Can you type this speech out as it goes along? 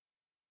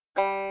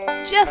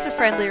Just a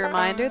friendly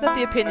reminder that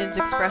the opinions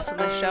expressed on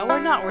this show are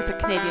not worth a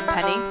Canadian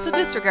penny, so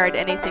disregard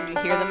anything you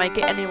hear that might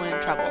get anyone in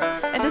trouble.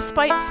 And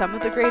despite some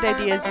of the great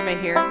ideas you may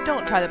hear,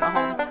 don't try them at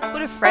home. Go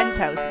to a friend's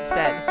house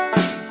instead.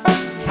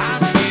 It's time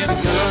to get a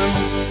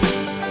gun.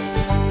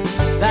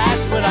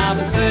 That's what I've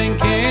been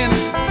thinking.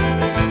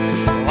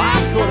 Well,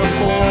 I could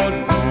afford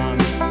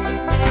one.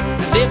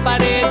 And if I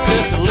did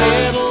just a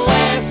little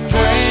less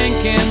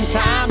drinking,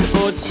 time to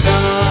put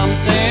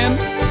something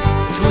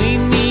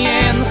between me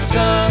and the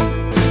sun.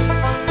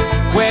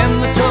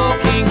 When the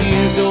talking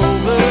is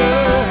over,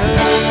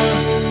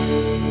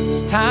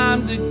 it's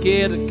time to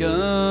get a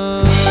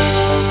gun.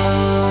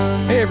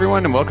 Hey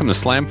everyone, and welcome to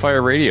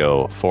Slamfire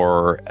Radio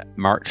for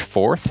March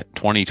 4th,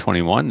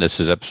 2021. This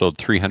is episode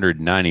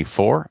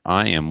 394.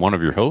 I am one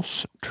of your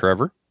hosts,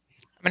 Trevor.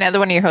 I'm another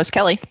one of your hosts,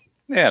 Kelly.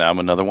 And I'm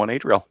another one,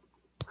 Adriel.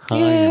 Hi,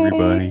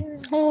 everybody.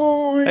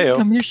 Oh, Heyo.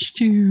 I missed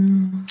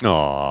you.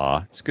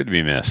 Aw, it's good to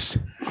be missed.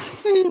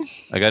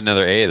 I got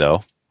another A,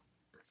 though.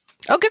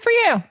 Oh, good for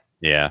you.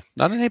 Yeah,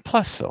 not an A+,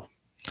 though.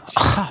 She's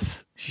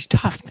tough. She's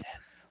tough, man.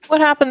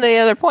 What happened to the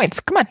other points?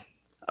 Come on.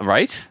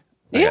 Right?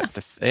 Yeah.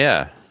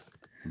 Yeah.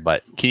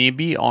 But can you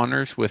be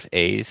honors with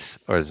A's,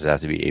 or does it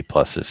have to be A+?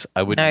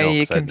 I would No, know.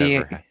 you 'cause can I've be.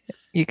 never-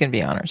 You can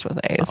be honors with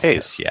A's.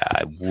 A's. Yeah,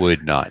 I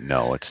would not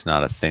know. It's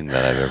not a thing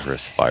that I've ever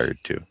aspired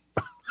to.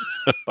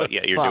 But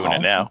yeah, you're Well, doing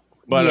it now.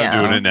 But Yeah. I'm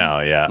doing it now,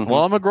 yeah. Mhm.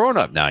 Well, I'm a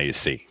grown-up now, you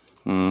see.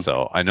 Mm.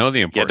 So I know the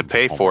You had to importance.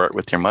 pay of for homework. it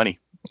with your money.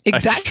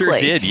 Exactly. I sure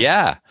did,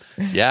 yeah.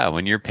 Yeah,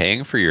 when you're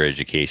paying for your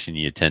education,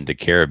 you tend to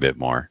care a bit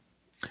more.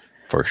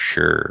 For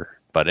sure.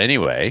 But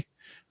anyway,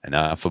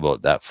 enough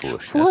about that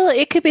foolishness. Well,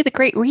 it could be the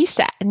Great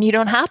Reset, and you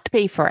don't have to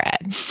pay for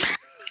it.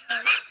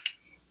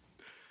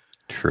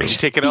 True. Did you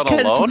take it out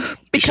Because- on loan? You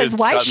Because should've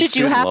why gotten should you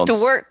student have loans.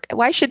 to work?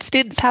 Why should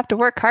students have to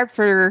work hard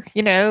for,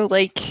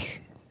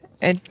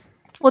 and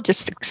we'll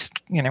just,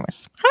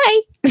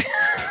 hi.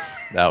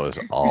 That was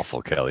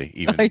awful, Kelly.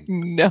 Even I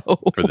know.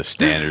 for the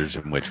standards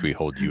in which we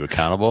hold you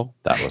accountable,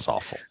 that was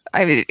awful.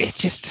 I mean, it's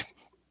just.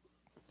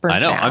 I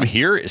know. I'm burnt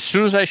here. As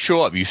soon as I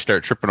show up, you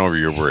start tripping over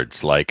your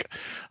words. Like,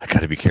 I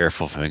got to be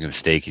careful. If I make a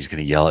mistake, he's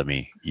going to yell at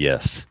me.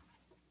 Yes.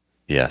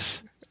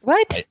 Yes.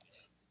 What?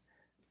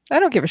 I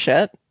don't give a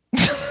shit.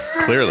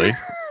 Clearly.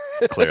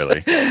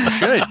 Clearly.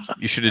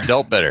 You should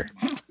adult better.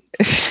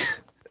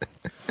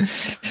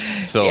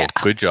 So Yeah.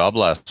 good job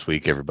last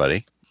week,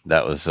 everybody.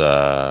 That was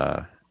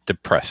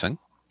depressing,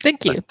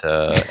 Thank you.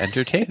 but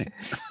entertaining.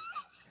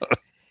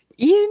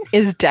 Ian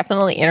is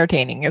definitely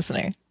entertaining, isn't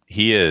he?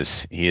 He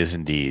is. He is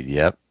indeed.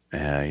 Yep.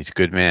 He's a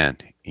good man.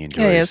 He Yeah,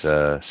 enjoys he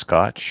is.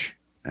 scotch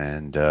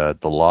and the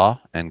law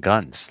and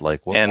guns.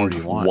 Like, what more do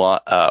you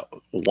want?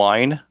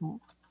 Wine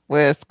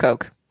With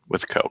Coke.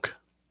 with Coke.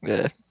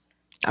 Ugh.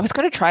 I was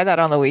going to try that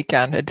on the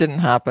weekend. It didn't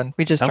happen.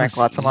 We just That drank was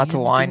lots and lots of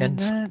Ian wine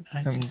doing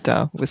and,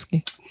 that?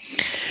 whiskey.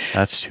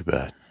 That's too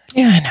bad.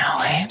 Yeah, I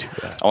know. Eh? Too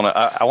bad.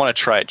 I want to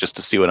try it just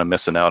to see what I'm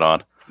missing out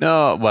on.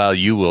 No, well,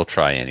 you will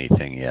try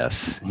anything.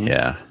 Yes. Mhm.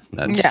 Yeah,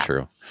 that's Yeah.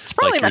 true. It's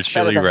probably Like your much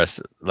better chili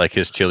than... like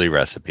his chili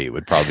recipe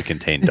would probably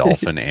contain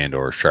dolphin and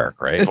or shark,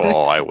 right?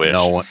 Oh, I wish.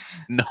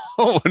 No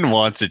one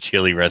wants a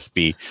chili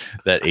recipe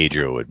that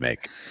Adriel would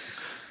make.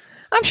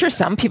 I'm sure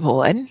some people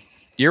would.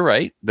 You're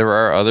right. There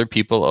are other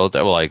people out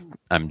there. Well, like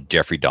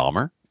Jeffrey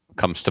Dahmer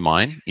comes to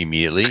mind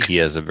immediately. He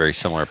has a very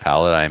similar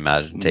palate, I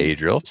imagine, to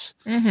Adriel's.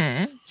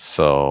 Mm-hmm.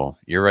 So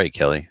you're right,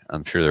 Kelly.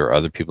 I'm sure there are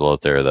other people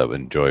out there that would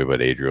enjoy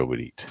what Adriel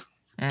would eat.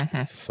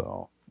 Mm-hmm.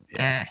 So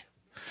yeah.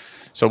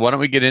 So why don't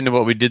we get into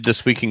what we did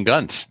this week in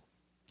guns,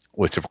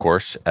 which, of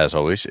course, as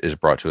always, is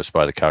brought to us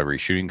by the Calgary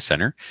Shooting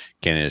Center,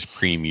 Canada's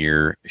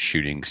premier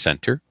shooting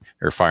center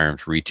or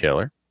firearms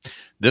retailer.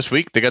 This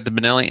week, they got the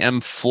Benelli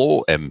M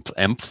Floor.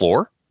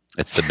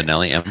 It's the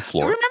Benelli M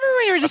Floor. Remember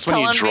when you were just That's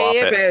when you telling me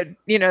drop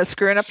it. about,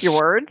 screwing up your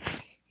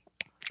words?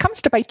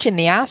 Comes to bite you in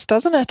the ass,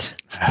 doesn't it?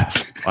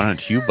 Why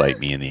don't you bite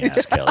me in the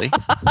ass, Kelly?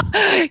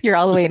 You're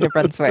all the way in New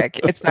Brunswick.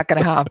 It's not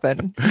going to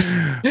happen.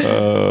 They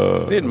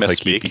didn't Like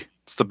misspeak.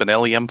 It's the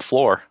Benelli M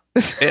floor.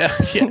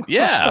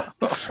 Yeah.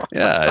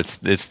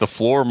 It's the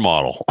floor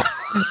model.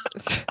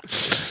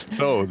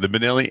 So the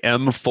Benelli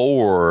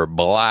M4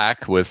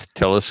 Black with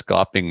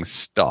telescoping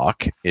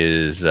stock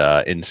is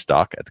in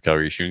stock at the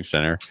Calgary Shooting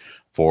Center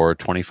for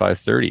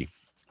 $25.30,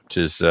 which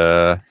is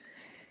I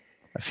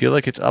feel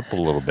like it's up a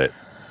little bit.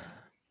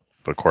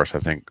 But of course, I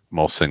think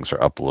most things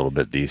are up a little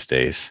bit these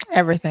days.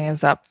 Everything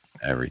is up.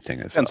 Everything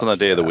is Depends up. on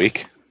the day of the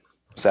week.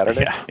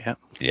 Saturday. Yeah.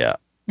 Yeah.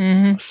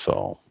 Mm-hmm.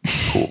 So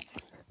cool.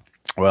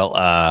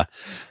 Well,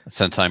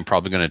 since I'm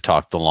probably going to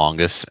talk the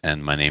longest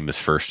and my name is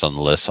first on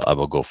the list, I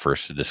will go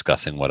first to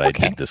discussing what I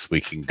Okay. did this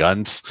week in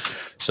guns.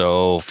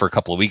 So for a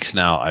couple of weeks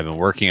now, I've been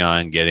working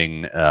on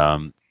getting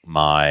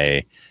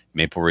my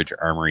Maple Ridge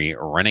Armory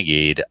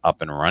Renegade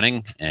up and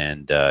running.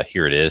 And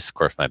here it is. Of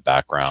course, my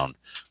background,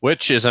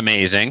 which is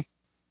amazing.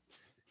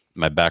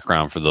 My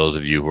background, for those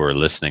of you who are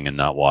listening and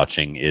not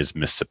watching, is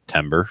Miss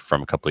September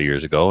from a couple of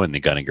years ago in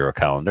the Gun and Girl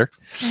calendar.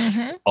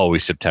 Mm-hmm.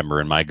 Always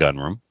September in my gun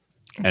room.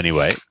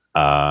 Anyway,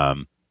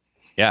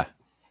 yeah,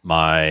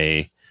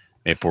 my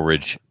Maple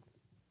Ridge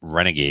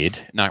Renegade.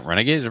 Not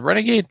Renegade. Is it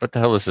Renegade? What the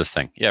hell is this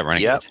thing? Yeah,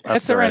 Renegade. Yep, that's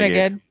It's the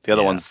Renegade. The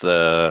other Yeah. one's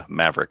the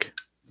Maverick.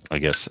 I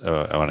guess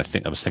I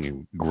was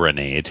thinking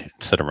Grenade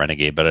instead of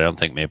Renegade, but I don't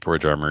think Maple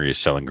Ridge Armory is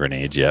selling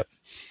grenades yet.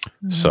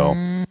 So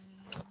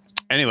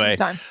anyway,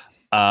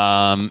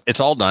 Done. it's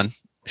all done.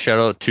 Shout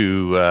out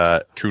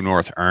to True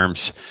North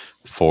Arms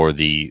for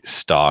the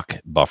stock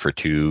buffer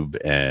tube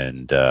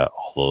and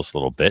all those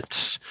little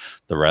bits.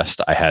 The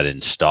rest I had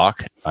in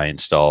stock. I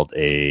installed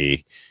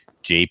a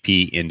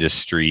JP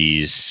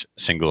Industries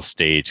single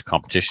stage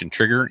competition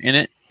trigger in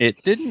it.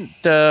 It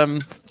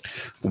didn't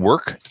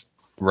work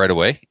right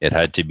away. It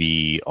had to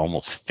be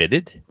almost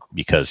fitted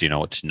because,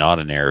 it's not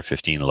an Air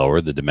 15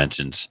 lower. The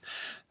dimensions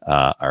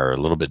are a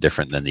little bit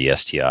different than the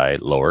STI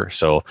lower.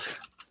 So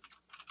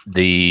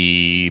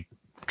the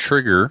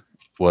trigger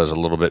was a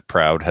little bit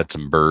proud, had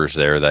some burrs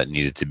there that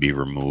needed to be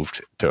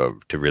removed to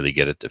really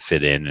get it to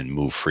fit in and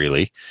move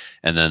freely.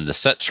 And then the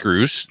set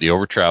screws, the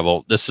over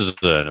travel, this is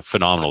a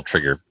phenomenal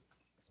trigger.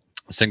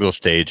 Single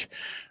stage,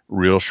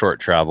 real short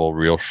travel,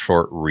 real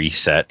short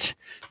reset,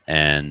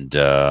 and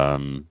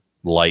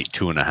light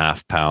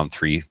 2.5 pound,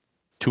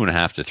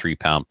 2.5 to 3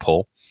 pound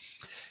pull.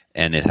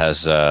 And it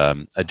has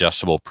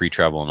adjustable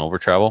pre-travel and over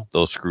travel.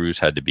 Those screws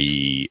had to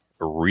be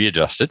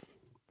readjusted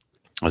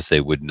as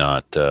they would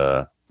not,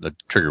 the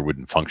trigger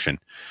wouldn't function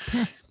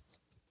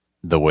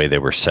the way they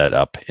were set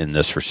up in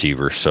this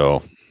receiver.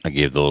 So I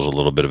gave those a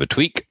little bit of a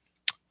tweak.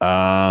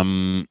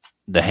 The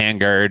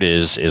handguard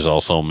is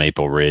also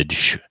Maple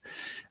Ridge.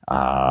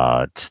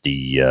 It's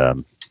the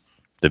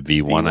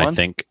V1, I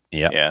think.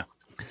 Yeah.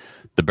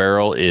 The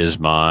barrel is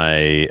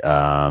my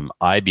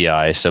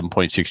IBI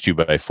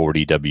 7.62 by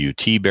 40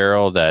 WT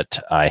barrel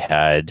that I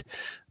had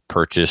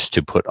purchased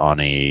to put on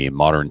a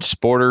modern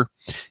sporter,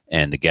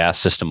 and the gas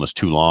system was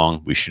too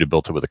long. We should have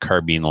built it with a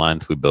carbine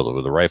length. We built it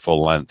with a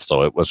rifle length,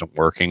 so it wasn't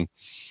working.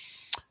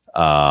 It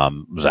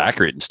was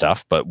accurate and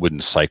stuff, but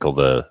wouldn't cycle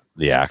the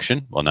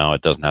action. Well, now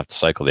it doesn't have to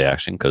cycle the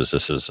action because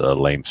this is a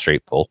lame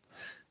straight pull.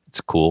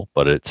 It's cool,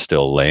 but it's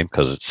still lame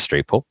because it's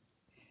straight pull.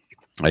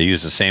 I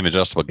used the same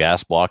adjustable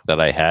gas block that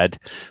I had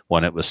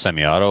when it was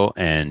semi-auto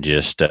and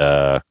just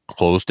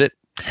closed it.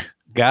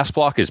 Gas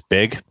block is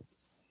big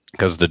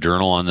because the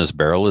journal on this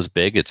barrel is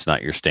big. It's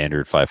not your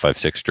standard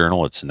 5.56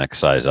 journal. It's the next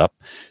size up.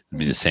 It'd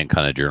be the same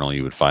kind of journal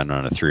you would find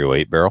on a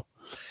 308 barrel.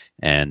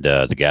 And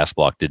the gas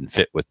block didn't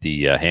fit with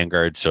the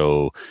handguard.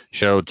 So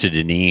shout out to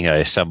Denis. I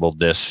assembled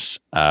this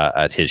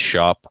at his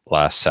shop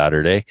last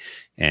Saturday,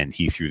 and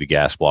he threw the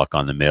gas block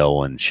on the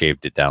mill and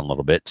shaved it down a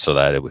little bit so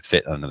that it would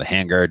fit under the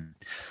handguard.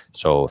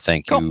 So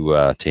thank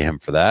you to him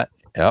for that.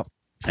 Yep.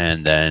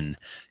 And then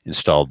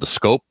installed the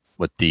scope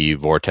with the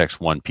Vortex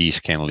one-piece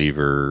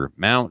cantilever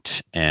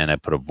mount, and I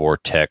put a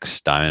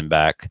Vortex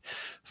Diamondback,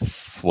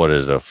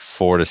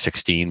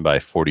 4-16 by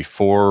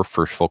 44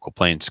 first focal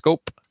plane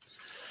scope.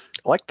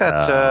 I like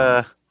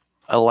that.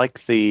 I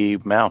like the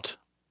mount.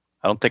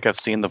 I don't think I've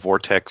seen the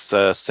Vortex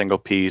single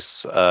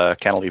piece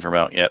cantilever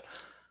mount yet.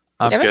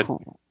 Looks good.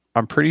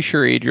 I'm pretty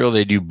sure, Adriel,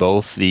 they do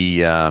both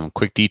the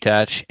quick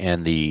detach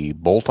and the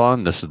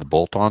bolt-on. This is the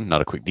bolt-on,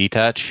 not a quick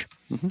detach.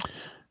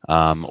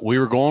 Mm-hmm. We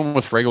were going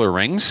with regular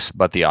rings,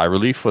 but the eye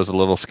relief was a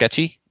little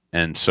sketchy.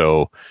 And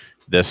so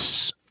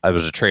I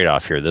was a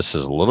trade-off here. This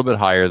is a little bit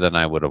higher than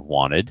I would have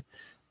wanted,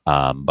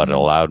 but it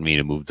allowed me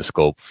to move the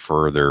scope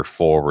further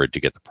forward to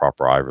get the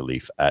proper eye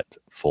relief at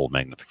full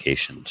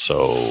magnification.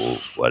 So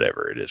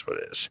whatever, it is what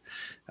it is.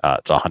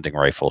 It's a hunting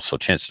rifle, so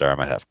chances are I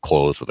might have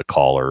clothes with a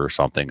collar or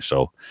something.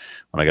 So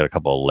when I got a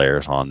couple of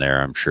layers on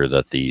there, I'm sure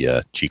that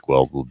the cheek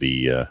weld will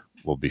be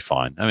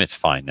fine. I mean, it's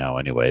fine now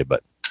anyway.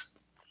 But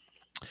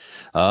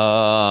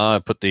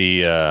I put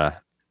the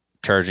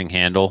charging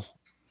handle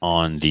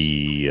on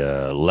the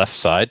left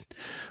side,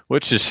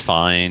 which is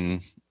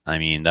fine. I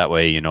mean, that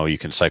way you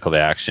can cycle the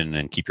action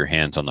and keep your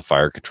hands on the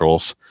fire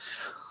controls.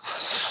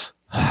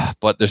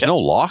 But there's no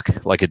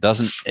lock. Like it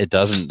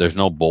doesn't, there's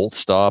no bolt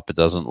stop. It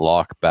doesn't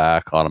lock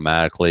back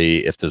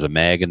automatically. If there's a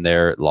mag in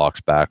there, it locks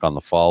back on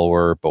the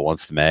follower. But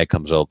once the mag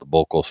comes out, the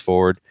bolt goes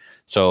forward.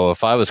 So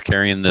if I was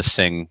carrying this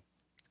thing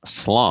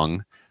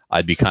slung,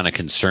 I'd be kind of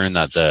concerned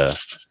that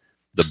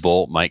the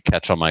bolt might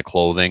catch on my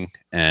clothing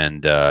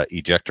and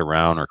eject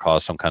around or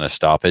cause some kind of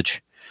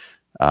stoppage.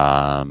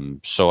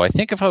 So I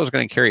think if I was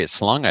going to carry it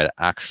slung, I'd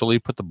actually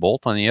put the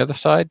bolt on the other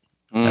side.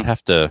 I'd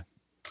have to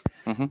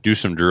do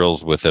some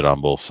drills with it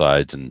on both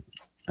sides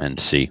and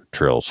see.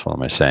 Drills, what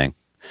am I saying?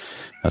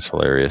 That's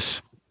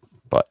hilarious.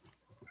 But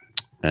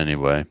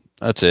anyway,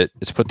 that's it.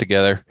 It's put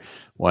together.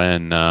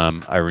 When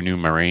I renew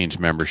my range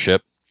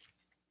membership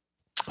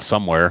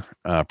somewhere,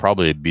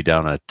 probably it'd be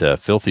down at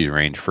Filthy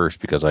Range first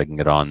because I can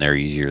get on there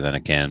easier than I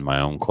can in my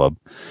own club.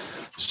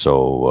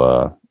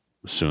 So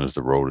as soon as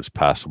the road is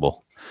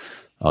passable,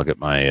 I'll get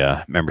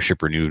my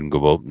membership renewed and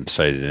go out and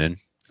sight it in.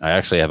 I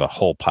actually have a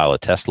whole pile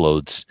of test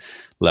loads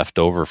left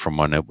over from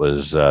when it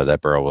was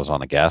that barrel was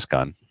on a gas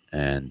gun,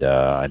 and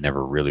I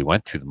never really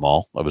went through them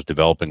all. I was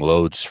developing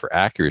loads for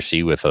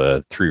accuracy with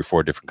 3 or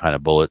 4 different kind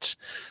of bullets,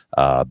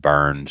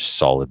 Barnes,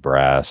 solid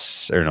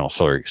brass,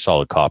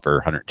 solid copper,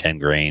 110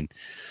 grain,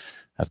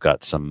 I've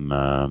got some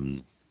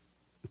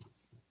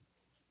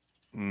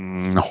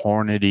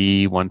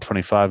Hornady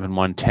 125 and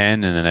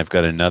 110, and then I've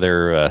got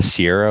another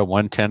Sierra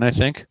 110, I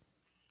think.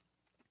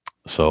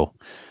 So,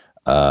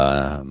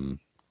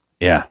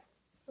 yeah,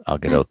 I'll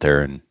get out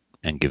there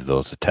and give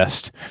those a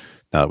test.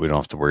 Now that we don't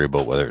have to worry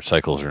about whether it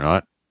cycles or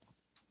not.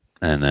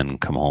 And then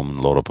come home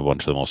and load up a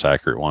bunch of the most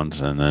accurate ones.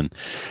 And then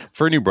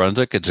for New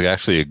Brunswick, it's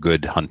actually a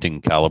good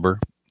hunting caliber.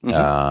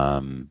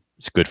 Mhm.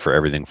 It's good for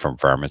everything from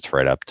varmints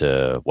right up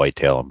to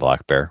whitetail and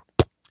black bear.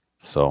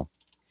 So,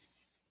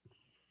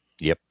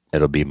 yep,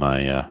 it'll be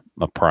my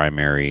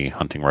primary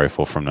hunting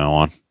rifle from now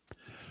on.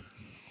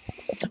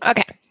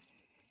 Okay.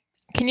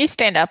 Can you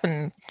stand up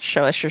and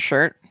show us your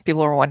shirt?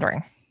 People are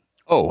wondering.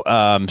 Oh,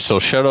 so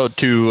shout out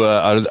to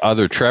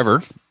other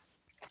Trevor.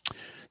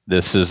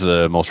 This is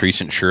the most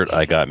recent shirt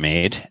I got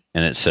made,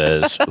 and it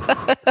says,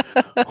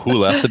 "Who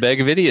left the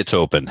bag of idiots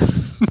open?"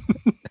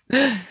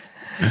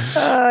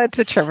 It's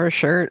a Trevor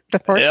shirt. The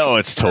first. Oh,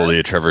 it's totally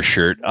a Trevor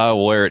shirt.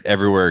 I'll wear it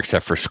everywhere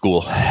except for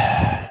school.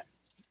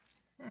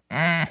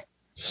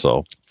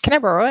 So, Can I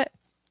borrow it?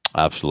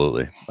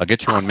 absolutely, I'll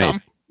get you one made.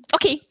 Awesome.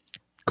 Okay.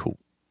 Cool.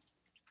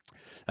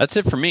 That's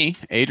it for me.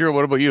 Adriel,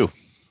 what about you?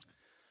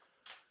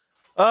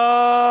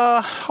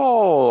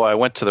 I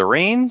went to the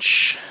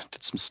range,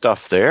 did some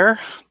stuff there,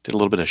 did a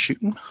little bit of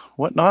shooting,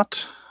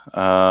 whatnot.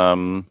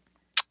 Trying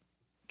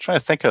to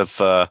think of,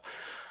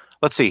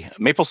 let's see,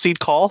 Maple Seed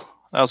Call.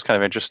 That was kind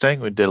of interesting.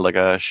 We did like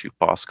a shoot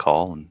boss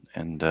call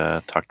and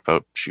talked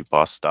about shoot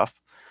boss stuff.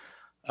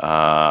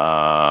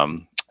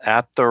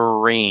 At the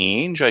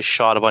range, I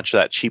shot a bunch of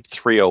that cheap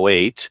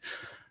 308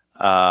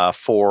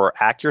 for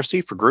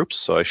accuracy for groups.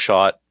 So I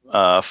shot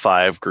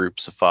 5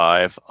 groups of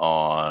 5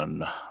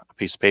 on a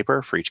piece of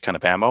paper for each kind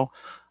of ammo.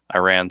 I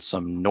ran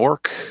some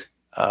Nork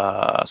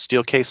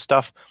steel case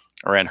stuff.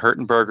 I ran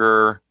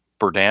Hertenberger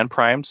Berdan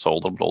Prime, so a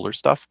little bit older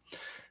stuff.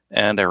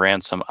 And I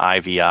ran some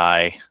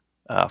IVI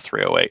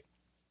 308.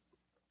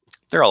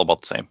 They're all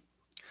about the same.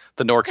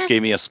 The Nork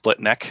gave me a split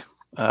neck,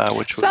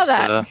 which Saw was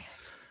that.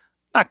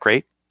 not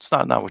great. It's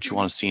not what you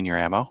want to see in your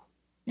ammo.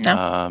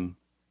 No.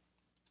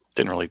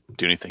 Didn't really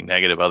do anything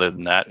negative other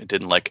than that. It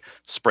didn't like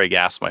spray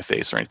gas in my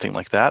face or anything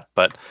like that.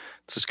 But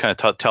it's just kind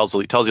of tells you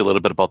a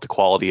little bit about the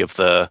quality of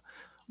the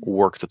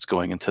work that's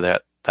going into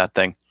that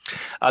thing.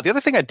 The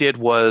other thing I did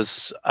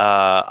was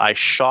I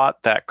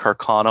shot that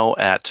Carcano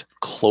at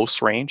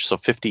close range, so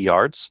 50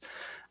 yards.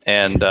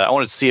 And I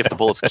wanted to see if the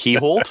bullets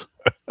keyholed,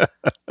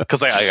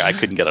 because I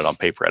couldn't get it on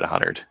paper at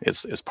 100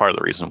 is part of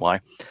the reason why.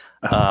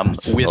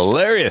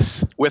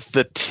 Hilarious. With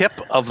the tip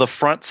of the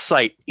front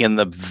sight in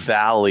the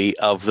valley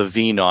of the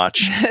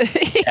V-notch,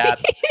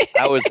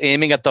 I was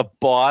aiming at the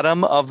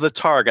bottom of the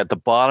target, the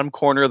bottom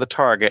corner of the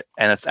target,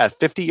 and at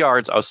 50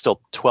 yards, I was still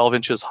 12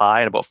 inches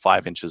high and about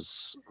 5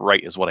 inches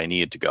right is what I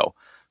needed to go.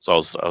 So I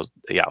was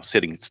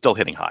still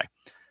hitting high.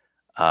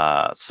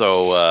 That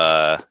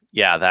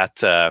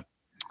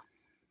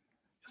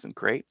isn't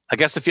great. I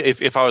guess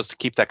if I was to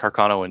keep that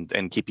Carcano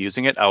and keep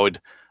using it, I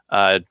would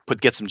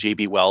get some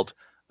JB Weld.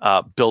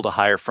 Build a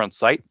higher front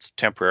sight. It's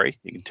temporary.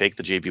 You can take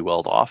the JB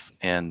Weld off,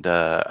 and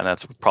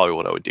that's probably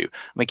what I would do.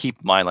 I mean, keep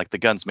in mind, like the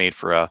gun's made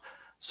for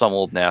some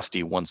old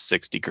nasty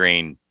 160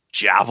 grain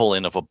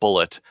javelin of a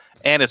bullet,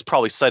 and it's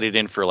probably sighted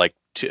in for like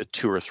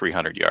 200 or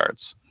 300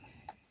 yards.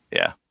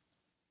 Yeah,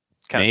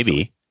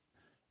 Maybe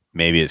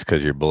it's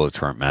because your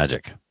bullets weren't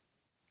magic.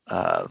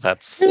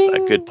 That's a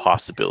good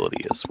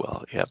possibility as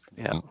well. Yep.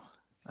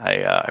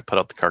 I put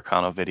out the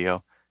Carcano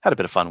video. Had a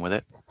bit of fun with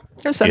it.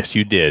 Yes,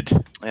 you did.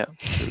 Yeah.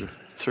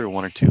 Threw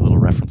 1 or 2 little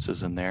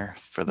references in there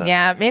for the.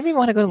 Yeah, maybe you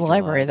want to go to the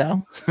library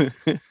though.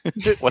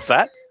 What's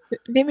that?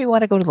 Maybe you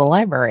want to go to the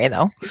library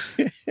though.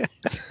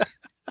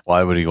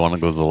 Why would you want to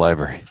go to the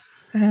library?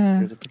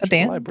 There's a picture of the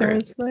Dan,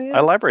 library. there's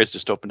Our library's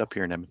just opened up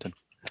here in Edmonton.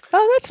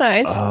 Oh, that's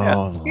nice.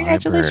 Oh, the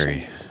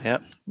Congratulations. library.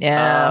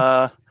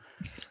 Yeah.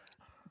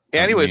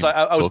 Anyways,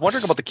 I was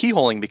wondering about the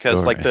keyholing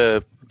because like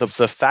the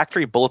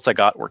factory bullets I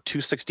got were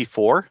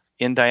 264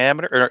 in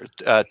diameter, or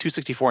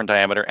 264 in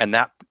diameter, and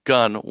that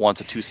gun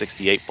wants a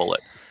 268 bullet.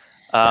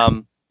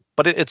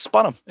 But it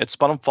spun them. It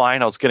spun them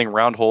fine. I was getting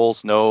round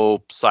holes,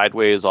 no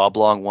sideways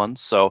oblong ones.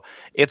 So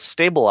it's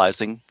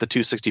stabilizing the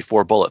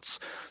 264 bullets.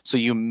 So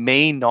you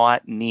may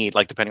not need,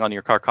 like depending on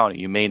your Carcano,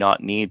 you may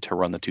not need to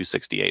run the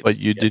 268. But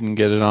you didn't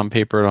get it on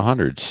paper at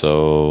 100,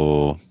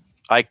 so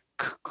I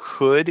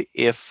could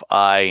if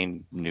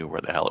I knew where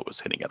the hell it was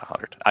hitting at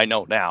 100. I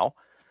know now.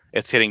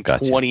 It's hitting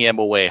 20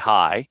 MOA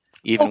high,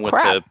 even with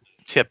the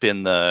tip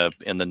in the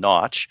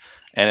notch.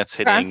 And it's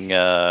hitting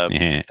 5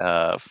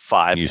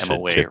 you said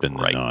MOA tip in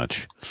right. the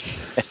notch.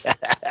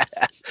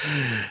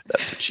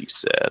 That's what she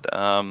said.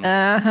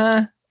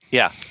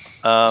 Yeah.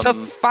 So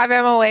 5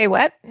 MOA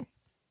what?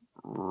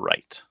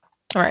 Right.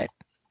 All right.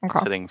 Okay.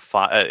 It's hitting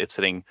 5. It's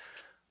hitting.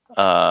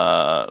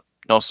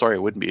 No, sorry,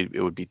 it wouldn't be.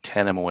 It would be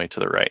 10 MOA to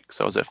the right because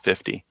I was at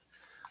 50.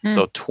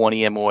 So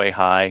 20 MOA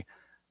high,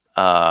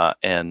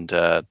 and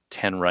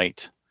 10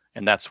 right,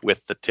 and that's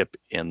with the tip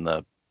in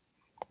the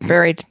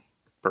buried.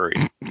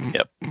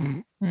 Yep.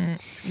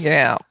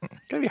 Yeah.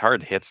 Gonna be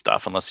hard to hit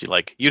stuff unless you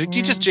like you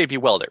just JB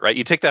weld it, right?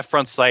 You take that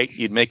front sight,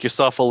 you'd make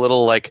yourself a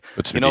little like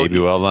Put some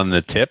JB weld on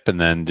the tip and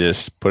then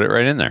just put it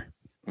right in there.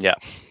 Yeah.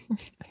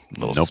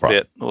 Little No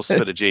problem. little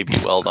spit of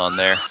JB weld on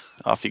there.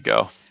 Off you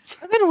go.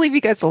 I'm gonna leave you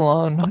guys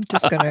alone. I'm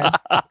just gonna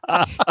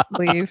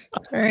leave.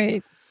 All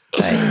right.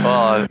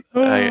 Bye.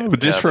 Well, But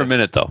just for a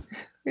minute though.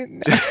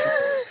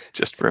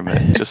 just for a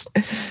minute, just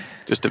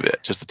a bit,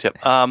 just the tip.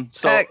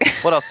 So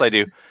what else did I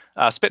do?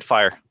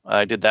 Spitfire.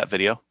 I did that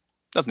video.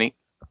 That's neat.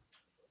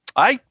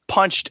 I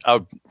punched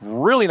a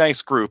really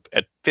nice group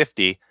at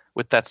 50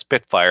 with that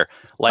Spitfire,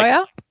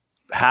 like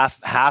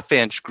half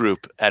inch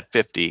group at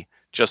 50,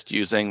 just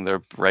using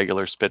the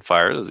regular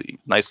Spitfire. There's a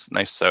nice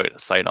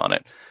sight on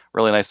it,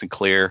 really nice and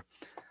clear.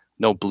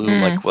 No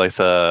bloom like with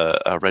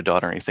a red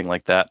dot or anything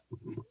like that.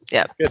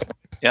 Yeah. Good.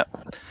 Yeah.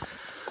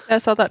 I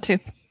saw that too.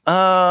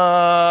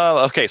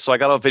 Okay, so I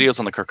got all videos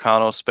on the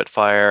Carcano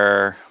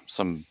Spitfire,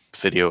 some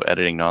video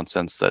editing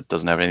nonsense that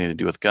doesn't have anything to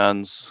do with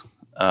guns.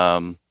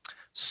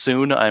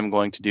 Soon I'm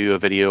going to do a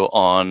video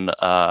on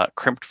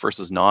crimped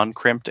versus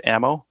non-crimped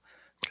ammo,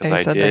 because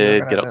I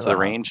did get up to the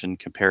range and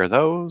compare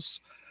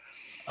those.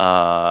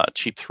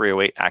 Cheap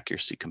 308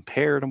 accuracy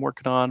compared I'm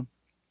working on.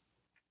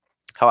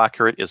 How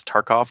accurate is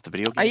Tarkov, the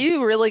video game? Are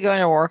you really going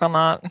to work on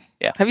that?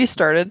 Yeah. Have you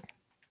started?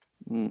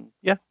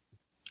 Yeah.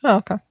 Oh,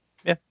 okay.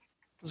 Yeah.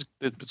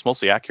 It's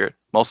mostly accurate.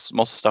 Most of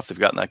the stuff they've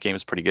got in that game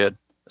is pretty good.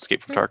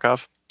 Escape from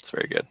Tarkov. It's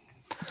very good.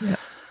 Yeah.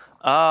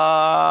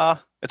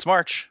 It's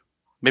March.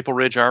 Maple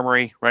Ridge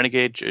Armory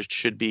Renegade. It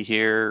should be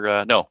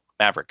here. No,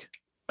 Maverick.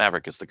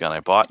 Maverick is the gun I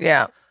bought.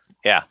 Yeah.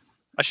 Yeah.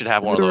 I should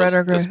have one of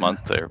those this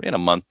month or in a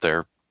month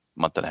or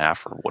month and a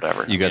half or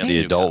whatever. You got the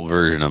adult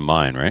version of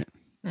mine, right?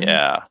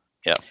 Yeah.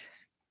 Yeah.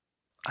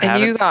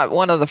 And you got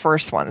one of the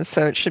first ones,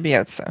 so it should be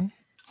out soon.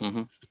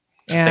 Mm-hmm.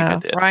 Yeah. I think I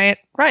did.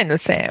 Ryan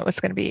was saying it was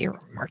going to be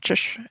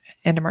Marchish,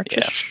 end of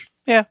Marchish.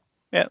 Yeah.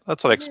 Yeah.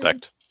 That's what I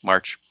expect.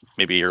 March,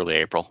 maybe early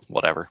April,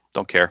 whatever.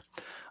 Don't care.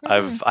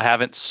 I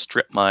haven't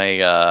stripped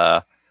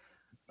my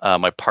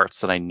my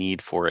parts that I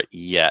need for it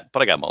yet,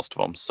 but I got most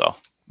of them, so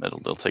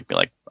it'll take me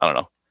like, I don't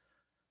know.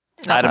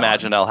 I'd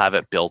imagine I'll have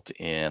it built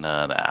in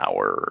an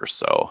hour or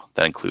so.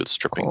 That includes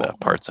stripping the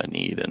parts I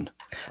need and.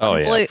 Oh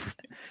yeah.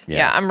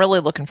 Yeah, I'm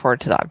really looking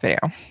forward to that video.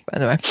 By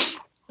the way.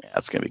 Yeah,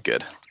 it's gonna be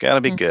good. It's gonna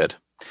be good.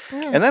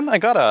 And then I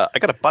got a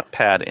butt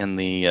pad in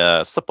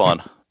the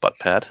slip-on butt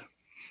pad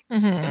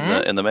in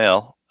the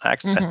mail. I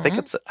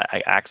think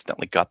I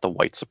accidentally got the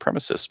white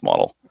supremacist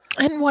model.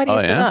 And why do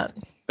you say that?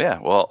 Yeah,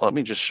 well, let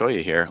me just show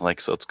you here. Like,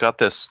 so it's got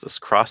this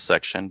cross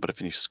section, but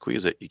if you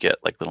squeeze it, you get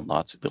like little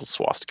Nazi, little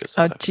swastikas.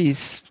 Oh,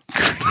 jeez.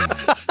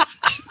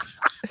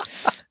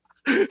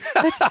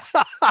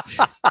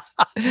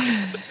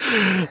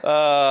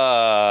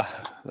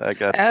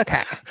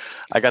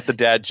 I got the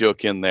dad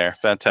joke in there.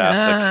 Fantastic.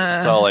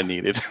 That's all I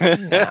needed. For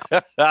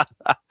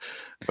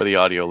the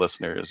audio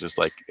listeners, just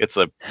like it's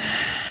a,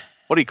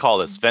 what do you call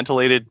this?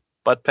 Ventilated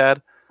butt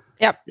pad?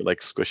 Yep. You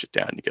like squish it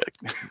down, you get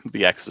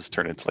the X's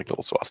turn into like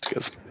little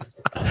swastikas.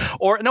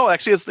 Or no,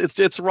 actually it's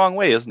the wrong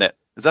way, isn't it?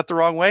 Is that the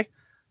wrong way?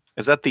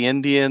 Is that the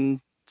Indian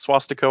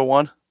swastika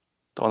one?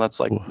 The one that's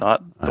like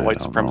not the white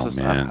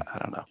supremacist? I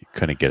don't know. You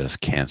couldn't get us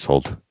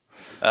canceled.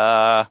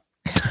 I'll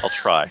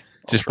try.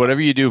 Just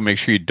whatever you do, make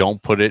sure you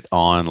don't put it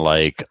on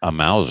like a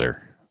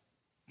Mauser.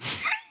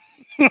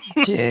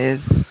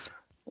 Jeez.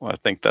 Well, I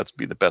think that'd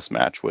be the best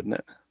match, wouldn't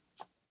it?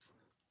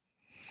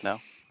 No?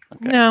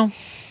 Okay. No.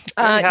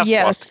 Have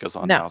yes. swastikas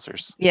on No.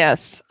 Mausers.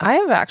 Yes. I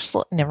have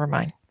actually, never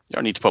mind. You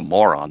don't need to put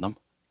more on them.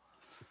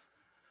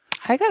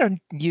 I got a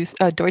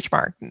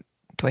Deutschmark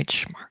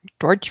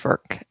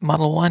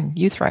Model 1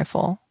 youth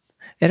rifle.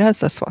 It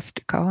has a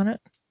swastika on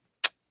it.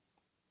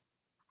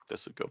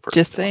 This would go perfect.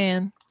 Just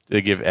saying.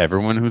 They give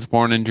everyone who's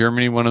born in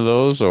Germany one of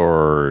those,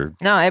 or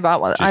No, I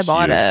bought one. I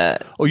bought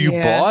it. Oh, you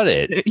bought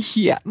it?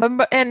 Yeah,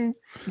 and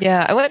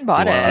yeah, I went and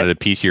bought you it. wanted a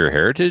piece of your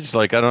heritage?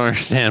 Like, I don't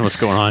understand what's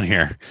going on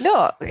here.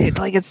 No,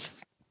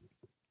 it's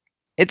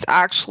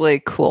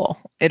actually cool.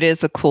 It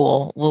is a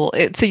cool little.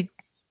 It's a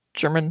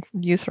German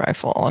youth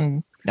rifle,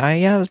 and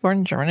I was born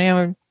in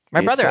Germany.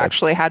 My brother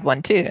actually had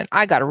one too, and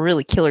I got a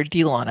really killer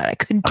deal on it. I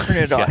couldn't turn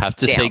it on. You have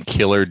to say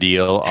killer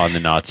deal on the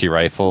Nazi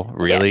rifle,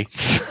 really?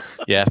 Yes.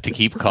 You have to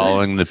keep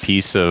calling the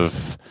piece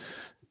of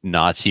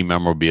Nazi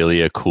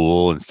memorabilia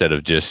cool instead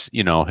of just,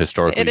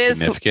 historically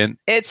significant.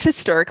 It's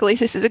historically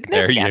significant.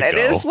 There you It go.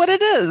 is what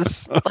it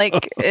is.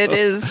 Like, it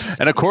is.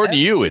 And according to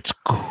you, it's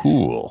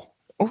cool.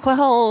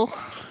 Well,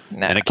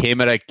 no. And it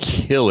came at a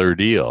killer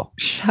deal.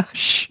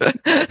 Shush.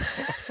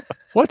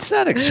 What's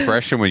that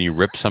expression when you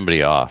rip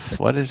somebody off?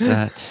 What is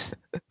that?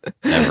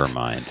 Never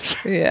mind.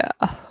 Yeah.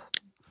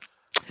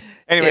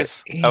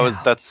 Anyways,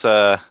 that's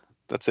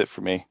it for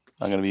me.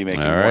 I'm going to be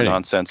making more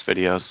nonsense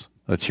videos.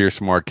 Let's hear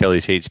some more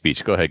Kelly's hate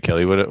speech. Go ahead,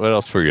 Kelly. What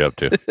else were you up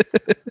to?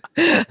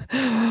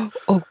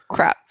 Oh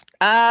crap.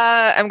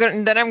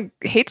 I'm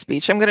hate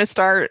speech. I'm gonna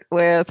start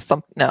with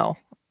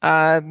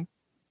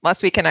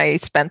last weekend I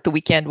spent the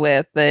weekend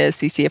with the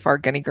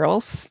CCFR Gunny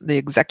Girls, the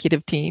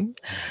executive team,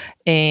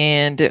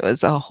 and it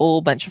was a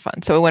whole bunch of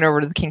fun. So I went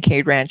over to the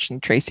Kincaid Ranch,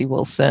 and Tracy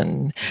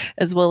Wilson,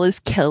 as well as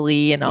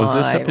Kelly and Was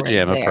this a were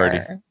pajama party?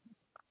 there.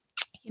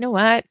 You know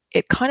what?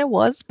 It kind of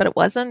was, but it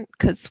wasn't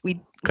because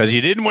Because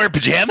you didn't wear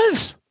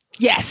pajamas?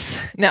 Yes.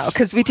 No,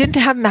 because we didn't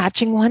have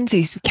matching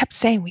onesies. We kept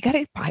saying we got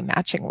to buy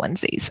matching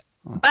onesies.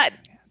 But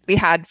we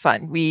had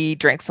fun. We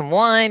drank some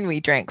wine. We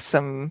drank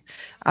some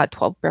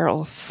 12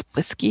 barrels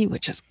whiskey,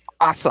 which is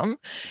awesome.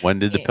 When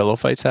did the pillow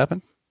fights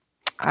happen?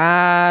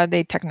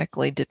 They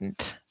technically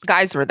didn't.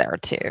 Guys were there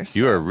too.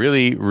 You are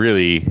really,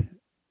 really,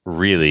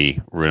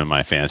 really ruining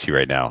my fancy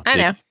right now. I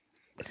know.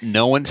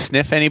 No one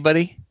sniff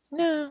anybody?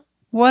 No.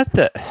 What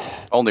the?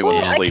 Only when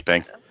Well, you're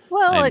sleeping.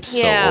 Well, I'm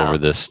so over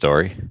this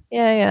story.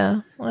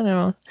 Yeah. I don't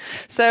know.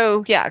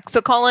 So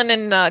Colin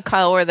and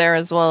Kyle were there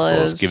as well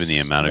as Given the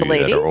amount of the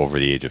you that are ladies. over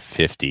the age of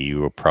 50,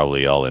 you were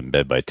probably all in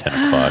bed by 10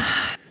 o'clock.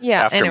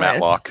 Yeah. After anyways,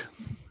 Matlock.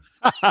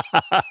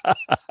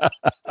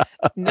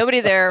 nobody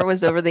there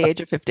was over the age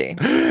of 50.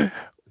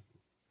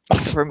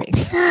 Except for me.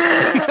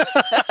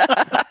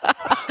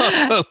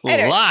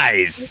 Anyway.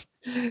 Lies.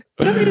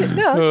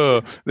 No,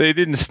 Oh, they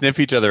didn't sniff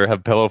each other or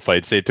have pillow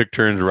fights. They took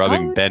turns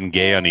rubbing Oh. Ben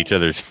Gay on each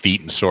other's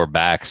feet and sore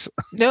backs.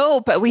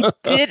 no, but we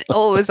did.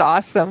 Oh, it was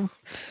awesome.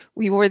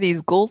 We wore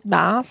these gold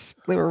masks.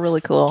 They were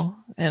really cool,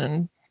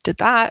 and did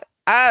that.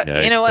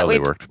 Yeah, You know what? totally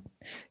worked.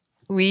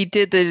 We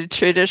did the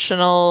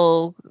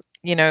traditional,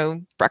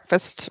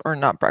 breakfast, or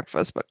not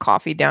breakfast, but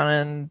coffee down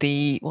in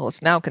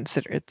it's now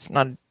considered, it's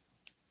not a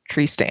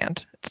tree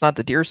stand. It's not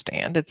the deer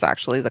stand. It's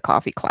actually the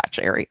coffee clutch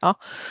area.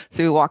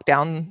 So we walked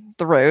down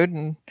the road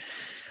and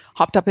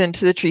hopped up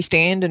into the tree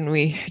stand, and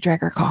we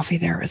drank our coffee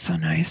there. It was so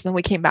nice. And then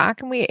we came back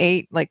and we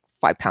ate like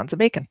 5 pounds of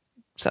bacon.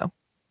 So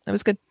it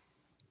was good.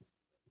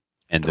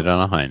 Ended on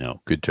a high note.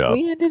 Good job.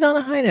 We ended on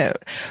a high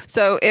note.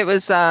 So it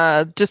was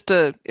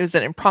it was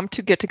an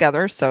impromptu get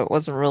together. So it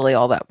wasn't really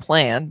all that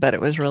planned, but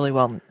it was really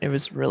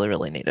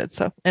really needed.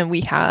 So, and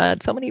we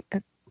had so many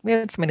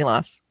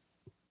laughs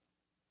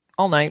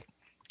all night.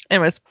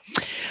 Anyways,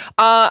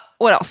 what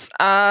else?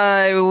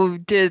 I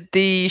did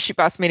the Sheep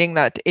Boss meeting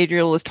that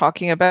Adriel was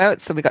talking about.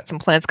 So we got some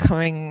plans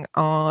coming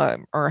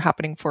or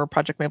happening for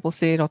Project Maple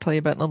Seed. I'll tell you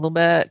about in a little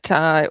bit.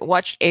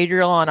 Watched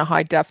Adriel on a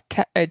high def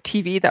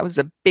TV. That was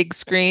a big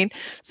screen.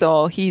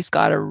 So he's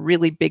got a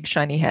really big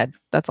shiny head.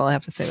 That's all I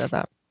have to say about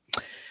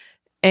that.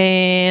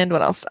 And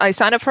what else? I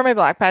signed up for my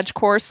Black Badge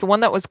course, the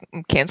one that was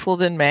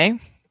canceled in May.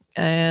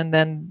 And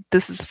then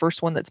this is the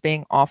first one that's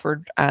being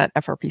offered at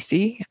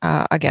FRPC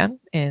again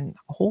in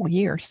a whole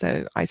year.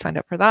 So I signed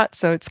up for that.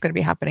 So it's going to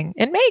be happening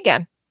in May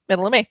again,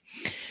 middle of May.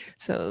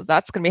 So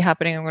that's going to be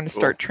happening. I'm going to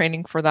start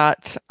training for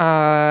that.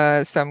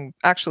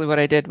 Actually, what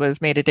I did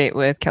was made a date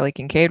with Kelly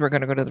Kincaid. We're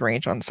going to go to the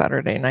range on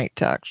Saturday night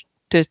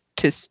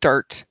to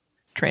start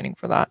training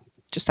for that.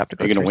 Just have to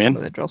go Are you through gonna some win?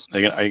 of the drills. Are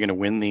you going to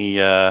win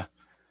the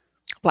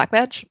Black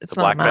Badge? It's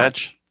not Black a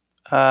match.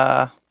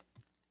 Badge?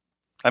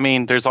 I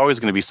mean, there's always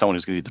going to be someone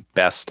who's going to be the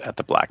best at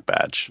the Black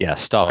Badge. Yeah,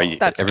 stop. Are you-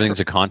 That's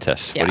Everything's a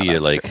contest. Yeah, What do you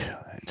that's like?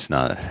 It's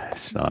not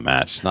a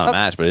match. It's not a Oh.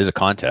 match, but it is a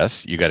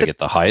contest. You got to get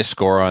the highest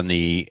score on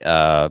the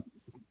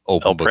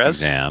open book LPRES?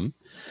 exam.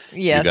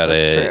 Yes, gotta-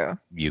 that's true.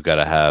 You got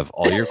to have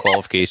all your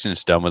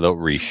qualifications done without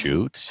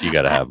reshoots. You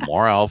got to have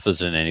more alphas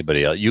than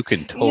anybody else. You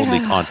can totally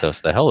Yeah.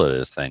 contest the hell out of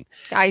this thing.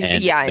 I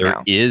And know.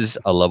 there is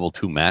a level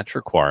 2 match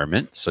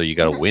requirement, so you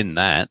got to Mhm. win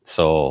that.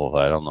 So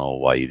I don't know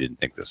why you didn't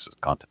think this was a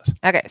contest.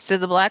 Okay, so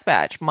the Black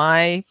Badge.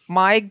 My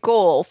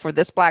goal for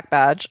this Black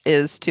Badge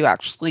is to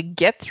actually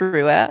get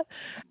through it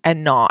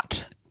and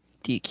not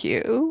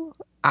DQ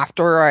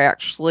after I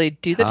actually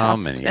do the How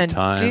test. many and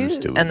times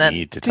do we and then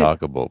need to do-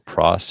 talk about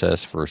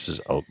process versus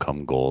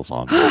outcome goals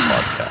on this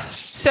podcast?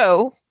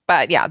 So,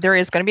 but yeah, there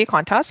is going to be a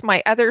contest.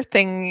 My other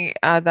thing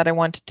that I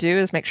want to do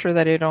is make sure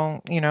that I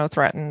don't,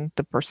 threaten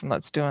the person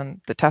that's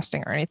doing the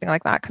testing or anything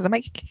like that, because I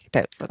might get kicked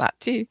out for that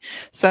too.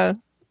 So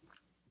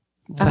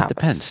That happens.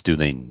 depends. Do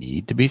they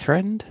need to be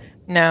threatened?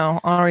 No,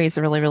 Ari is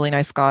a really, really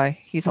nice guy.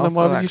 He's Well, then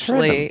why also would you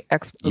threaten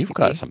actually You've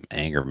got some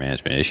anger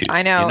management issues.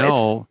 I know. You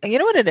know, You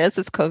know what it is?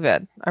 It's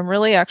COVID. I'm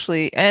really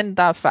actually, and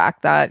the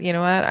fact that, you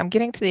know what, I'm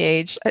getting to the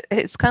age,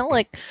 it's kind of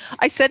like,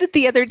 I said it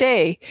the other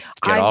day.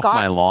 get off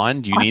my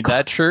lawn. Do you I've need got-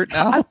 that shirt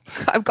now?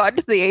 I've gotten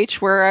to the age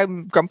where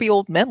I'm grumpy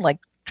old men like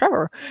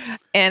Trevor.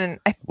 And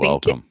I think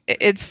Welcome.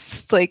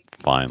 it's like,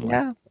 Finally.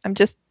 yeah, I'm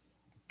just,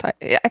 I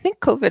think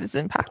COVID is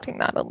impacting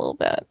that a little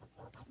bit.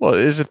 Well,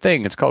 there's a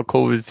thing. It's called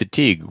COVID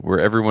fatigue, where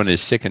everyone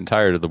is sick and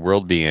tired of the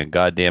world being a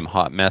goddamn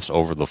hot mess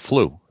over the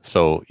flu.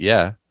 So,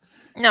 yeah.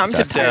 No, I'm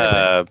just tired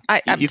of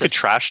it. I'm you could just-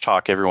 trash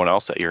talk everyone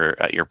else at your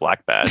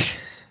Black Badge.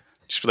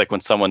 Just be like,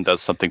 when someone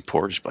does something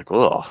poor, just be like,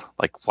 oh,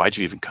 like, why'd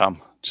you even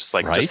come? Just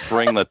like, Right? just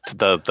bring the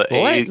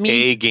Let me-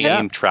 A game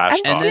yeah. trash I'm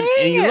And talk. then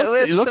saying you it look,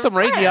 with you look some them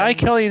right in the eye, friends.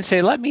 Kelly, and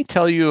say, let me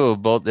tell you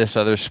about this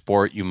other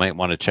sport you might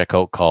want to check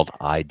out called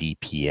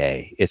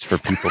IDPA. It's for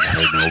people that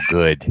are no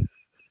good.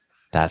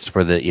 That's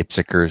where the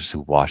Ipsickers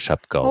who wash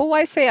up go. Well,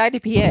 why say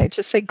IDPA?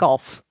 Just say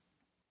golf.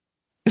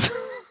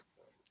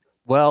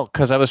 Well,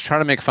 because I was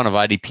trying to make fun of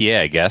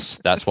IDPA, I guess.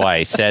 That's why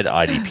I said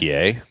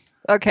IDPA.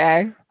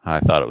 Okay. I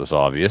thought it was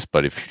obvious,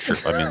 but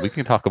we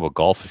can talk about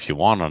golf if you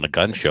want on a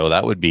gun show.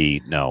 That would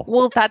be no.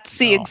 Well, that's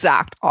the No.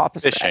 exact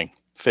opposite.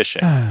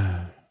 Fishing.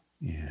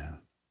 Yeah.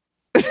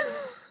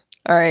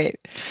 All right.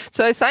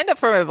 So I signed up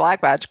for my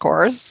black badge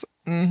course.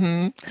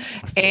 And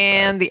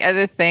the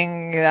other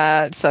thing,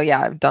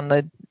 I've done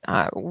the.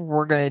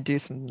 We're going to do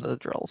some of the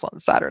drills on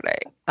Saturday.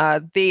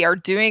 They are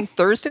doing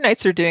Thursday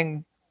nights. They're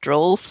doing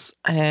drills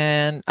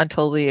and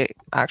until the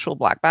actual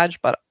black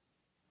badge, but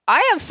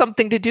I have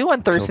something to do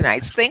on Thursday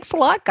nights. Thanks a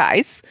lot,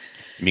 guys.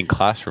 You mean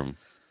classroom?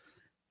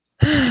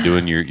 You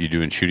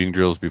doing shooting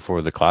drills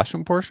before the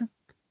classroom portion?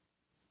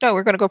 No,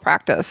 we're going to go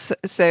practice.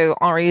 So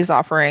Henri is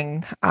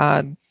offering,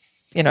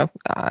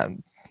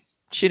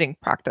 shooting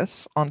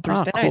practice on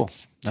Thursday cool.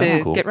 nights That's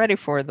to cool. get ready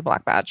for the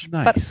black badge.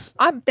 Nice. But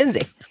I'm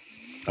busy.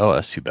 Oh,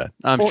 that's too bad.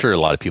 I'm sure a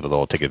lot of people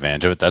will take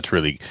advantage of it. That's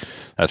really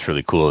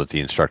cool that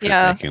the instructor is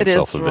making it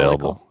himself is really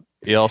available. cool.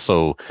 He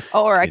also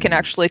Or I can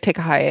actually take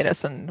a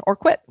hiatus or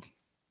quit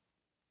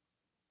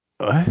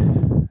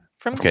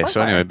from the okay.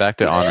 So anyway, back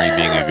to Henri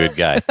being a good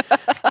guy.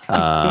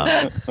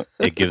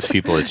 It gives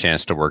people a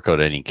chance to work out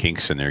any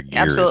kinks in their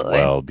gear Absolutely. as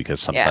well, because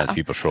sometimes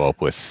people show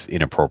up with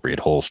inappropriate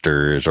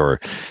holsters or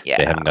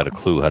they haven't got a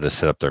clue how to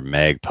set up their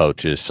mag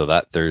pouches. So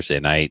that Thursday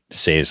night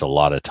saves a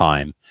lot of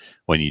time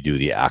when you do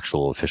the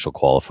actual official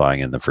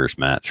qualifying in the first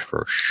match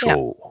for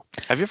sure.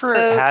 Have you ever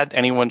had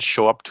anyone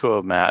show up to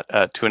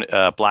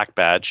a black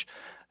badge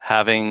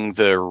having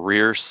the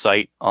rear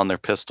sight on their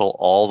pistol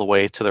all the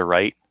way to the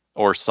right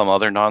or some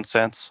other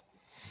nonsense?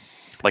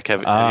 Like,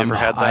 have you ever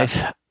had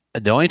that?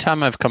 The only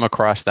time I've come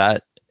across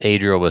that,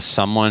 Adriel, was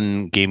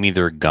someone gave me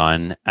their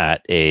gun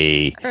at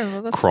a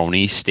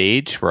crony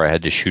stage where I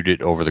had to shoot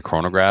it over the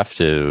chronograph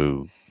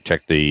to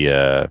check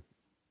to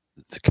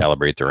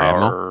calibrate their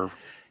ammo.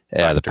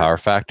 Yeah, the power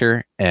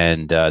factor.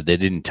 And they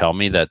didn't tell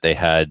me that they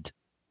had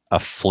a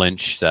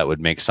flinch that would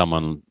make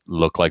someone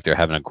look like they're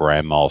having a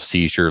grand mal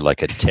seizure,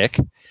 like a tick.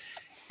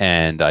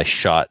 And I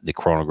shot the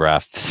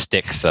chronograph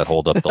sticks that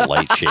hold up the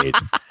light shade.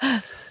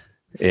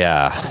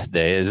 Yeah,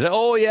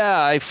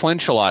 I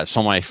flinch a lot,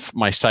 so my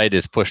sight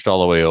is pushed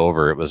all the way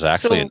over. It was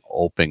actually an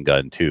open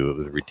gun too. It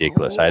was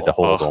ridiculous. I had to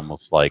hold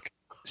almost like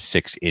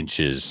 6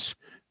 inches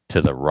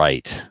to the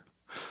right.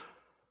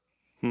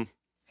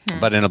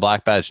 But in a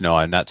black badge, no,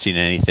 I've not seen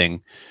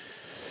anything.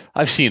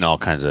 I've seen all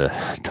kinds of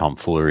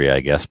tomfoolery, I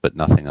guess, but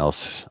nothing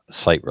else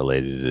sight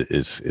related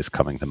is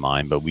coming to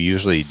mind. But we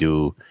usually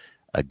do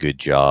a good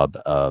job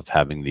of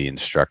having the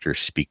instructor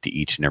speak to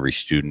each and every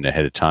student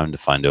ahead of time to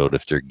find out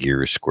if their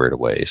gear is squared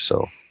away.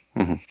 So,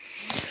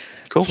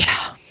 Cool.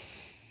 Yeah.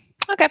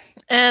 Okay.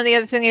 And the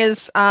other thing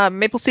is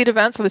Maple Seed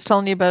events. I was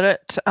telling you about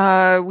it.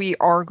 We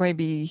are going to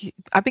be,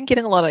 I've been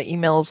getting a lot of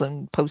emails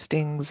and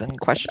postings and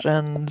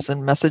questions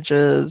and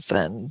messages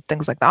and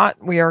things like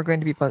that. We are going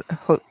to be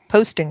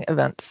posting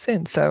events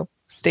soon. So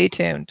stay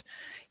tuned.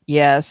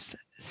 Yes,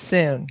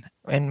 soon.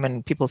 And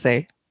when people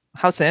say,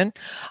 how soon?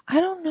 I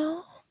don't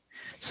know.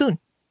 Soon.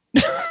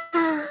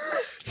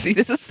 See,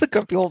 this is the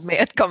grumpy old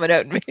man coming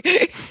out in me.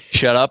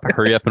 shut up,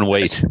 hurry up and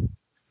wait.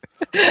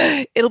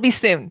 It'll be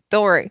soon.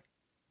 Don't worry.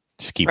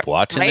 Just keep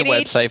watching the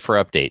website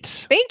for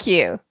updates. Thank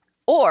you.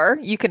 Or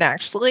you can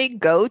actually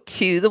go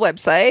to the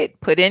website,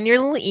 put in your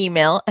little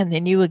email, and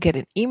then you will get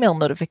an email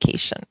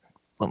notification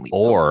when we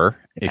Or post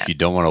if you events.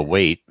 don't want to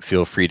wait,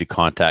 feel free to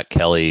contact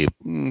Kelly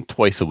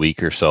twice a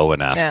week or so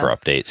and ask for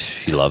updates.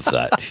 She loves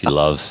that. She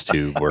loves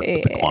to work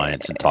with the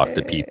clients and talk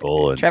to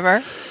people. And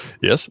Trevor,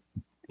 yes,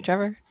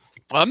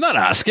 I'm not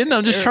asking.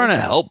 I'm just trying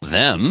to help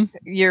them.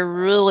 you're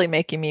really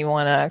making me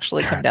want to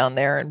actually come down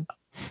there and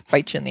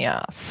bite you in the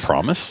ass.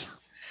 Promise.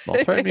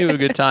 I'll try to give you a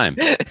good time.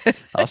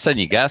 I'll send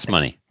you gas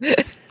money.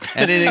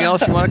 Anything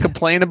else you want to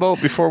complain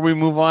about before we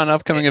move on?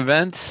 Upcoming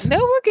events? No,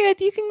 we're good.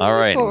 You can. All move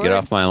right, forward. get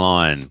off my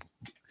lawn.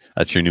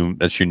 That's your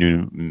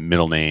new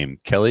middle name,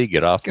 Kelly.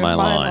 Get off my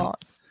lawn.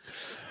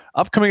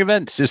 Upcoming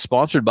events is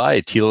sponsored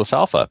by Telos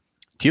Alpha.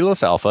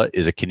 Telos Alpha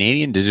is a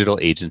Canadian digital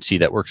agency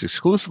that works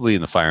exclusively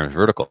in the firearms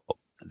vertical.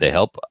 They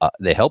help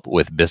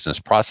with business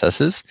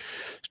processes,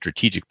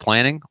 strategic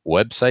planning,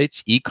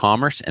 websites,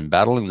 e-commerce, and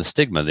battling the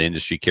stigma the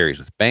industry carries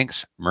with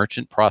banks,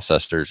 merchant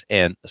processors,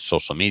 and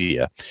social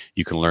media.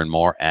 You can learn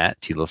more at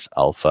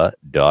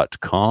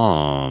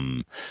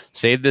telosalpha.com.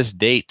 Save this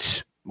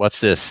date.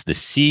 What's this? The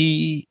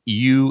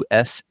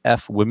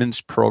CUSF Women's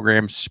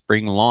Program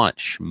Spring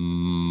Launch,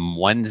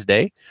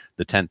 Wednesday,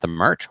 the 10th of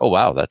March. Oh,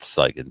 wow. That's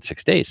like in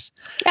 6 days.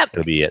 Yep.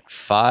 It'll be at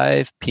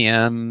 5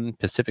 p.m.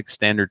 Pacific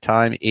Standard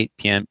Time, 8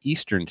 p.m.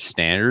 Eastern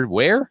Standard.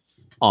 Where?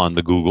 On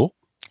the Google.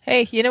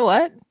 Hey, you know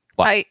what?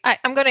 What?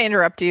 I'm going to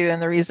interrupt you,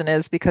 and the reason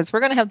is because we're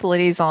going to have the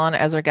ladies on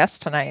as our guests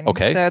tonight.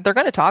 Okay. So they're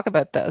going to talk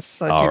about this.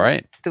 So All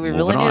right. Do we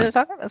Moving really need on. to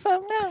talk about this?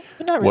 So, no,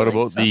 not really. What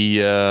about So-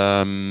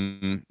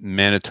 the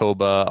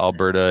Manitoba,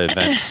 Alberta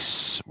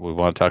events? We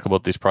want to talk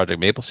about these Project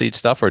Maple Seed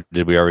stuff, or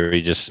did we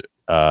already just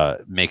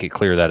make it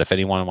clear that if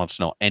anyone wants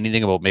to know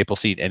anything about Maple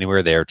Seed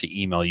anywhere, they are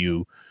to email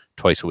you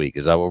twice a week?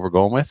 Is that what we're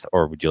going with,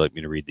 or would you like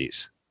me to read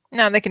these?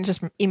 No, they can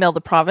just email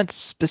the province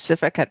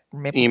specific at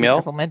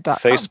Email, mapleseedrifleman.com.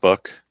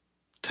 Facebook,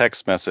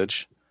 text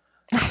message,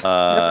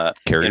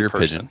 Carrier in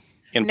person. pigeon,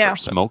 In No.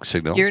 person. smoke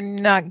signal. You're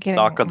not getting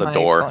Knock on the my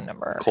door. phone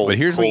number. Cold- But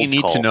here's what you cold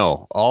need to call.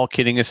 know. All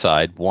kidding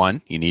aside,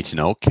 one, you need to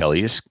know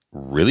Kelly is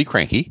really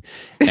cranky,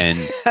 and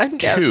I'm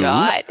Two.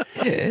 not.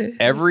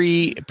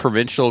 every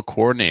provincial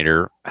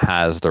coordinator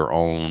has their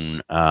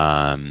own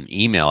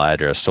email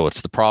address. So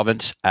it's the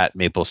province at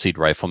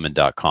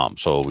mapleseedrifleman.com.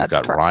 So we've That's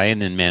got correct.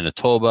 Ryan in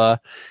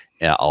Manitoba,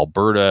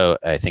 Alberta,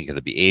 I think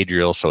it'll be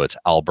Adriel. So it's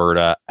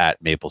Alberta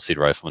at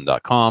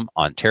mapleseedrifleman.com.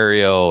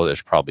 Ontario,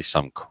 there's probably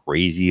some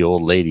crazy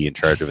old lady in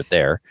charge of it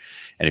there.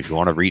 And if you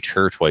want to reach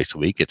her twice a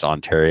week, it's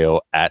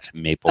Ontario at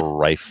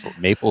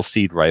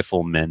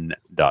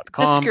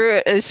mapleseedrifleman.com.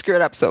 Screw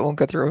it up so it won't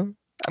go through.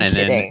 I'm And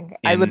then kidding.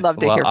 I would love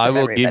to hear from I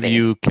will everybody. give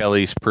you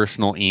Kelly's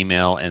personal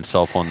email and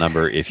cell phone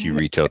number if you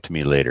reach out to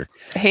me later.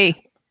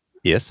 Hey,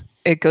 Yes.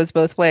 it goes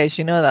both ways.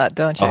 You know that,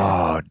 don't you?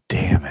 Oh,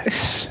 damn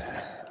it.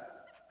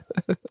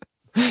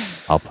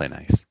 I'll play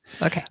nice.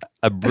 Okay.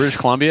 British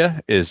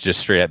Columbia is just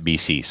straight up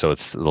BC. So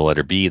it's the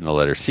letter B and the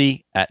letter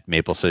C at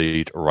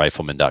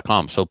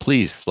mapleseedrifleman.com. So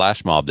please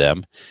flash mob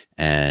them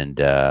and,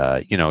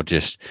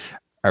 just,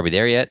 are we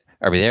there yet?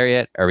 Are we there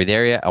yet? Are we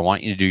there yet? I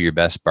want you to do your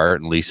best Bart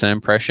and Lisa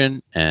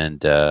impression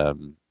and,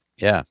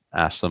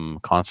 ask them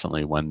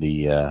constantly when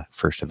the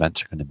first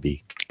events are going to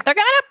be. They're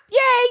coming up.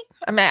 Yay.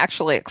 I'm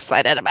actually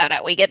excited about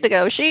it. We get to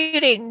go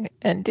shooting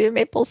and do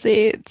maple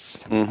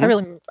seeds.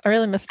 Mhm. I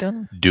really miss doing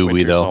them. Do we,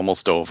 Winter's though?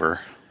 almost over.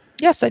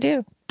 Yes, I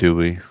do. Do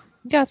we?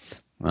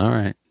 Yes. All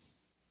right.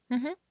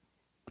 Mhm.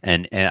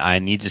 And I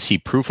need to see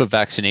proof of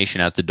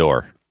vaccination at the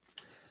door.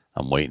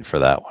 I'm waiting for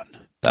that one.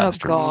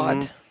 Bastards. Oh,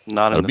 God.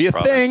 Not in It'll be this a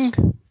province.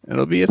 thing.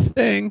 It'll be a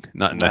thing.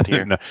 Not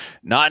here.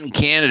 Not in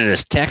Canada.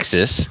 It's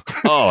Texas.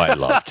 Oh, I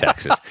love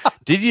Texas.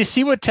 Did you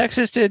see what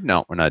Texas did?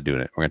 No, we're not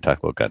doing it. We're going to talk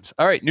about guns.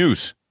 All right,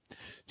 news.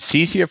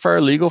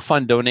 CCFR Legal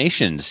Fund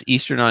donations.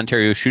 Eastern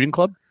Ontario Shooting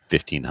Club,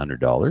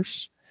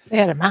 $1,500. They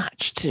had a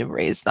match to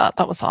raise that.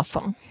 That was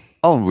awesome.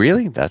 Oh,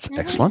 really? That's Mhm.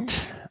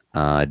 excellent.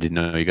 I didn't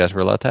know you guys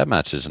were allowed to have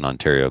matches in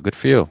Ontario. Good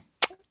for you.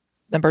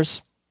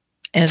 Numbers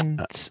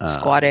and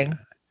squatting.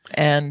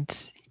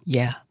 And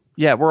yeah.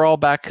 Yeah, we're all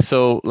back.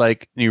 So,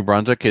 like, New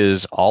Brunswick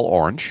is all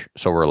orange,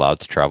 so we're allowed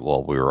to travel.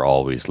 Well, we were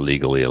always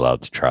legally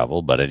allowed to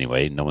travel, but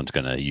anyway, no one's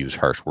going to use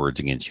harsh words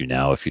against you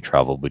now if you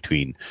travel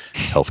between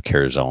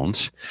healthcare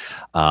zones.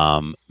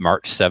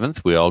 March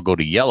 7th, we all go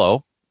to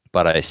yellow,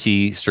 but I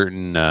see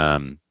certain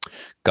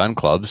gun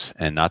clubs,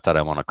 and not that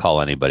I want to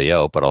call anybody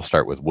out, but I'll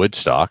start with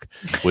Woodstock.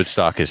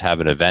 Woodstock is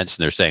having events,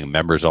 and they're saying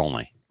members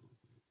only.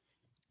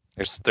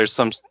 There's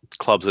some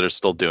clubs that are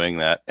still doing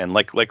that, and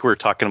like we were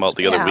talking about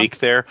the other Yeah. week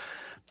there,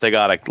 they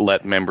gotta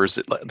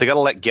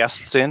let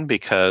guests in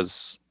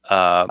because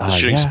the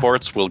shooting yeah.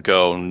 sports will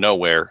go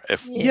nowhere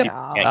if you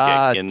Yeah.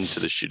 can't get into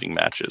the shooting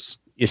matches.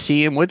 You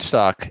see, in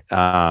Woodstock,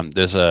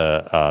 there's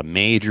a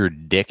major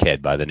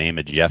dickhead by the name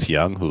of Jeff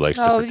Young who likes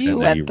to Oh, you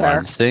pretend that he went there.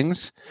 runs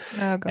things.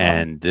 Oh, God.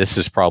 And this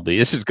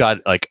has got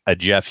like a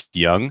Jeff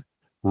Young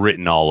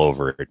written all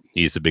over it.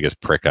 He's the biggest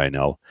prick I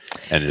know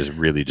and is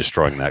really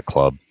destroying that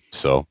club.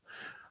 So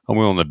I'm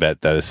willing to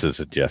bet that this is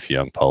a Jeff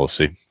Young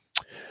policy.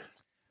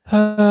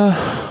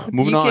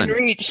 Moving you on. can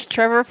reach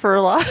Trevor for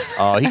a lot.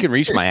 Oh, he can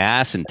reach my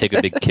ass and take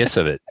a big kiss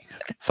of it.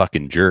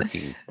 Fucking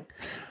jerking.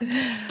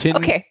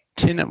 Okay.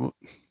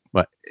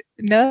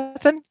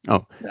 Nothing.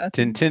 Oh,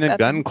 Nothing. Tintina Nothing.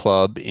 Gun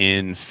Club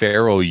in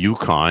Faro,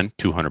 Yukon,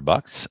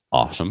 $200.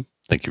 Awesome.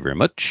 Thank you very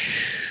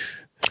much.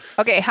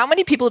 Okay, how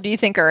many people do you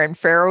think are in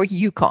Faro,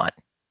 Yukon?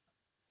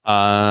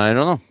 I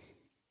don't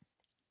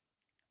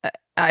know.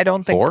 I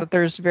don't think 4? that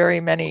there's very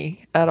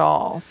many at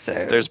all. So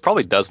There's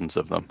probably dozens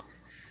of them.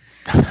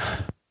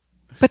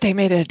 but they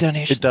made a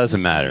donation. It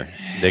doesn't matter.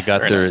 They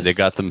got Very nice. they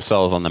got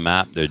themselves on the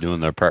map. They're doing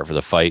their part for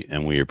the fight,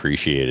 and we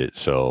appreciate it.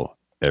 So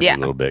every Yeah.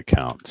 little bit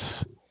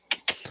counts.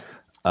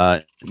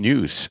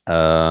 News.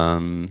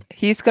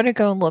 He's going to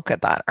go and look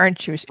at that,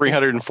 aren't you?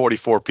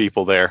 344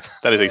 people there.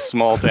 That is a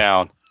small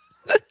town.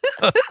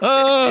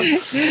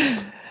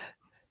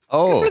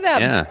 Oh, for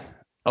them. yeah.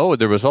 Oh,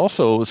 there was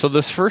also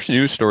this first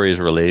news story is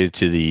related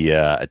to the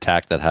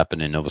attack that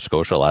happened in Nova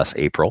Scotia last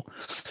April,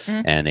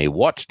 and a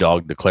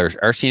watchdog declares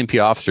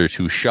RCMP officers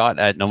who shot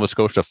at Nova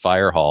Scotia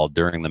Fire Hall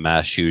during the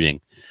mass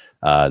shooting,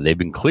 they've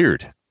been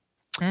cleared.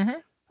 Mhm.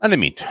 And I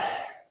mean,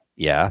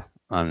 yeah,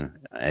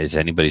 is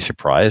anybody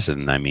surprised?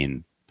 And I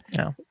mean,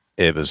 No.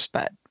 it was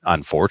But-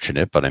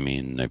 unfortunate, but I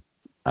mean,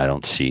 I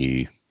don't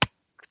see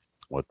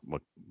what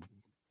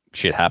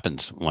shit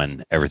happens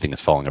when everything is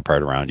falling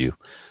apart around you.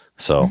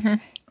 So. Mhm.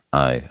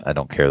 I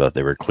don't care that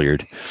they were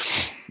cleared.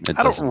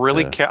 I don't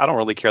really care. I don't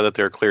really care that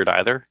they're cleared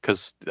either,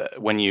 because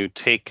when you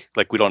take,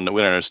 like, we don't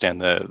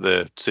understand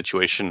the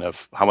situation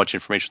of how much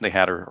information they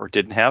had or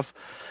didn't have,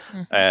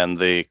 Mhm. and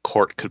the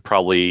court could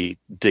probably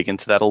dig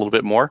into that a little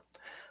bit more.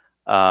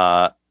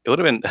 It would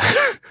have been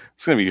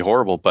it's going to be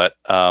horrible, but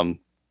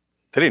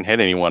they didn't hit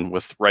anyone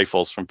with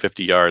rifles from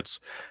 50 yards.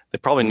 They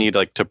probably need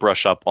to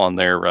brush up on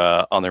their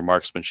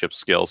marksmanship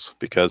skills,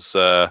 because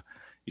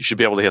you should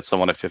be able to hit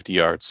someone at 50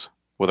 yards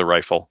with a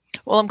rifle.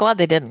 Well, I'm glad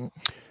they didn't.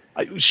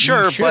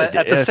 Sure, should, but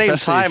at the same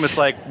especially time, it's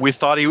like we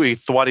thought he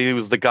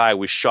was the guy.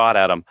 We shot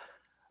at him.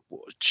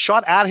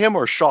 Shot at him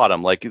or shot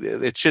him? Like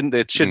it shouldn't.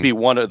 It should be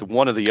one of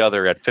the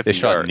other at 50 They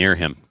shot yards. near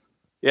him.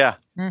 Yeah,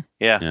 Mm.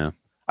 yeah.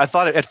 I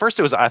thought at first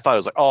it was. I thought it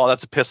was like, oh,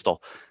 that's a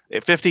pistol.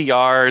 At 50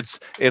 yards,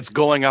 it's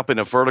going up in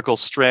a vertical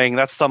string.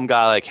 That's some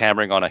guy like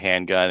hammering on a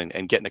handgun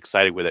and getting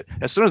excited with it.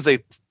 As soon as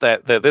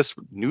this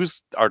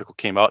news article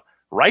came out,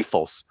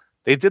 rifles.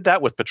 They did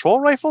that with patrol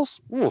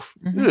rifles. Oof,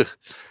 Mhm. ugh.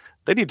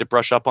 They need to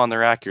brush up on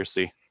their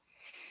accuracy.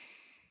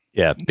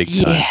 Yeah, big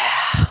time.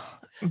 Yeah.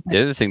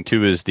 The other thing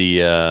too is the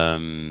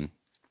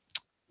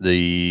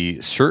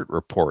CERT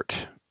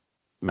report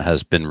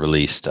has been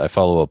released. I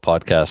follow a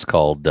podcast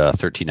called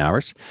 13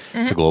 Hours.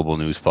 It's a global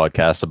news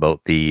podcast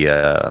about the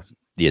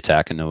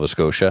attack in Nova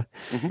Scotia,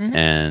 Mhm.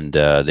 and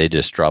they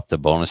just dropped the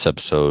bonus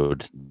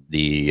episode.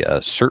 The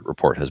CERT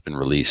report has been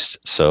released.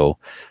 So,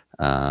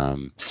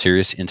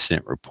 serious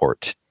incident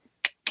report.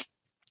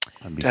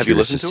 I'd be Have you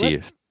curious listened to see it?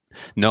 if-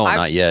 No, I'm-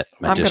 not yet.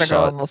 I I'm just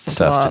gonna go saw and it listen this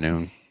to that.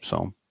 afternoon.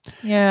 So,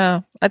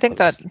 Yeah. I think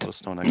Let that.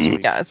 us know next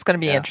week. Yeah, it's going to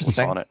be Yeah,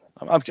 interesting. what's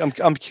on it.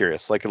 I'm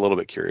curious, like a little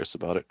bit curious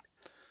about it.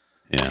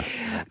 yeah.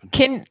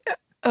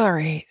 All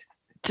right.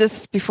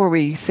 Just before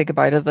we say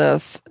goodbye to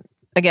this,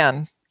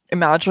 again,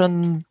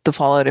 imagine the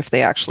fallout if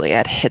they actually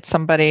had hit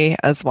somebody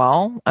as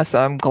well.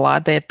 So I'm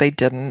glad that they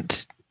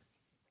didn't.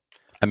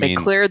 I They mean,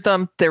 cleared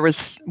them.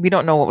 We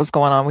don't know what was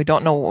going on. We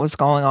don't know what was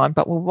going on,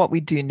 but what we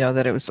do know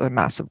that it was a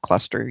massive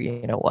cluster.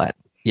 You know what?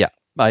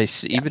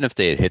 even if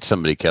they had hit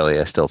somebody, Kelly,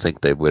 I still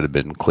think they would have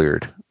been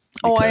cleared.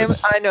 Oh,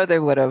 because, I know they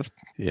would have,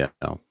 yeah,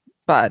 no,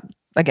 but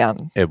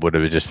again, it would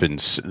have just been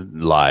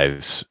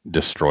lives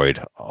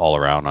destroyed all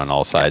around on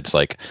all sides.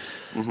 Like,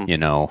 Mhm. you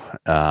know,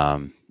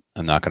 I'm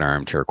not going to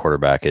armchair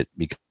quarterback it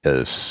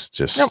because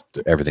just Nope.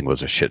 everything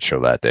was a shit show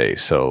that day.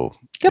 So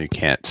Yep. you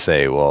can't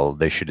say, well,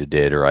 they should have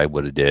did, or I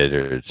would have did,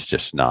 or it's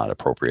just not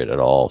appropriate at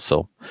all.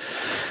 So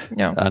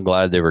no. I'm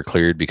glad they were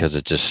cleared because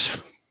it just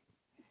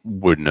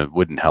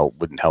wouldn't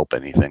help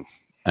anything.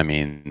 I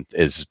mean,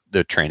 is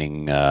the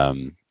training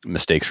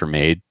mistakes were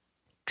made,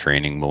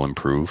 training will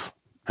improve,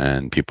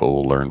 and people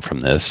will learn from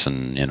this.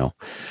 And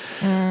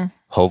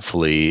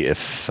hopefully,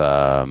 if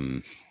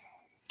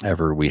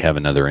ever we have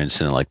another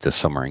incident like this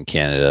somewhere in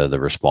Canada,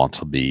 the response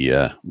will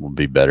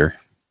be better.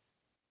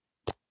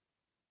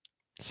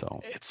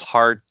 So It's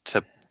hard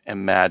to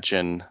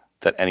imagine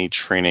that any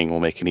training will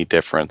make any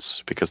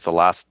difference because the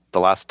last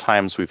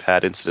times we've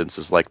had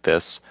incidences like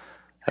this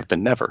have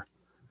been never.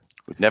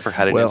 We've never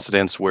had an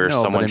incident where no,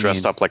 but someone I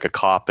dressed mean- up like a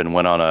cop and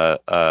went on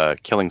a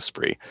killing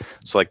spree.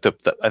 So like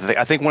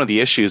I think one of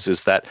the issues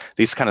is that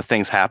these kind of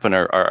things happen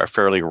are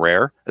fairly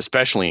rare,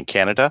 especially in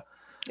Canada.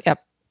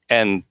 Yep.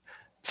 And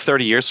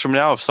 30 years from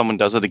now, if someone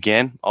does it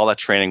again, all that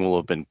training will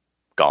have been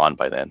gone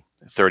by then.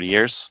 30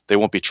 years, they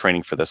won't be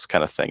training for this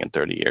kind of thing in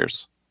 30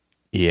 years.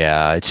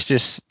 yeah, it's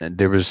just I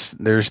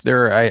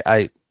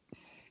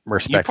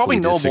respectfully You probably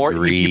know more.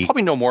 disagree. You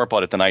probably know more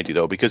about it than I do,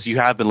 though, because you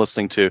have been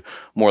listening to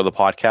more of the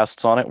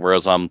podcasts on it,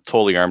 whereas I'm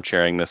totally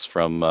armchairing this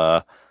from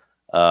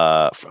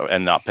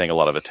and not paying a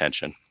lot of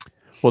attention.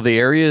 Well, the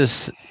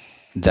areas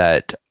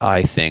that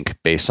I think,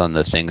 based on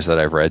the things that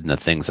I've read and the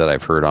things that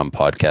I've heard on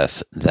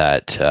podcasts,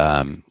 that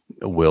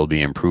will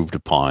be improved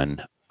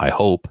upon, I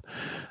hope,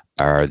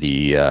 are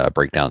the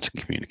breakdowns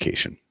in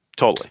communication.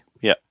 Totally.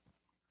 Yeah.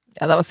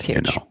 Yeah, that was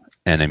huge.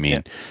 And I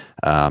mean,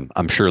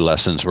 I'm sure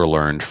lessons were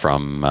learned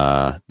from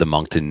the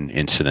Moncton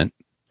incident,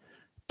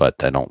 but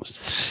I don't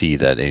see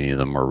that any of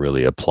them were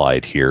really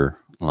applied here.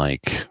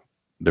 Like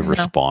the No.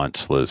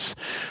 response was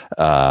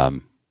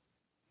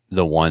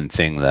the one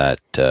thing that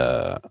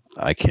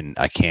I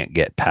can't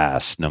get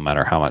past, no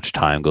matter how much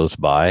time goes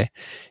by,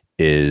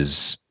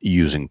 is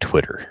using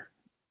Twitter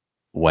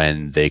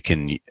when they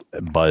can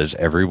buzz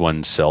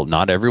everyone's cell.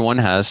 Not everyone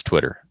has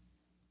Twitter,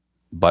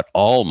 but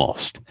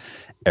almost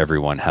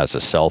everyone has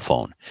a cell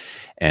phone.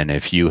 And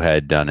if you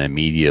had done a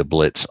media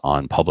blitz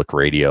on public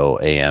radio,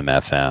 AM,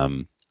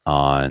 FM,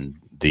 on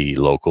the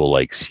local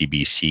like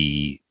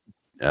CBC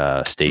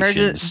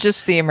stations,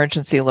 Just the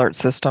emergency alert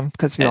system,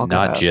 because we all and go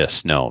not out.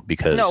 just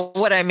because No,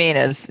 what I mean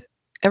is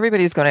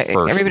everybody's going to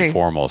first everybody. and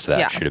foremost that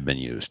yeah. should have been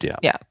used. Yeah.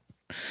 Yeah.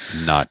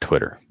 Not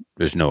Twitter.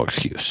 There's no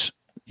excuse.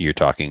 You're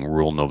talking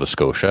rural Nova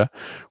Scotia,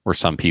 where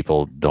some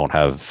people don't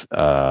have,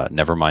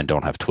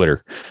 don't have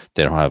Twitter.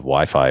 They don't have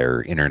Wi-Fi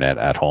or internet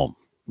at home.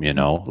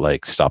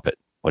 Like, stop it.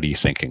 What are you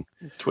thinking?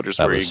 Twitter's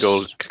That where was- you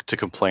go to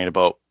complain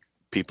about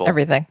people.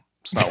 Everything.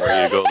 It's not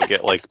where you go to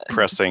get like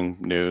pressing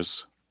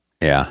news.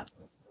 Yeah.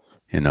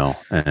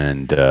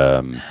 And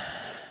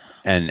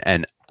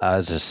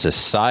as a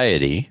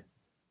society,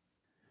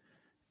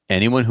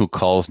 anyone who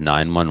calls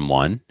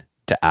 911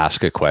 to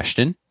ask a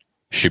question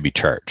should be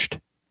charged.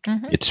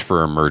 Mhm. It's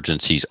for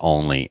emergencies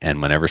only.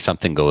 And whenever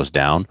something goes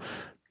down,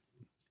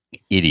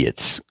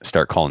 idiots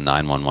start calling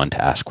 911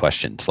 to ask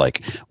questions.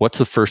 Like, what's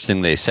the first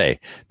thing they say?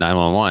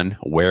 911,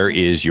 where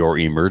is your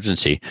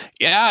emergency?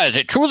 Yeah, is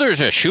it true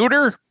there's a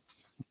shooter?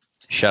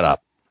 Shut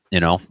up.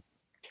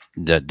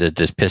 that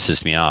just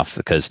pisses me off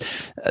because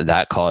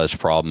that caused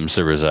problems.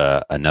 There was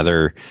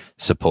another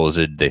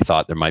supposed, they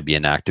thought there might be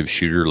an active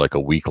shooter like a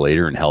week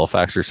later in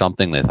Halifax or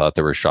something. They thought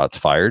there were shots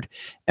fired,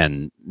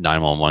 and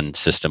 911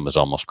 system was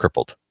almost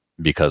crippled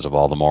because of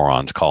all the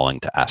morons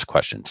calling to ask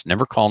questions.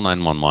 Never call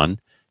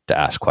 911 to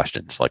ask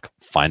questions. Like,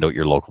 find out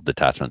your local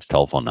detachment's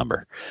telephone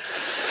number.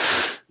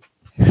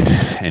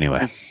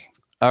 Anyway,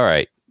 all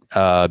right.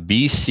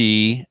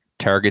 BC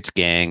targets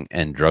gang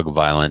and drug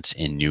violence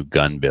in new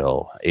gun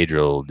bill.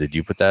 Adriel, did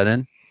you put that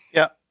in?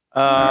 Yeah.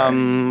 I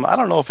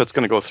don't know if it's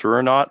going to go through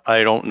or not.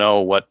 I don't know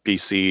what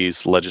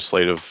BC's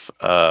legislative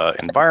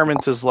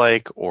environment is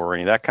like or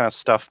any of that kind of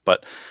stuff,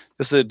 but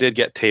this did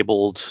get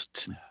tabled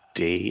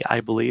today, I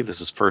believe.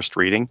 This is first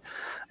reading,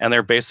 and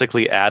they're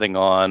basically adding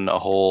on a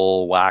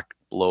whole whack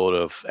load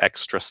of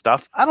extra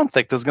stuff. I don't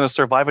think this is going to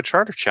survive a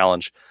charter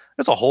challenge.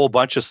 There's a whole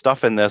bunch of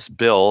stuff in this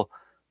bill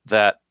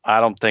that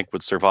I don't think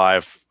would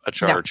survive a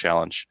charter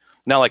challenge.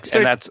 Now, like,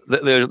 and that's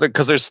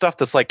because there's stuff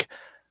that's like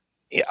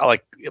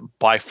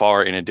by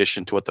far in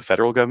addition to what the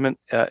federal government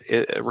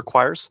it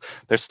requires.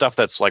 There's stuff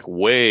that's like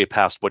way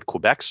past what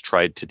Quebec's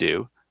tried to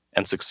do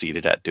and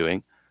succeeded at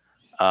doing.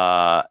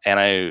 And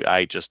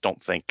I just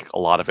don't think a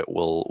lot of it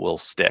will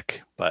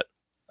stick. But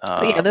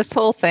yeah, this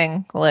whole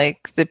thing,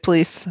 like the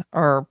police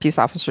or peace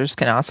officers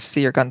can ask to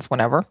see your guns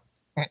whenever.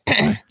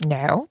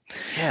 No.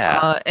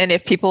 Yeah. And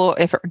if people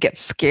get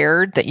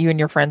scared that you and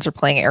your friends are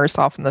playing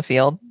airsoft in the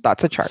field,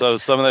 that's a charge. So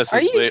some of this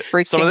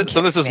some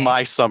of this is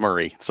my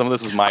summary. Some of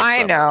this is my summary.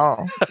 I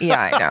know. Yeah,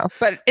 I know.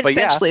 But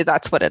essentially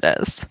that's what it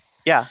is.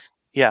 Yeah.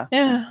 Yeah.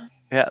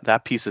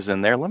 That piece is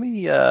in there. Let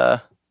me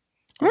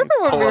remember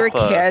when we were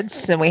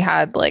kids and we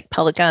had like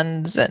pellet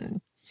guns and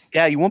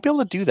yeah, you won't be able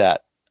to do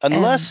that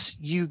unless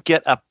you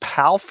get a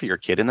PAL for your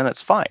kid, and then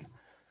it's fine.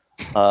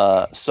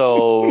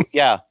 So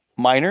yeah,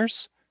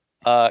 minors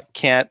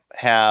can't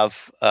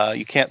have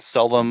you can't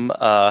sell them.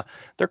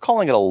 They're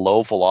calling it a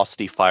low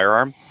velocity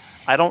firearm.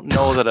 I don't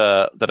know that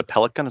a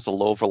pellet gun is a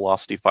low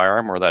velocity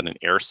firearm or that an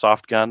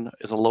airsoft gun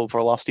is a low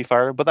velocity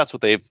firearm, but that's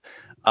what they've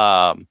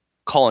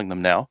calling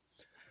them now.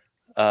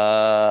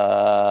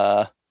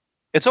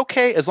 It's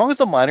okay as long as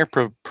the minor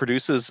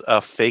produces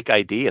a fake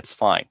ID, it's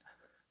fine.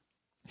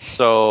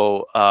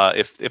 So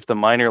if the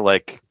minor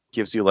like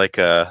gives you like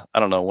a,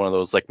 I don't know, one of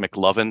those like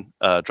McLovin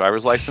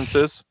driver's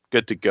licenses,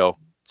 good to go.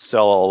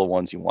 Sell all the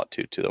ones you want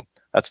to them.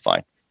 That's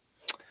fine.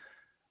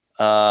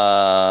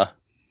 But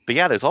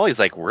yeah, there's all these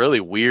like really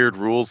weird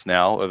rules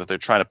now that they're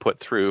trying to put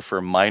through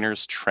for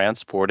minors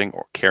transporting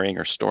or carrying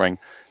or storing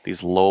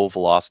these low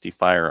velocity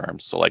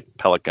firearms. So like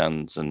pellet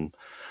guns and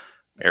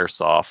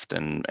airsoft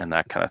and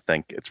that kind of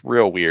thing. It's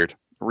real weird.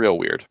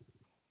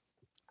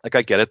 Like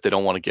I get it. They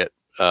don't want to get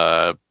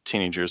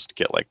teenagers to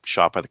get like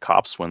shot by the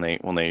cops when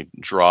they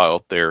draw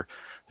out their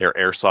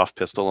airsoft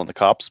pistol on the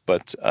cops,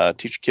 but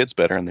teach your kids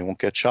better and they won't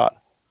get shot.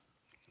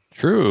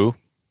 True.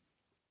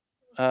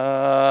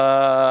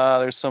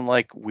 There's some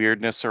like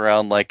weirdness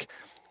around like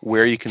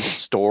where you can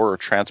store or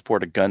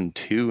transport a gun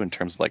to in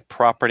terms of like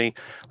property.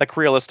 Like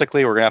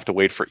realistically, we're gonna have to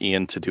wait for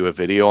Ian to do a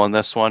video on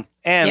this one.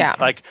 And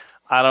like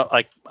I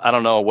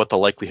don't know what the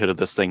likelihood of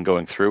this thing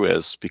going through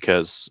is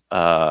because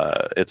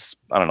it's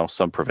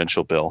some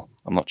provincial bill.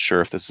 I'm not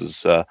sure if this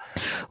is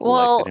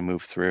likely to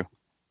move through.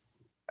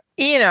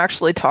 Ian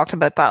actually talked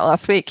about that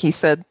last week. He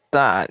said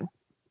that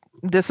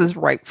this is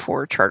ripe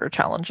for charter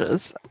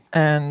challenges,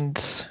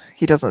 and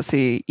he doesn't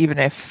see, even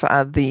if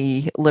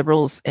the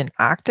Liberals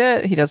enact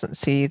it, he doesn't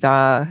see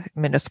the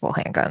municipal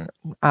handgun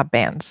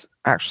bans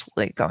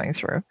actually going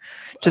through.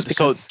 Just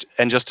because. So,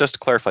 and just to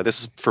clarify,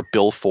 this is for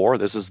Bill 4.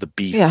 This is the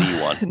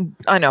BC one.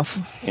 I know.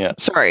 Yeah.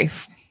 Sorry.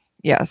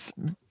 Yes.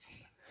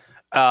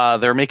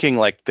 They're making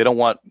like they don't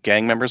want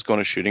gang members going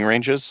to shooting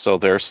ranges, so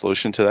their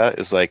solution to that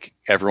is like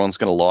everyone's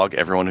going to log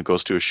everyone who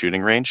goes to a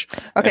shooting range.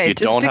 Okay, if you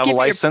just don't have a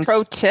license,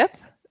 pro tip: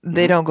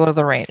 they don't go to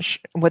the range.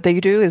 What they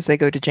do is they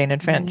go to Jane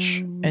and Finch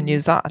and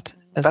use that.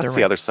 That's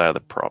the other side of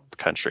the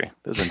country.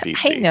 This is in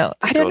BC. I know.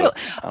 I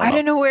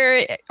don't know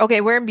where. Okay,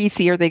 where in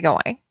BC are they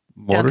going?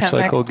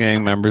 Motorcycle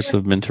gang members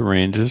have been to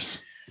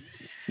ranges.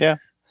 Yeah,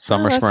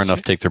 some are smart enough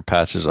to take their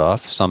patches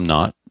off. Some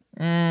not.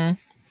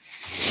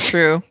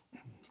 True.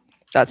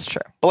 That's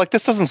true. But like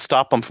this doesn't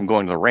stop them from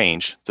going to the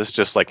range. This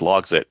just like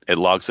logs it. It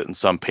logs it in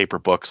some paper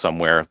book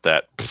somewhere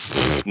that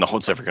no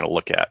one's ever going to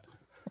look at.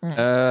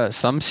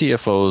 Some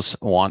CFOs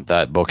want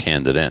that book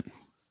handed in.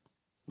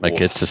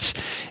 Like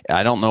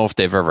I don't know if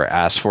they've ever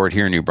asked for it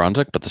here in New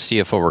Brunswick, but the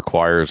CFO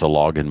requires a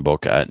login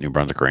book at New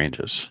Brunswick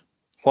ranges.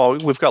 Well,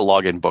 we've got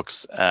login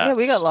books at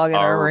we got login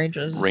our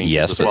ranges.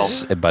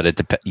 Yes, but it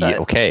depends. Yeah,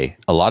 okay,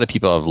 a lot of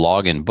people have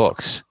login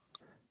books.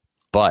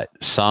 But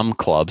some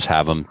clubs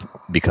have them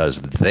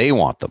because they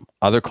want them.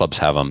 Other clubs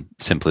have them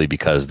simply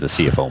because the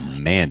CFO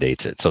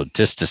mandates it. So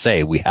just to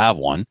say we have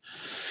one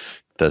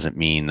doesn't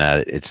mean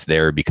that it's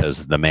there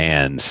because the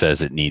man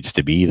says it needs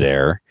to be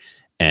there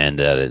and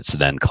that it's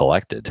then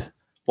collected.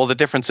 Well, the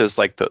difference is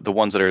like the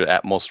ones that are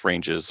at most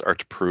ranges are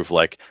to prove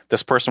like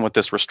this person with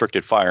this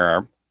restricted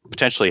firearm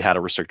potentially had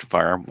a restricted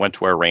firearm, went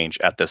to our range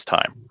at this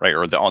time, right,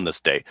 or on this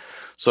day,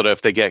 so that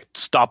if they get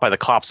stopped by the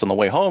cops on the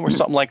way home or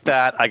something like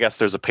that, I guess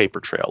there's a paper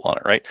trail on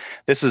it, right?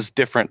 This is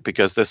different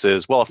because this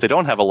is, well, if they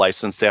don't have a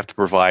license, they have to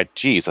provide,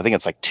 I think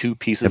it's like 2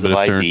 pieces of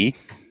ID.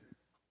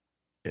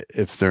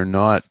 If they're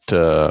not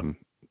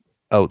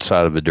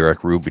outside of a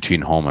direct route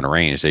between home and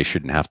range, they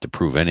shouldn't have to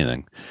prove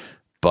anything.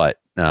 But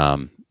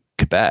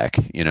Quebec,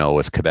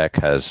 with Quebec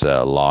has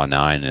Law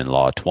 9 and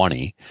Law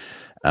 20,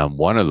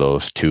 one of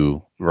those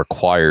two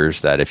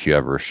requires that if you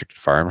have a restricted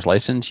firearms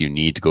license, you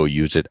need to go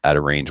use it at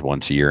a range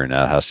once a year, and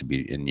that has to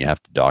be, and you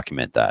have to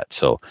document that.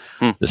 So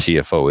the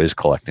CFO is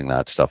collecting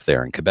that stuff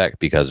there in Quebec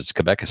because it's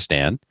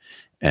Quebecistan,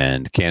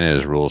 and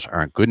Canada's rules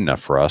aren't good enough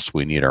for us.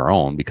 We need our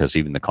own because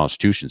even the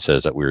Constitution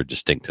says that we're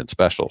distinct and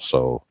special.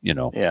 So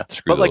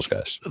screw those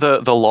guys.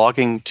 The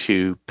logging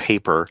to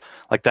paper,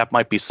 like that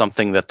might be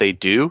something that they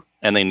do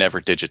and they never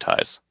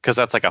digitize because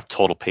that's like a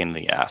total pain in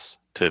the ass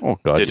to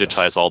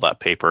digitize all that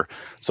paper.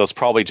 So it's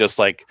probably just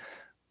like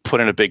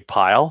put in a big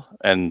pile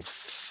and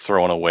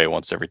thrown away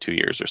once every 2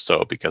 years or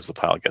so because the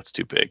pile gets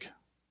too big.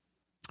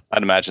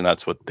 I'd imagine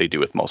that's what they do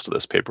with most of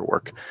this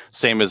paperwork.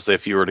 Same as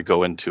if you were to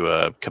go into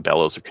a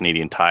Cabela's or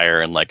Canadian Tire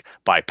and like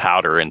buy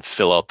powder and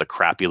fill out the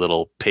crappy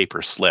little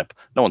paper slip.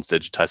 No one's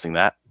digitizing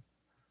that.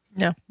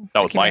 No.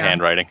 Not with my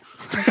handwriting.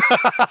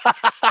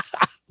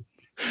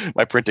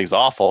 My printing's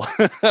awful.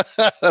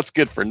 That's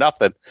good for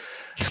nothing.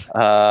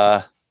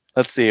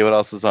 Let's see what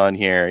else is on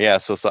here. Yeah,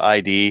 so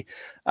ID.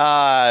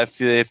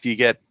 If you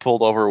get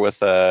pulled over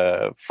with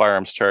a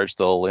firearms charge,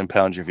 they'll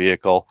impound your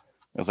vehicle.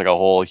 There's like a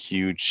whole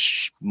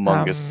huge,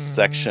 humongous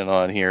section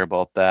on here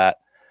about that.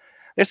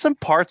 There's some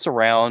parts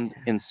around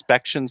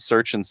inspection,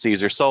 search, and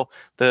seizure. So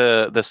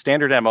the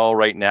standard MO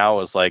right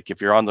now is like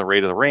if you're on the way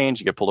to the range,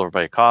 you get pulled over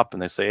by a cop,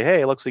 and they say,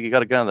 "Hey, it looks like you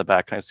got a gun in the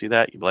back. Can I see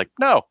that?" You'd be like,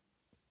 "No,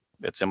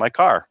 it's in my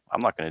car. I'm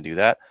not going to do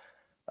that."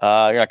 You're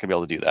not going to be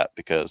able to do that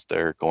because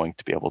they're going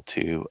to be able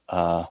to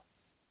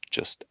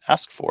just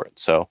ask for it.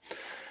 So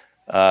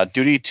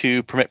duty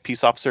to permit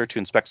peace officer to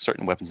inspect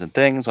certain weapons and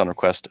things on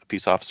request. A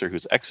peace officer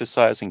who's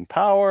exercising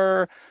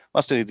power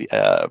must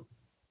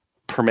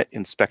permit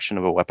inspection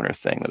of a weapon or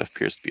thing that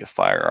appears to be a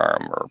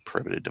firearm or a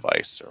prohibited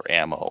device or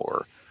ammo,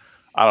 or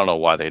I don't know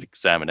why they'd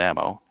examine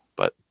ammo,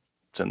 but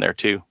it's in there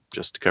too,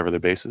 just to cover their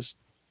bases.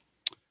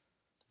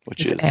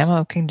 Which is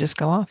ammo can just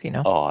go off,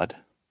 odd.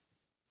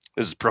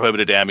 This is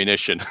prohibited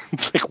ammunition.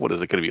 It's like, what is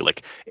it going to be,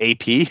 like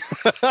AP? This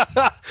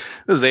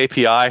is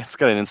API. It's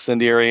got an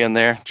incendiary in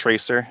there,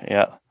 tracer,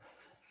 yeah,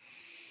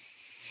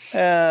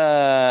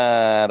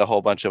 and a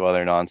whole bunch of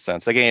other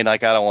nonsense. Again,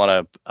 like I don't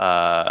want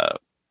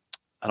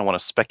to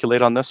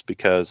speculate on this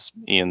because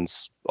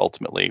Ian's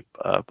ultimately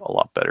a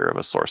lot better of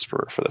a source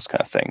for this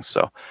kind of thing.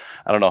 So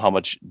I don't know how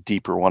much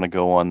deeper want to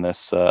go on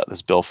this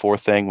this Bill 4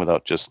 thing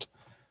without just.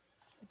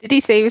 Did he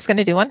say he was going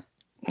to do one?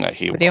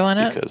 He do you want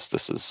it? Because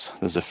this is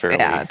a fairly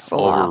it's a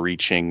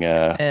overreaching.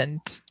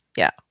 And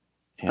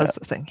that's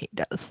the thing he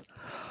does.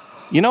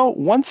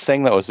 One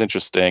thing that was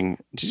interesting.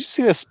 Did you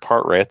see this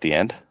part right at the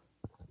end?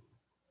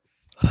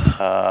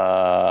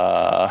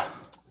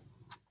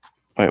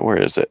 Wait, where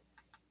is it?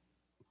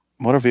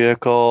 Motor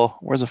vehicle.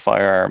 Where's the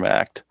Firearm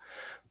Act?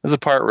 There's a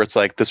part where it's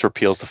like this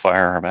repeals the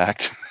Firearm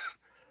Act.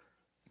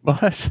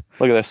 What?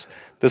 Look at this.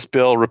 This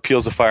bill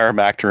repeals the Firearm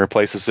Act and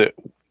replaces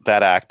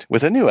that act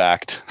with a new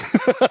act.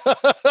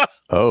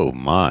 Oh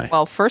my.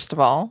 Well, first of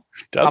all,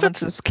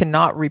 provinces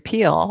cannot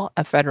repeal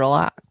a federal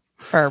act.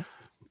 Or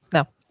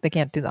no, they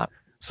can't do that.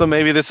 So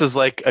maybe this is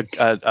like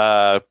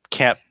a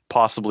can't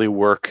possibly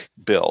work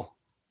bill.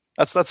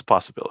 That's a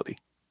possibility.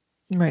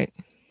 Right.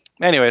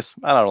 Anyways,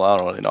 I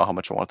don't really know how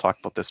much I want to talk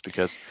about this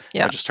because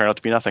it just turned out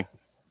to be nothing.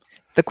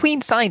 The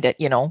Queen signed it,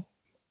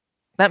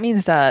 That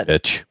means that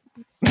Bitch.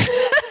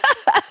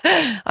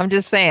 I'm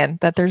just saying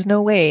that there's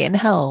no way in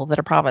hell that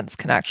a province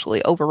can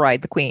actually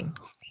override the Queen.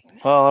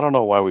 Well, I don't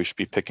know why we should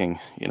be picking,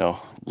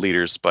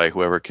 leaders by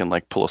whoever can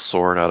like pull a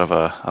sword out of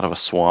a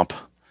swamp.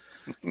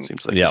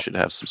 Seems like you should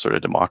have some sort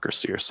of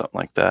democracy or something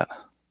like that.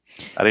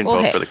 I didn't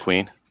vote for the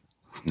Queen.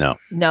 No,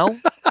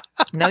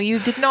 you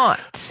did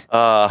not.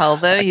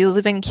 Although you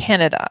live in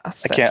Canada,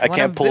 so I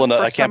can't pull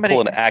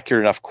an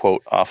accurate enough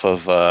quote off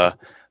of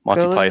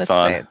Monty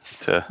Python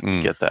to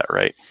get that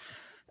right.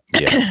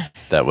 Yeah,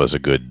 that was a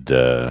good.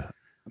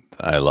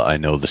 I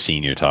know the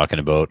scene you're talking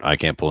about. I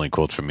can't pull any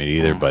quotes from it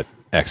either, but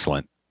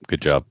excellent,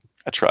 good job.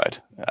 I tried.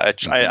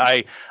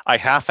 I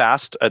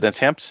half-assed an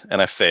attempt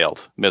and I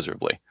failed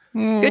miserably.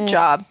 Good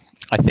job.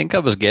 I think I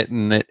was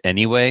getting it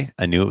anyway.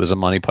 I knew it was a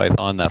Monty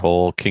Python. That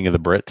whole King of the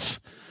Brits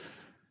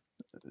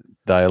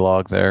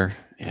dialogue there.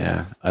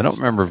 Yeah, I don't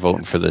remember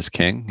voting for this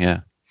king.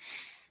 Yeah,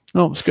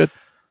 no, it was good.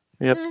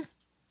 Yep.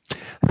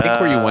 I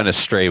think where you went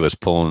astray was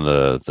pulling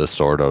the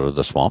sword out of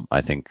the swamp.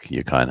 I think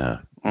you kind of,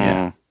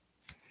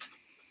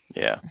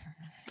 yeah.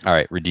 All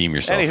right, redeem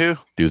yourself. Anywho,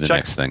 do the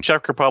next thing.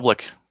 Czech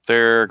Republic,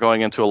 they're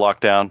going into a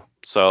lockdown,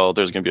 so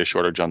there's going to be a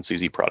shortage on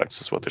CZ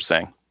products, is what they're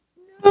saying.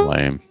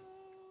 Lame.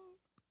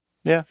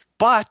 Yeah,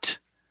 but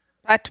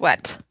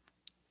what?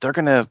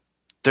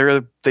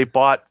 They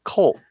bought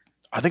Colt.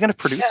 Are they going to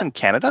produce in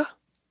Canada?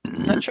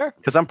 Not sure.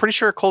 Because I'm pretty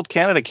sure Cold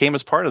Canada came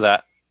as part of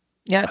that.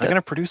 Yeah, Are they going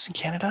to produce in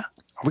Canada?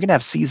 Are we going to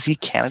have CZ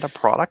Canada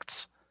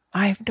products?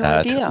 I have no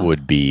That idea.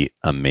 would be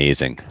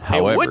amazing.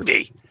 However, it would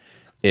be.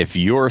 if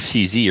you're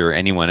CZ or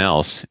anyone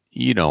else,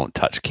 you don't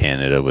touch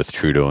Canada with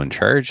Trudeau in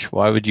charge.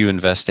 Why would you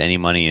invest any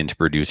money into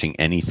producing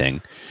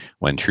anything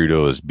when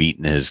Trudeau is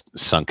beating his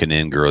sunken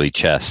in girly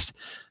chest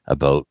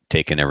about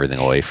taking everything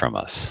away from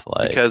us?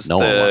 Like, Because no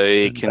one wants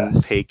they to can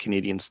invest. pay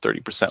Canadians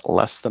 30%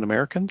 less than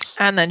Americans.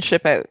 And then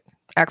ship out,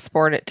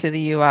 export it to the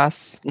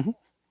U.S.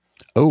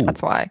 Oh,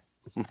 That's why.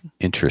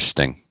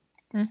 interesting.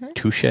 Mm-hmm.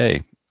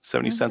 Touche.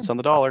 70 cents on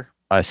the dollar.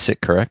 I sit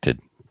corrected.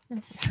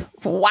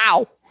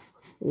 Wow.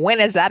 When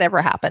has that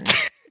ever happened?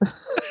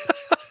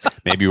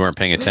 Maybe you weren't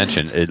paying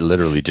attention. It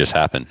literally just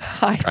happened.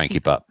 Try and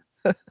keep up.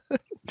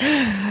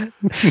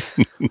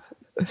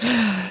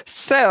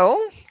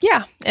 So,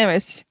 yeah.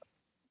 Anyways, That's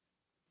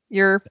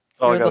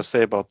all I You're got the- to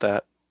say about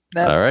that.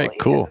 that's All right, all you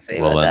cool. gotta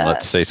say Well, about then that.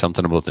 let's say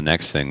something about the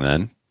next thing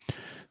then,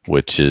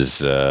 which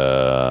is what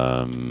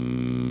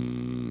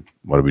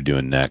are we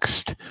doing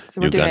next?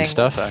 So we're New gun doing,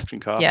 stuff? Action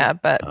coffee. Yeah,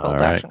 but All Bolt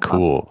right, Action Coffee.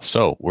 cool.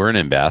 So we're an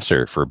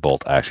ambassador for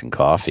Bolt Action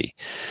Coffee,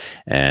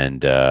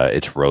 and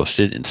it's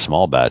roasted in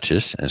small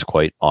batches, and it's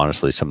quite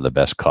honestly some of the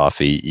best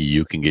coffee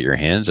you can get your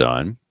hands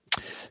on.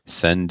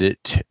 Send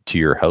it to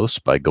your house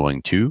by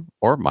going to,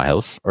 or my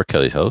house, or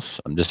Kelly's house.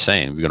 I'm just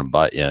saying, if you're going to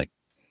buy,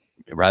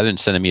 rather than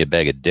sending me a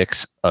bag of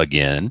dicks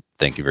again,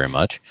 thank you very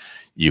much,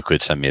 you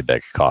could send me a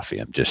bag of coffee.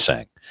 I'm just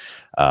saying.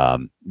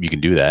 You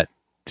can do that.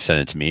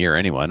 Send it to me or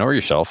anyone or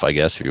yourself, I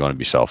guess, if you want to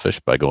be selfish,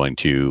 by going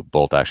to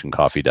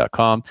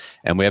boltactioncoffee.com.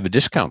 And we have a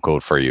discount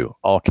code for you.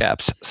 All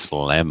caps,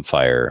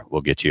 Slamfire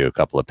will get you a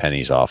couple of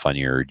pennies off on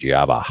your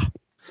Java.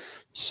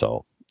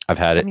 So I've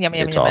had it. Yum,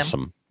 yum, It's yum, yum.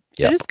 awesome.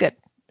 Yep. It is good.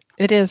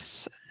 It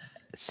is.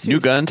 New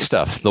gun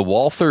stuff. The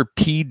Walther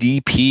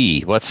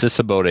PDP. What's this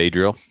about,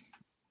 Adriel?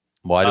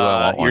 Why do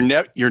I want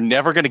one? You're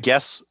never going to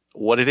guess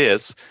what it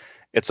is.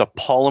 It's a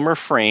polymer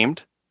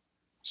framed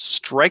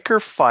striker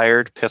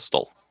fired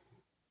pistol.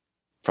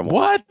 From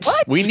What?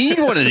 We need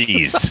one of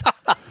these.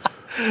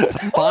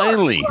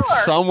 Finally,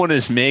 someone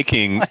is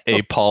making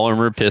a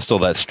polymer pistol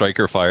that's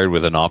striker fired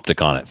with an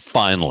optic on it.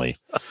 Finally.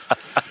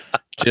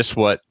 Just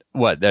what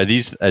are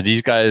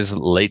these guys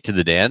late to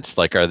the dance?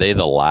 Like, are they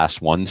the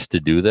last ones to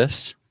do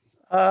this?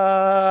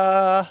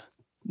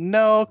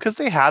 No, because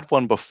they had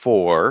one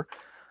before.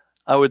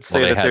 I would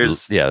say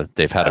that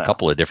they've had a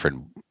couple of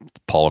different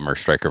polymer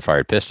striker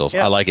fired pistols.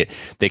 Yeah. I like it.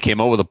 They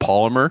came out with a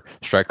polymer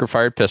striker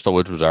fired pistol,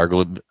 which was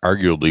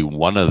arguably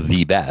one of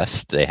the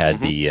best. They had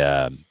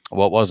the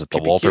what was it? The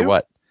PPQ? Walther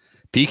what?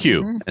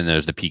 PQ. Mhm. And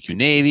there's the PQ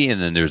Navy,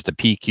 and then there's the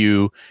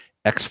PQ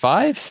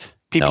X5.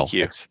 PPQ. No,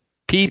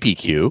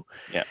 PPQ.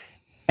 Yeah.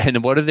 And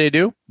then what did they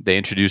do? They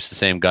introduced the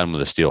same gun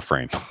with a steel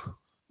frame.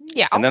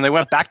 Yeah. And then they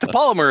went back to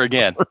polymer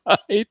again. Right.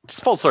 It's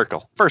full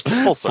circle. Full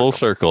circle. Full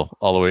circle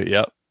all the way.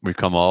 Yep. We've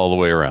come all the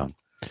way around.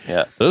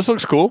 Yeah. So this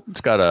looks cool.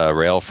 It's got a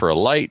rail for a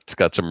light. It's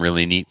got some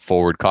really neat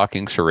forward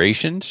cocking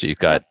serrations. You've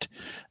got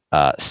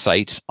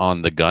sights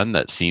on the gun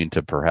that seem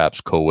to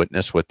perhaps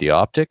co-witness with the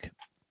optic.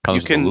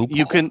 Comes with a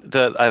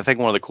loophole. I think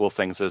one of the cool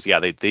things is,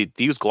 they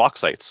use Glock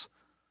sights.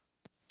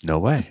 No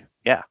way.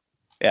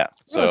 Yeah.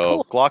 So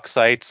cool. Glock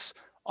sights,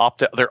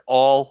 they're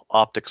all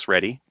optics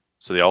ready.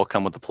 So they all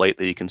come with the plate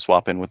that you can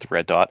swap in with the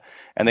red dot.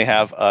 And they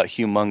have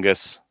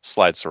humongous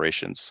slide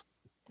serrations.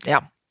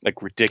 Yeah.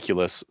 Like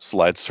ridiculous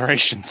slide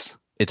serrations.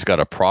 It's got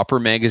a proper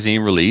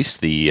magazine release.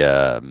 The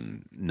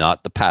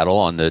not the paddle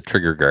on the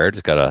trigger guard.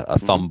 It's got a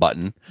thumb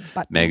button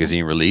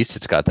magazine release.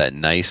 It's got that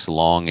nice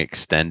long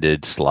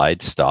extended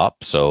slide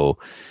stop. So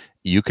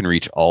you can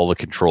reach all the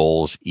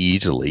controls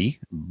easily,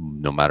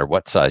 no matter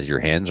what size your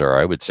hands are.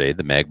 I would say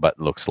the mag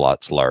button looks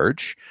lots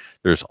large.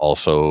 There's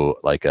also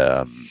like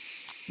the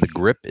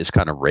grip is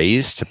kind of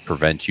raised to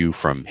prevent you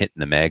from hitting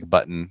the mag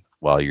button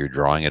while you're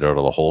drawing it out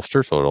of the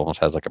holster. So it almost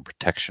has like a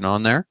protection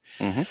on there.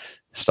 Mhm.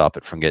 Stop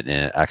it from getting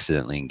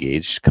accidentally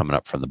engaged coming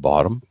up from the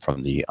bottom,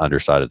 from the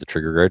underside of the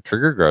trigger guard.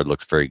 Trigger guard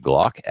looks very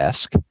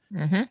Glock-esque.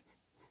 Mm-hmm.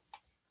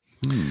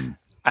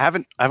 I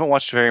haven't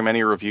watched very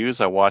many reviews.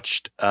 I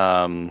watched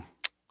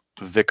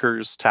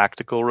Vickers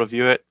Tactical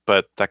review it,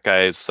 but that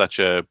guy is such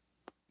a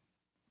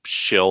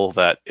shill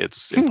that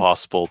it's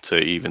impossible to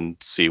even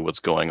see what's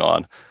going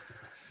on.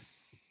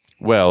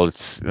 Well,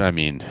 he's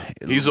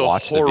He's a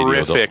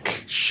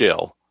horrific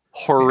shill.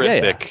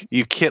 Horrific.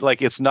 You can't,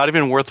 it's not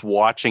even worth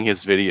watching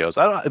his videos.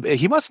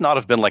 He must not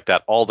have been like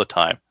that all the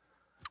time.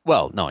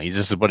 Well, no,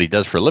 this is what he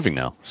does for a living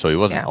now. So he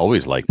wasn't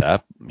always like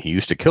that. He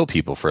used to kill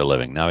people for a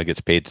living. Now he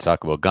gets paid to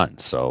talk about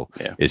guns. So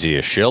is he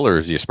a shill or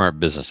is he a smart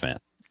businessman?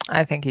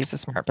 I think he's a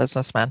smart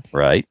businessman.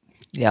 Right.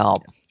 Yeah.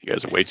 You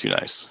guys are way too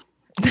nice.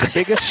 The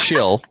biggest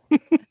shill,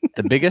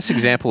 the biggest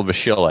example of a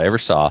shill I ever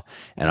saw,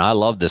 and I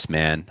love this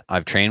man.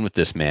 I've trained with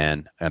this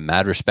man. I have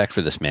mad respect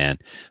for this man,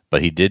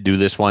 but he did do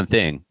this one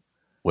thing,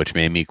 which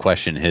made me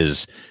question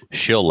his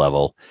shill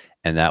level,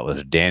 and that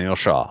was Daniel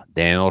Shaw.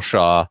 Daniel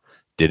Shaw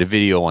did a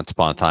video once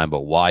upon a time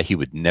about why he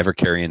would never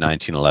carry a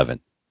 1911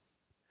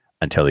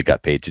 until he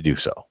got paid to do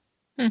so.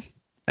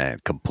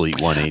 And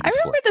complete 180 I flip.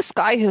 remember this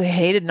guy who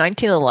hated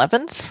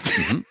 1911s.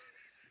 Mhm.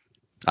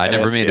 I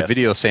never made a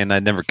video saying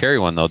I'd never carry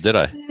one, though, did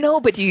I? No,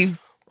 but you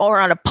are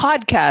on a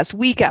podcast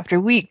week after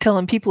week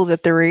telling people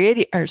that they're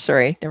idiot. Or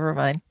sorry, never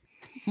mind.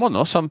 Well,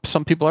 no, some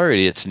people are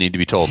idiots and need to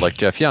be told, like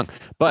Jeff Young.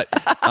 But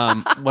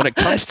when it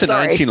comes to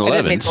Sorry, I didn't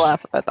mean to 1911s,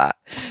 laugh about that.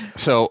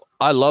 so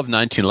I love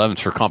 1911s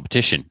for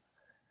competition.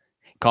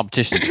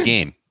 Competition's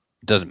game.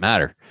 It doesn't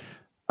matter.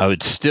 I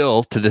would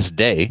still, to this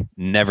day,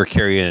 never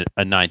carry a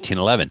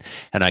 1911.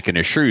 And I can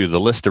assure you the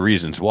list of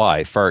reasons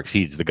why far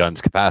exceeds the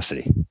gun's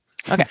capacity.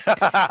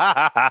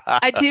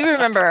 I do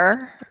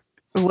remember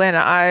when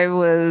I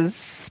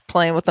was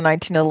playing with the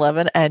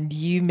 1911 and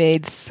you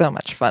made so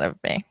much fun of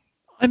me.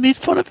 I made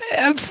fun of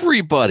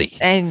everybody.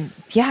 And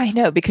yeah, I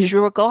know, because you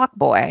were a Glock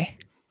boy.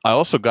 I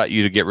also got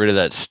you to get rid of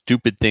that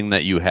stupid thing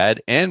that you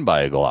had and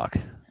buy a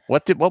Glock.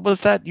 What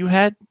was that you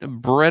had?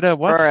 Beretta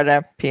what?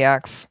 Beretta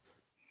PX.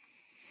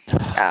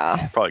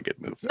 Yeah. Probably a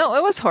good move. No,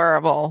 it was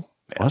horrible.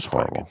 Yeah, That's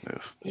probably a horrible. good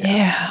move.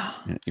 Yeah.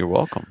 You're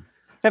welcome.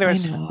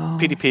 Anyways, I know.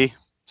 PDP,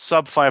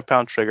 sub 5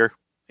 pound trigger,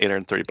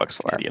 $830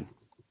 Canadian.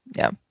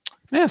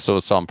 Yeah, so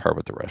it's on par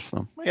with the rest of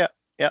them.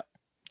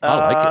 I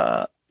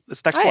like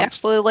This next I one,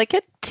 actually like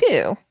it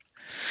too.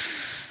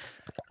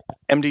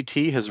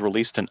 MDT has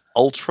released an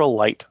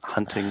ultralight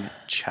hunting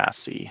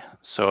chassis.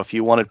 So if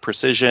you wanted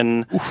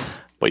precision,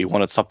 but you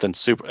wanted something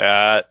super,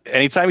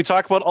 anytime you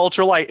talk about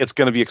ultralight, it's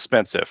going to be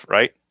expensive,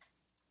 right?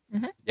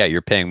 Yeah,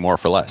 you're paying more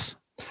for less.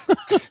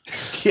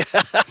 Yeah.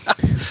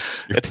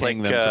 You're It's paying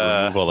like, them to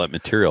remove all that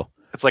material.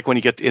 It's like when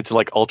you get into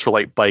like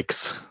ultralight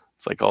bikes,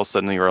 it's like all of a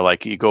sudden you're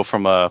like, you go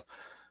from $1,000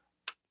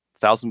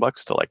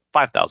 to like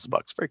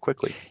 $5,000 very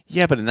quickly.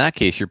 Yeah, but in that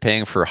case, you're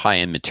paying for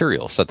high-end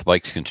materials that the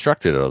bike's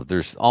constructed of.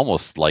 There's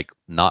almost like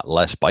not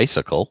less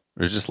bicycle.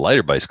 There's just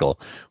lighter bicycle.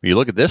 When you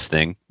look at this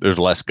thing, there's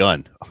less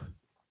gun.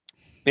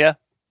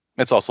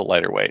 It's also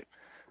lighter weight.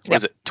 What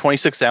is it?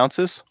 26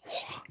 ounces?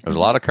 There's a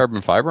lot of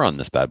carbon fiber on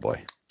this bad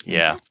boy.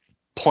 Yeah.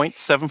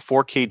 0.74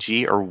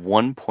 kg or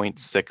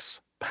 1.6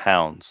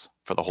 pounds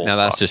for the whole Now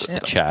that's stock just the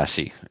system.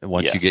 chassis.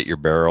 Once you Yes. get your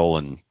barrel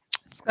and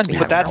It's gonna be Yeah,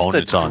 But that's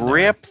components the on there.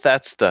 grip,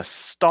 that's the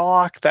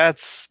stock,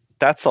 that's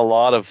a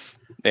lot of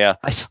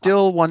I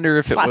still wonder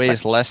if it Plastic.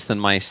 weighs less than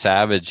my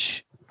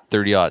Savage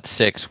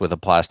 30-06 with a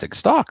plastic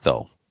stock,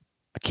 though.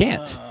 I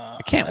can't.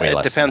 I can't weigh It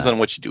less. depends than on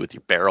what you do with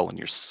your barrel and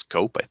your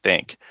scope, I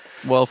think.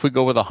 that. Well, if we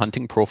go with a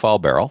hunting profile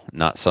barrel,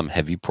 not some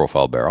heavy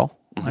profile barrel,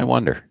 I Mhm.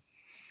 wonder.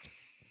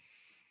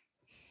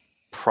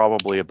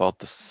 Probably about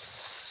the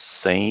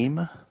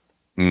same.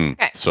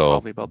 Okay. So,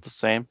 Probably about the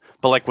same.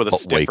 But like with a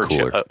But way stiffer,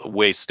 cooler.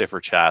 way stiffer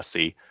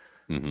chassis,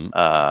 mhm.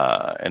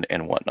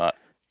 and whatnot.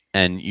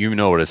 And you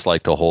know what it's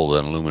like to hold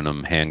an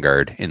aluminum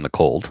handguard in the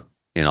cold,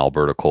 in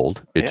Alberta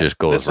cold. It Yeah, just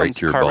goes this right one's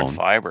to your carbon bone.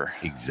 fiber.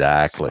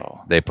 Exactly.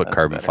 So They put that's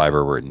carbon better.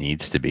 fiber where it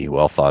needs to be.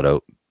 Well thought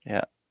out.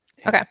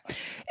 Okay.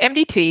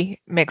 MDT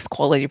makes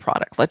quality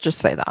product. Let's just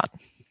say that.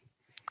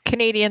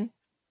 Canadian.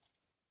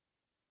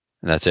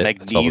 And that's it.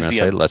 That's all we're gonna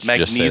say. Magnesium, Let's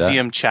just say that.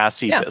 magnesium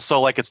chassis. Yeah.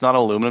 So like it's not an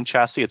aluminum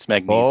chassis, it's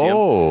magnesium.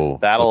 Oh, so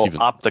That'll it's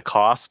even- up the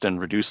cost and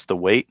reduce the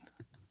weight.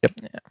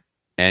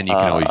 and you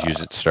can always use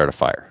it to start a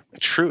fire.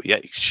 True. Yeah,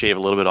 you can shave a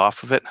little bit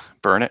off of it,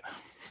 burn it.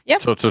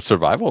 So it's a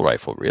survival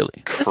rifle, really.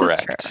 This is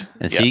Correct. true.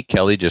 And Yeah. see,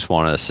 Kelly just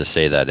wanted us to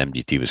say that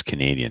MDT was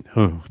Canadian.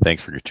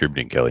 Thanks for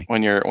contributing, Kelly.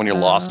 When you're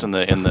lost in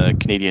the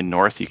Canadian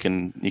North, you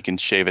can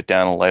shave it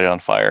down and light it on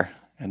fire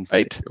and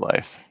Right. save your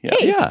life. Yeah.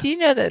 Hey, Yeah. do you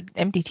know that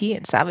MDT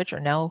and Savage are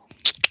now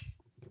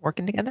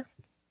working together?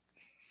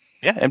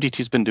 Yeah,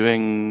 MDT's been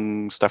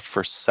doing stuff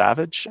for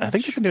Savage. And I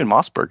think they've been doing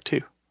Mossberg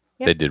too.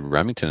 Yeah. They did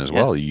Remington as Yeah.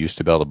 well. You used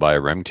to be able to buy a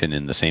Remington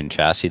in the same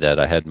chassis that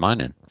I had mine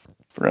in.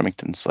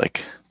 Remington's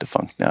like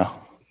defunct now.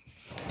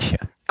 Yeah.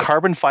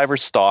 Carbon fiber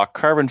stock,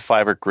 carbon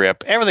fiber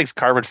grip. Everything's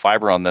carbon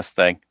fiber on this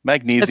thing.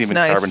 Magnesium It's and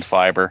nice. carbon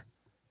fiber.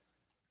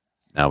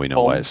 Now we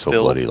know why it's so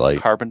Foam-filled bloody light.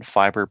 Carbon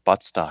fiber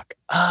buttstock.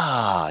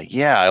 Ah,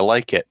 yeah, I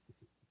like it.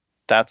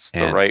 That's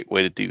the And- right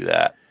way to do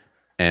that.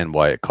 And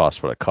why it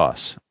costs what it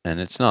costs. And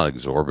it's not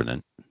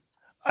exorbitant.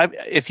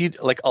 If you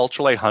like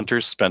ultralight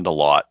hunters spend a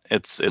lot.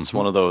 It's Mhm.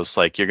 one of those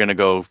like you're gonna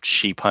go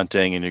sheep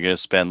hunting and you're gonna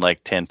spend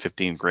like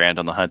 10-15 grand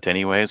on the hunt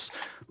anyways.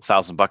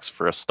 $1,000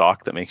 for a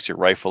stock that makes your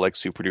rifle like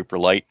super duper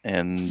light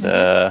and It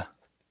Mm.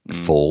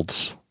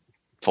 folds.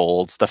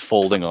 folds. The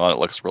folding on it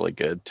looks really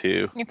good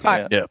too.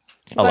 Okay. Yeah.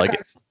 I like it.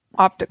 Guy's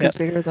optic Yeah. is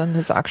bigger than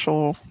his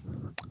actual.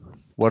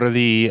 What are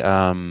the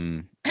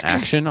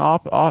action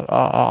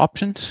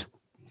options?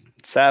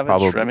 Savage,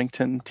 Probably.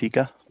 Remington,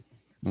 Tika.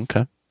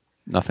 Okay.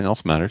 Nothing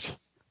else matters.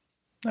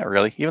 Not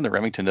really. Even the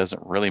Remington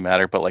doesn't really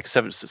matter, but like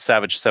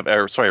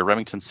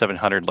Remington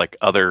 700, like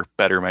other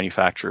better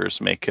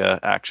manufacturers make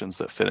actions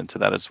that fit into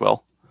that as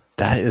well.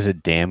 That is a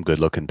damn good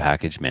looking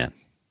package, man.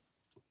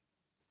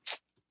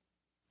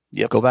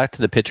 Yep. Go back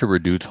to the picture where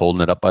dude's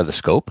holding it up by the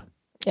scope.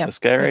 Yeah. This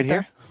guy right right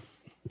here.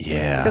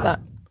 Yeah. Look at that.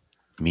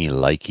 Me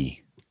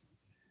likey.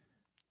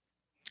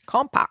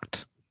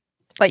 Compact.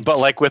 Like, But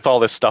like with all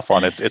this stuff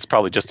on it, it's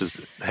probably just as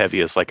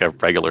heavy as like a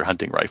regular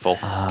hunting rifle.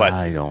 But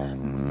I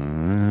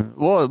don't.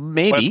 Well, But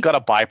maybe. it's got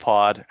a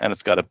bipod and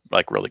it's got a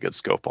really good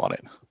scope on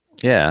it.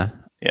 Yeah.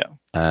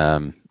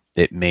 Yeah.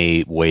 It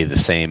may weigh the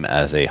same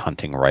as a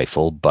hunting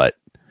rifle, but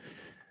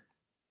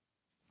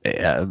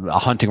a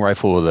hunting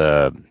rifle with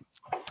a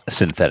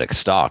synthetic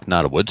stock,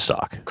 not a wood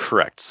stock.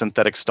 Correct.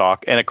 Synthetic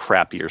stock and a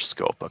crappier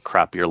scope, a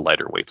crappier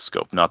lighter weight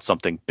scope, not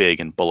something big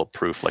and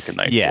bulletproof like a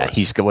Knife Yeah, Force.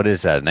 he's got, what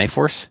is that, a Knife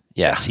Force?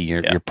 Yeah, Yeah, see,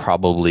 you're yeah.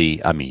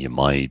 probably, I mean, you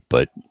might,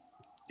 but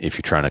if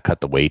you're trying to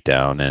cut the weight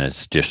down and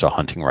it's just a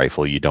hunting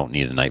rifle, you don't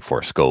need a Knife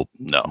Force scope.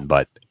 No.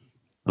 But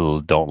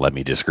don't let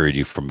me discourage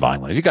you from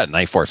buying one. If you got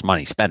Knife Force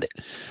money, spend it.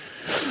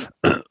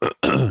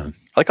 I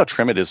like how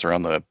trim it is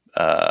around the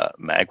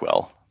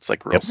magwell. It's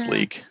like real Yep.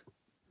 sleek.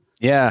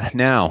 Yeah.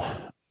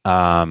 Now,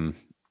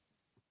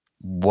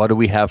 what do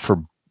we have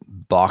for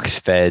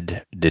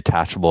box-fed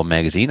detachable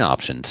magazine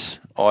options?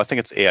 Oh, I think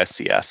it's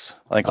AICS.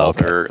 I think all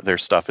Okay. their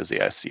stuff is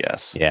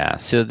AICS. Yeah,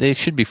 so they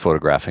should be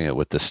photographing it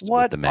with this.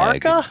 What, with the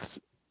mag. Arca?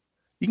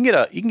 You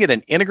can get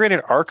an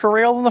integrated Arca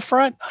rail in the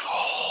front.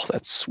 Oh,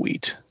 that's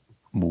sweet.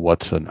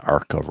 What's an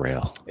Arca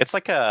rail? It's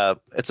like a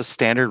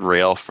standard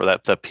rail for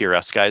that the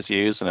PRS guys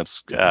use, and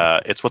it's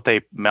what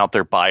they mount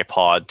their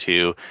bipod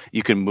to.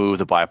 You can move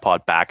the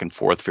bipod back and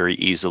forth very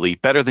easily,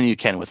 better than you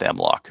can with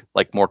M-LOK,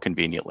 like more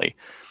conveniently,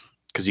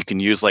 because you can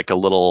use like a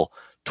little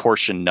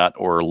torsion nut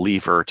or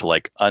lever to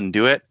like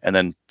undo it and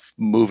then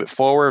move it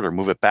forward or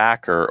move it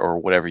back or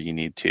whatever you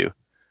need to,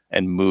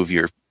 and move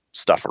your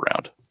stuff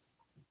around.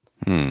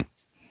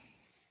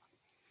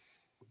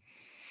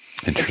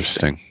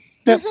 Interesting.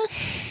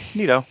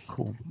 Neato.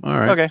 Cool. All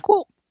right. Okay.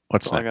 Cool.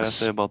 What's That's all I gotta next?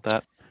 say about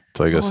that. That's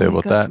all you gotta say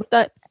about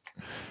that?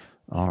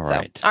 All So,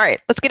 right. all right,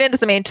 let's get into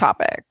the main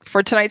topic.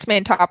 For tonight's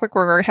main topic,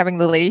 we're having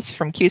the ladies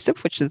from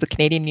CUSIP, which is the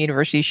Canadian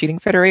University Shooting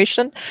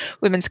Federation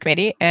Women's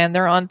Committee, and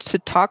they're on to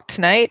talk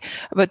tonight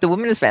about the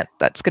women's event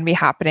that's going to be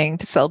happening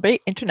to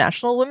celebrate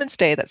International Women's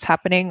Day. That's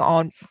happening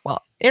on,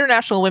 well,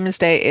 International Women's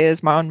Day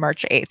is on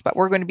March 8th, but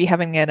we're going to be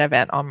having an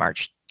event on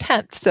March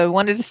 10th. So I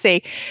wanted to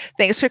say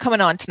thanks for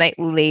coming on tonight,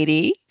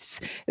 ladies.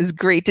 It's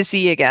great to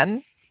see you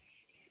again.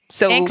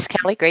 So Thanks,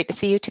 Kelly. Great to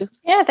see you too.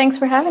 Yeah, thanks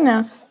for having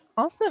us.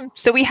 awesome.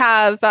 So we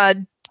have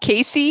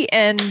Casey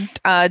and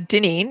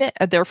Deneen.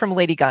 They're from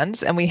Lady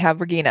Guns, and we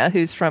have Regina,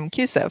 who's from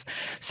CUSIP.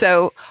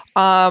 So,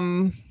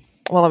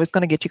 well, I was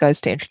going to get you guys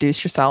to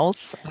introduce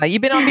yourselves.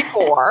 You've been on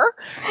before,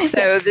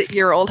 so that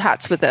you're old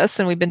hats with us,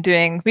 and we've been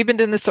doing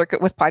the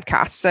circuit with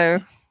podcasts. So,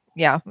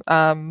 yeah,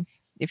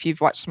 if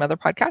you've watched some other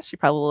podcasts, you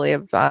probably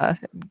have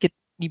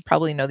you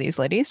probably know these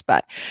ladies.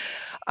 But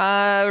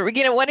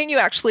Regina, why don't you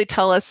actually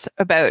tell us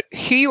about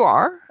who you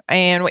are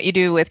and what you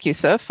do with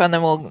CUSIP, and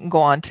then we'll go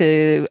on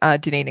to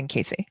Deneen and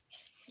Casey.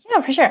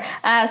 Yeah, for sure.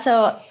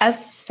 So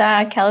as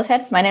Kelly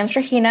said, my name is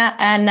Regina,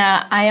 and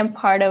I am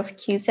part of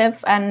CUSIP,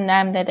 and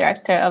I'm the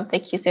director of the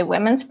CUSIP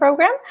Women's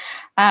Program.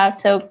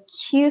 So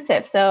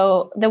CUSIP,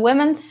 so the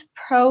women's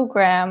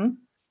program,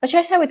 what should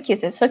I say with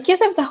CUSIP? So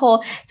CUSIP is a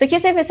whole, so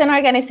CUSIP is an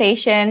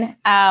organization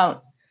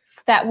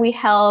that we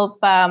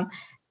help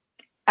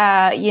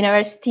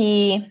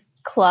university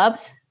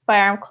clubs,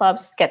 firearm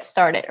clubs get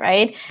started,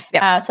 right?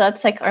 Yeah. So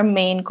that's like our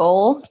main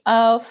goal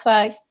of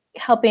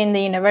helping the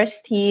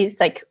universities,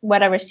 like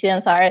whatever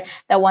students are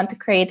that want to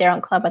create their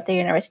own club at the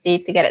university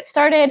to get it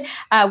started,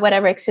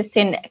 whatever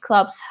existing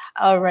clubs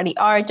already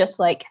are, just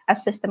like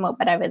assist them with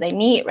whatever they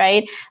need,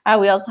 right?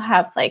 We also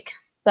have like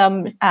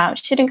some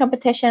shooting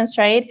competitions,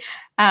 right?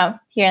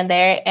 Here and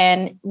there,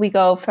 and we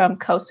go from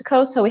coast to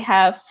coast. So we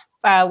have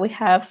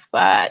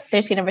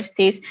there's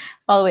universities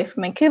all the way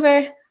from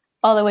Vancouver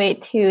all the way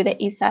to the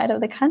east side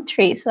of the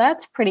country. So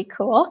that's pretty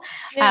cool.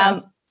 Yeah.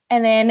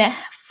 And then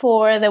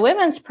for the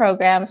women's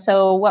program,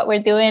 so what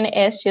we're doing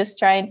is just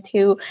trying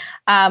to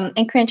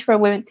encourage for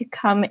women to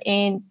come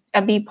in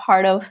and be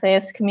part of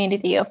this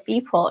community of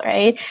people,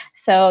 right?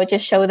 So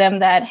just show them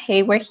that,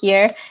 hey, we're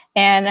here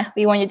and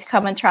we want you to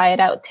come and try it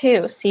out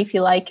too. See if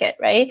you like it,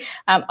 right?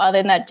 Other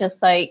than that,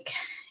 just like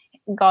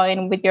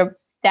going with your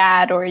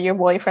dad or your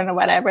boyfriend or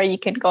whatever, you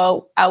can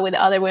go out with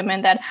other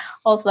women that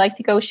also like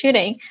to go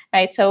shooting,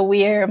 right? So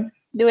we're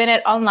doing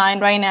it online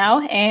right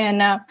now,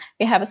 and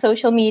we have a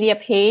social media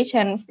page,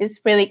 and it's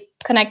really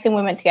connecting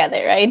women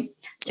together, right?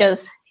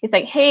 Just it's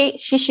like, hey,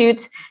 she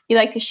shoots, you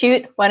like to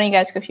shoot, why don't you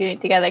guys go shooting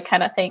together,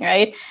 kind of thing,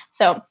 right?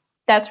 So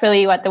that's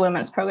really what the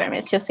women's program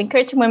is, just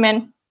encouraging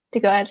women to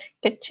go out and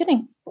get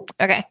shooting.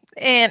 Okay.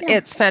 And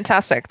it's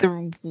fantastic.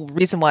 The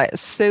reason why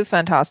it's so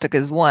fantastic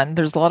is, one,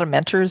 there's a lot of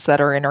mentors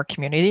that are in our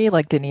community,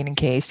 like Deneen and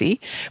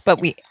Casey. But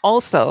we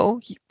also,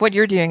 what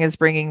you're doing is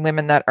bringing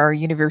women that are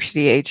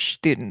university age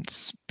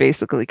students,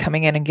 basically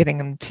coming in and getting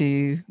them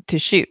to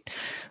shoot.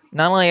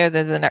 Not only are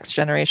they the next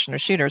generation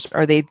of shooters,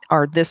 or they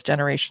are this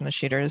generation of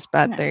shooters,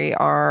 but they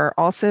are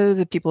also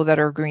the people that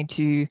are going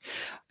to,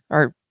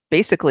 are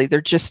basically,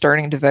 they're just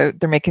starting to vote.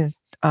 They're making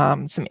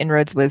some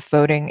inroads with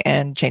voting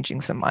and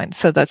changing some minds.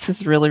 So that's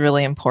just really,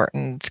 really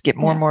important to get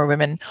more and more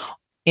women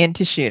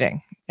into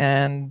shooting.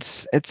 And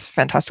it's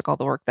fantastic, all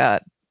the work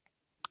that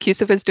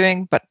CUSIP is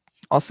doing, but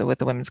also with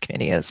the women's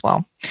community as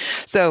well.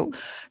 So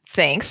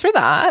thanks for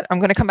that. I'm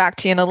going to come back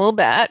to you in a little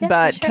bit, Yeah,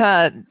 but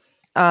sure.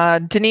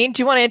 Deneen,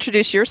 do you want to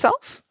introduce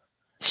yourself?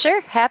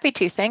 Sure, happy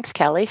to. Thanks,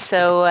 Kelly.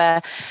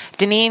 So,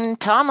 Deneen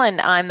Tomlin,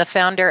 I'm the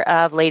founder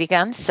of Lady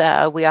Guns.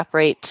 We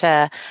operate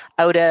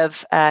out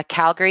of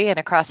Calgary and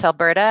across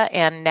Alberta,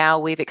 and now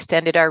we've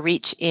extended our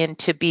reach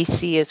into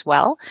BC as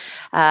well.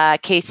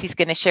 Casey's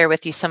going to share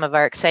with you some of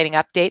our exciting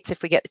updates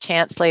if we get the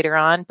chance later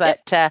on.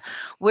 But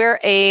we're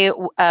a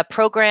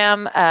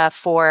program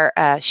for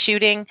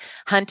shooting,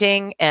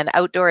 hunting, and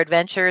outdoor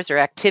adventures or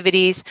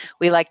activities.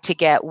 We like to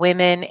get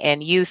women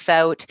and youth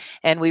out,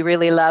 and we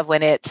really love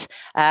when it's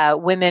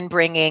women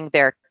bringing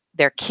their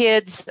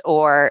kids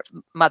or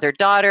mother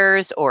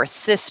daughters or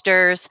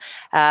sisters.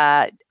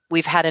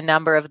 We've had a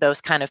number of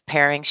those kind of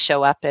pairings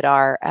show up at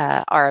our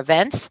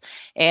events,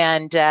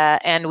 and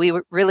we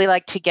really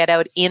like to get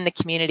out in the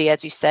community,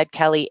 as you said,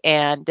 Kelly,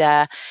 and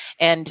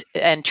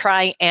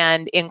try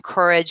and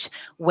encourage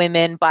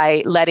women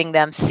by letting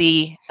them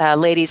see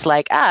ladies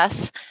like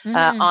us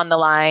on the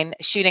line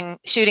shooting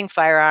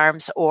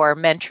firearms or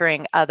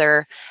mentoring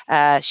other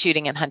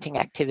shooting and hunting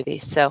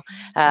activities. So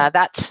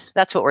that's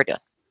what we're doing.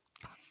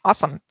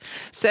 Awesome.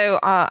 So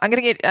I'm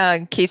going to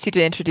get Casey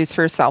to introduce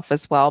herself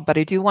as well, but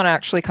I do want to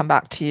actually come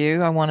back to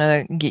you. I want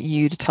to get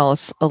you to tell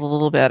us a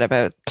little bit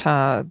about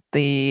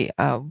the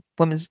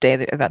Women's Day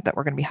event that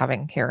we're going to be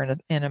having here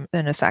in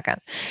a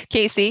second.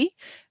 Casey,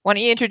 why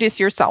don't you introduce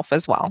yourself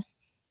as well?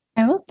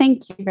 Oh,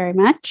 thank you very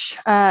much.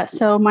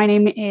 So my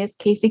name is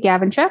Casey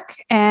Gavinchuk,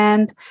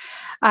 and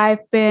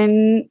I've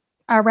been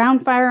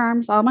around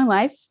firearms all my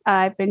life.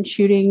 I've been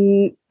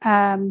shooting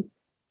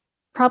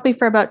probably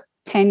for about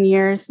 10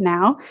 years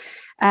now.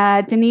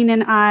 Deneen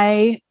and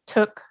I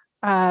took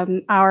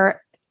our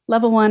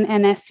level 1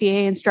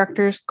 NSCA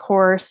instructors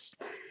course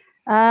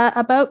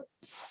about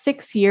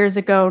 6 years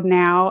ago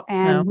now,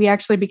 and we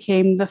actually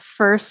became the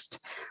first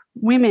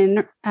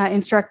women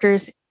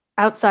instructors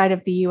outside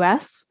of the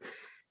US.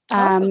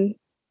 Awesome.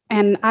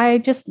 And I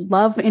just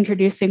love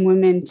introducing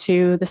women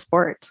to the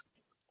sport.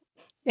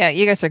 Yeah,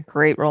 you guys are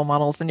great role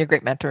models and you're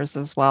great mentors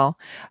as well.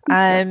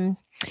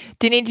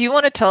 Deneen, do you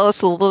want to tell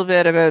us a little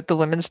bit about the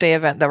Women's Day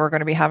event that we're going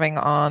to be having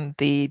on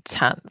the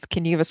 10th?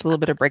 Can you give us a little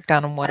bit of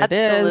breakdown on what it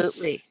is?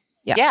 Absolutely.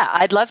 Yeah,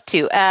 I'd love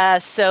to.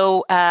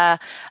 So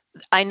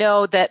I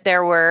know that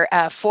there were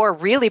 4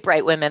 really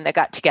bright women that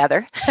got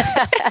together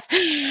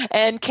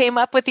and came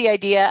up with the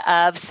idea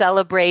of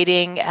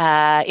celebrating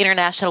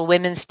International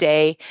Women's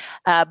Day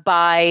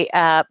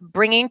by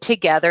bringing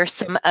together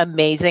some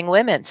amazing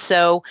women.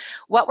 So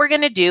what we're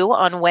going to do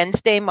on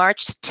Wednesday,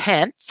 March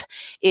 10th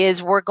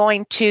is we're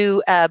going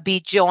to be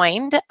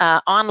joined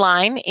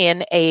online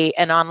in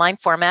an online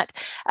format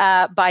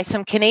by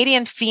some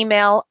Canadian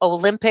female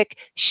Olympic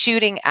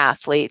shooting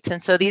athletes.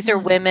 And so these are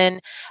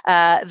women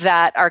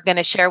that are going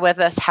to share with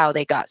us how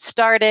they got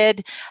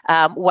started,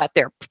 what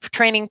their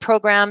training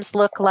programs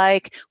look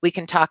like. We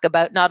can talk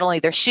about not only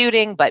their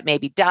shooting, but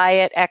maybe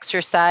diet,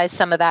 exercise,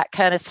 some of that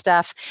kind of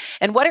stuff,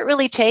 and what it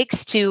really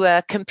takes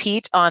to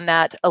compete on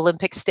that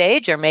Olympic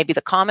stage, or maybe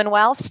the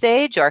Commonwealth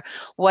stage, or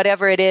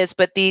whatever it is.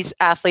 But these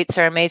athletes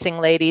are amazing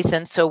ladies,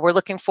 and so we're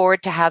looking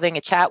forward to having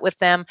a chat with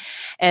them.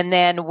 And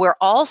then we're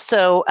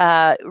also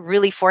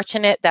really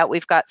fortunate that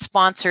we've got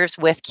sponsors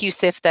with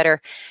QSIF that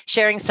are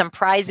sharing some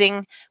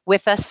prizing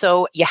with us.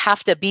 So you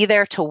have to be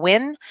there to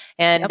win,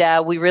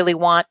 and we really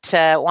want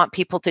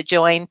people to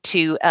join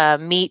to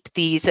meet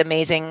these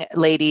amazing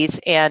ladies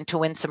and to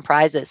win some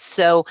prizes.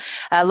 So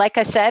like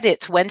I said,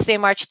 it's Wednesday,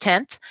 March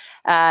 10th.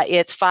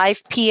 It's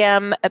 5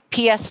 p.m.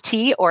 PST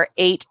or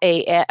 8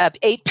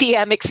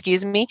 p.m.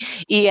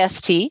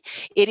 EST.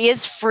 It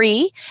is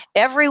free.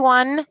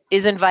 Everyone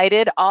is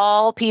invited,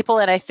 all people.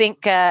 And I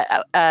think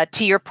to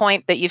your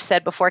point that you've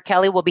said before,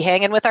 Kelly, we'll be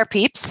hanging with our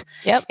peeps.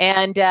 Yep.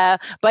 And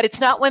but it's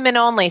not women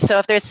only. So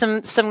if there's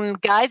some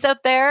guys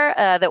out there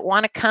that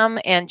want to come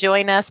and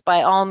join us,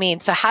 by all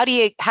means. So how do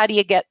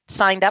you get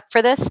signed up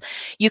for this?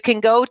 You can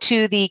go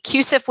to the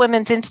QSIF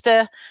Women's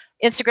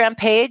Instagram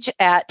page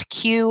at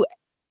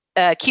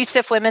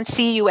QSIF Women,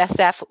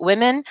 CUSF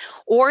Women,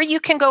 or you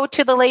can go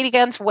to the Lady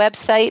Guns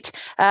website.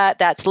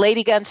 That's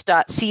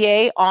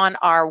ladyguns.ca on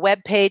our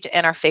webpage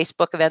and our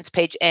Facebook events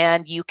page,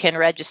 and you can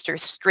register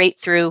straight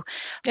through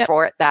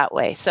for it that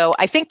way. So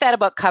I think that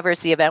about covers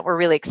the event. We're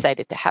really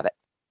excited to have it.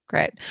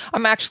 Great.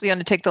 I'm actually going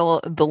to take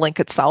the link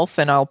itself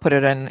and I'll put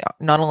it in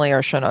not only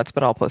our show notes,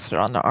 but I'll post it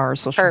on our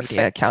social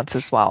media accounts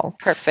as well.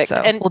 Perfect. So,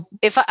 and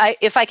if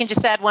I can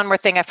just add one more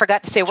thing, I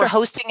forgot to say we're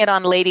hosting it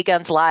on Lady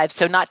Guns Live.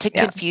 So not to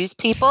confuse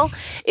people,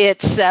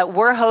 it's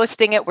we're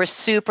hosting it. We're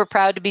super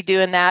proud to be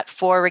doing that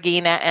for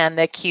Regina and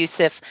the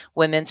QSIF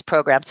Women's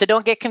Program. So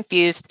don't get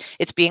confused.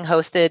 It's being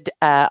hosted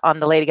on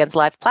the Lady Guns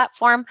Live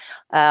platform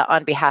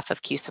on behalf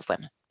of QSIF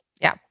Women.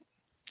 Yeah.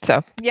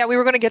 So, we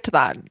were going to get to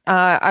that.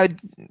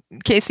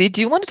 Casey,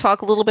 do you want to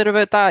talk a little bit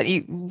about that?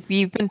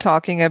 We've been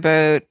talking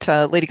about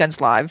Lady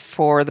Guns Live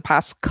for the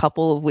past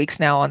couple of weeks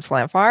now on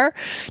Slamfire.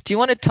 Do you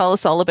want to tell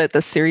us all about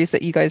the series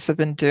that you guys have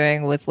been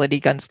doing with Lady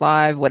Guns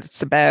Live, what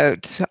it's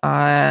about,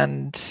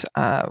 and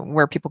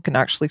where people can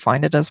actually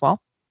find it as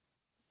well?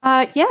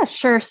 Yeah,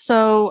 sure.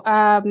 So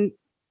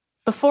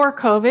before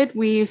COVID,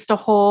 we used to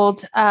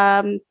hold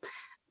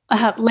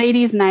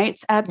ladies'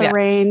 nights at the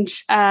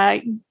range.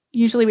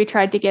 Usually we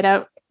tried to get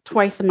out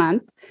twice a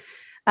month.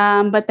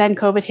 But then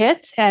COVID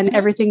hit and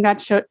everything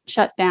got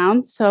shut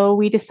down. So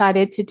we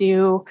decided to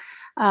do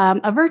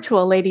a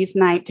virtual ladies'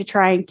 night to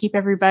try and keep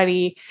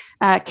everybody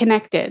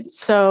connected.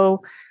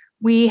 So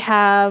we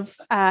have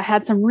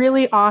had some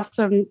really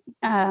awesome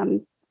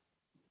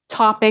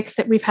topics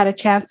that we've had a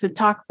chance to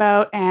talk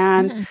about.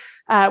 And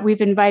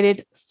we've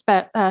invited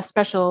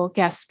special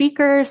guest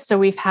speakers. So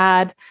we've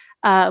had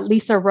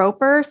Lisa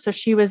Roper. So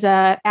she was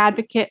an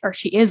advocate, or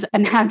she is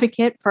an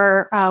advocate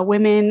for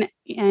women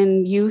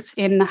and youth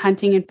in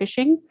hunting and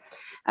fishing.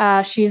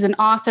 She's an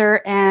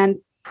author and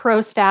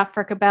pro staff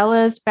for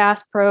Cabela's,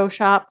 Bass Pro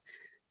Shop,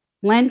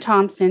 Len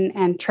Thompson,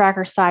 and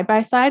Tracker Side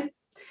by Side.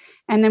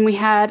 And then we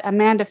had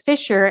Amanda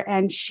Fisher,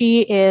 and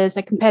she is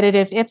a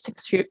competitive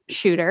IPSC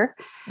shooter.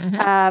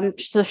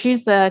 So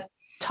she's the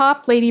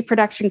top lady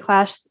production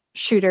class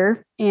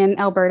shooter in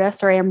Alberta.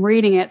 Sorry, I'm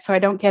reading it so I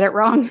don't get it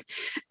wrong.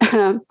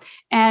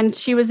 And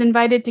she was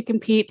invited to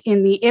compete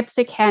in the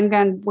IPSC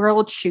Handgun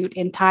World Shoot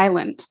in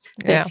Thailand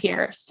this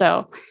year.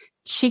 So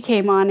she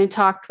came on and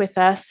talked with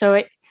us.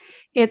 So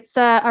it's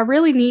a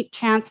really neat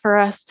chance for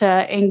us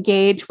to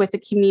engage with the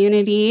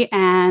community,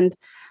 and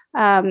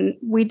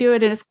we do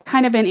it as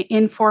kind of an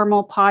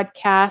informal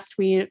podcast.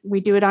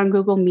 We do it on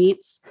Google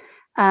Meets,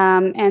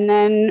 and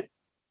then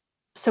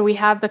so we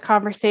have the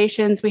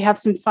conversations, we have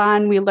some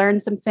fun, we learn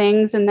some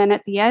things, and then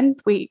at the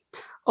end we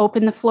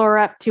open the floor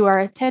up to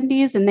our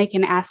attendees and they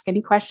can ask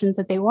any questions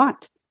that they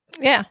want.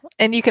 Yeah,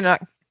 and you can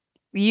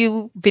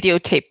you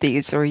videotape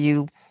these or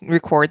you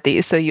record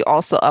these, so you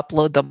also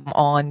upload them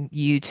on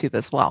YouTube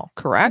as well,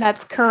 correct?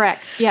 That's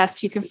correct.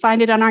 Yes, you can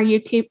find it on our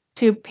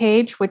YouTube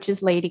page, which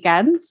is Lady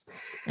Guns.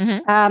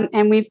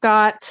 And we've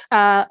got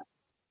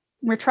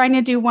we're trying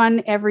to do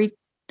one every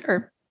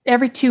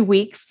 2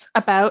 weeks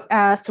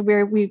about so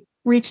we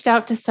reached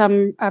out to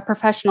some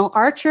professional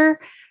archer,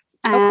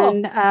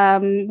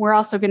 and we're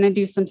also going to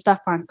do some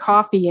stuff on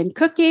coffee and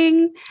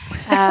cooking,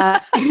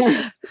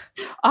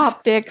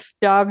 optics,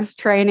 dogs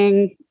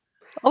training,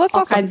 all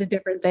kinds of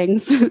different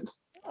things.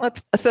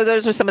 So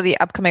those are some of the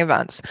upcoming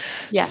events.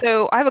 Yeah.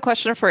 So I have a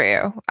question for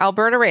you.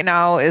 Alberta right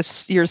now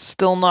you're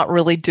still not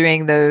really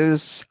doing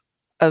those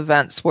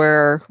events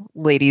where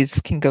ladies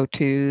can go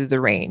to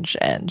the range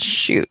and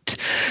shoot.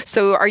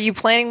 So are you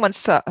planning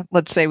once,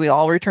 let's say we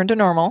all return to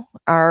normal,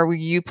 are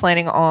you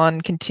planning on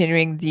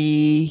continuing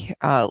the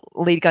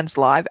Lady Guns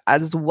Live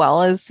as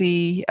well as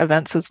the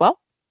events as well?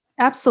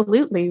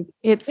 Absolutely.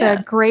 It's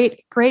a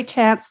great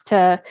chance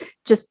to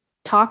just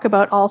talk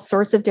about all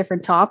sorts of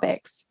different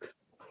topics.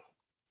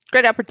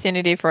 Great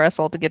opportunity for us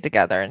all to get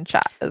together and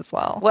chat as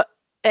well. Well,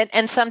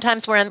 and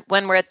sometimes when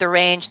we're at the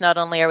range, not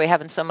only are we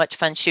having so much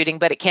fun shooting,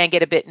 but it can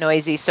get a bit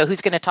noisy. So who's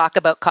going to talk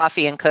about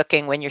coffee and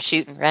cooking when you're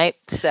shooting, right?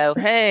 So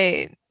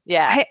right.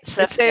 Yeah. Hey,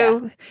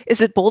 so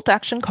is it bolt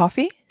action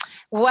coffee?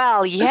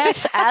 Well,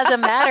 yes, as a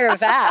matter of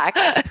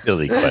fact.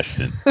 Silly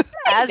question.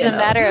 As a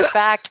matter of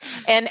fact.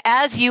 And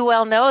as you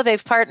well know,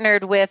 they've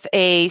partnered with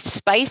a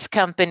spice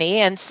company.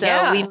 And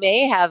so we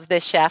may have the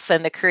chef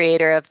and the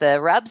creator of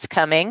the rubs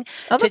coming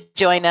to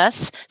join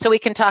us so we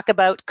can talk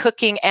about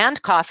cooking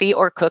and coffee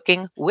or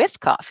cooking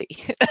with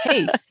coffee.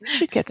 Hey, you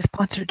should get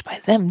sponsored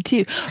by them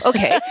too.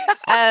 Okay.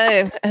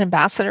 An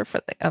ambassador for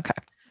okay.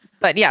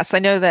 But yes, I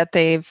know that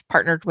they've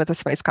partnered with a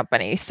spice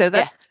company. So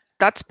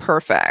that's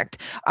perfect.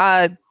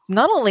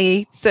 Not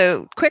only,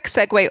 so quick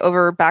segue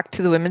over back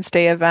to the Women's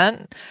Day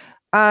event.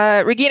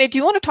 Regina, do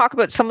you want to talk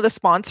about some of the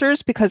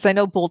sponsors? Because I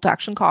know Bolt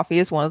Action Coffee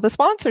is one of the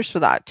sponsors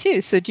for that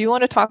too. So do you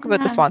want to talk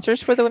about the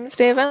sponsors for the Women's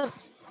Day event?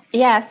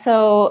 Yeah,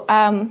 so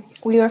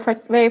we were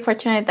very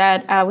fortunate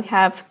that we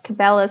have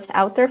Cabela's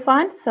Outdoor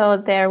Fund. So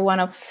they're one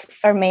of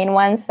our main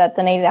ones that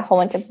donated a whole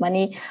bunch of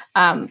money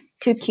to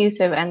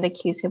CUSIP and the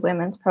CUSIP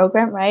Women's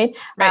Program, right?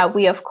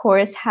 We, of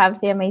course, have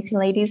the amazing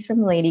ladies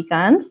from Lady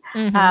Guns.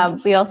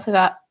 We also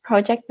got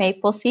Project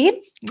Maple Seed.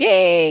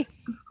 Yay!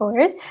 Of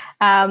course.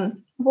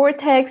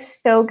 Vortex,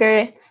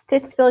 Stoker,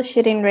 Stittsville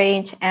Shooting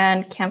Range,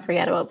 and Can't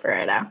Forget About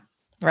Beretta.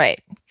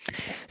 Right.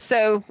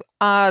 So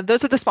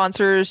those are the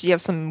sponsors. You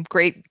have some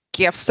great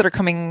gifts that are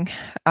coming,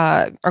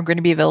 are going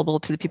to be available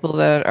to the people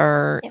that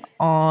are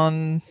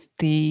on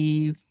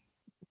the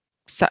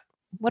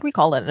what do we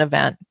call it? An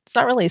event. It's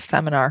not really a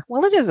seminar.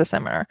 Well, it is a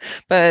seminar,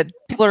 but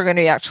people are going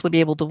to actually be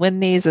able to win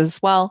these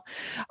as well.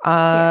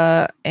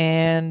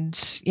 And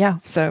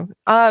so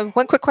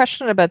one quick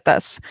question about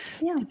this.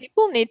 Do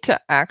people need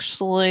to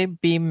actually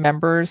be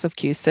members of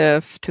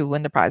CUSIP to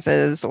win the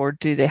prizes, or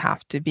do they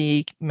have to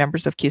be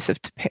members of CUSIP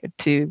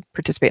to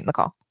participate in the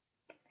call?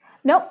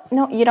 No,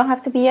 you don't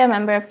have to be a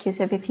member of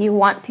CUSIP. If you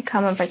want to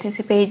come and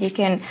participate, you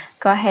can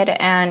go ahead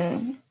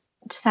and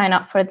sign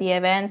up for the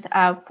event.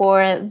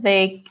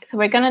 So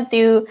we're gonna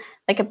do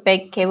like a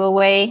big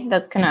giveaway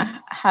that's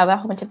gonna have a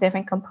whole bunch of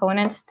different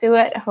components to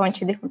it, a whole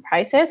bunch of different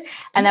prizes,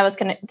 and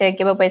the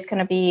giveaway is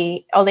gonna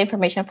be, all the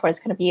information for it's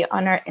gonna be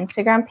on our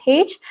Instagram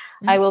page.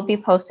 I will be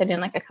posted in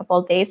like a couple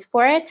of days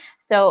for it.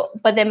 So,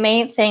 but the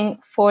main thing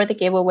for the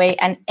giveaway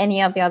and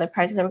any of the other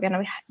prizes that we're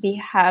gonna be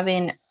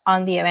having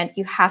on the event,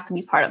 you have to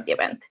be part of the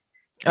event.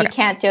 Okay. You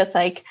can't just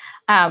like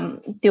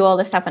do all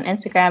the stuff on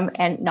Instagram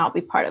and not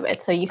be part of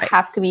it. So you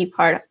have to be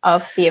part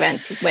of the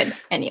event to win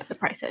any of the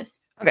prizes.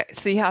 Okay,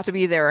 so you have to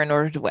be there in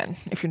order to win.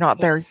 If you're not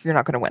there, you're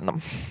not going to win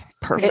them.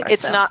 Perfect.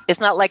 It's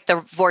not like the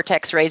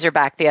Vortex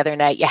Razorback the other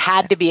night. You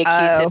had to be a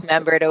QSIF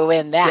member to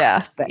win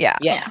that.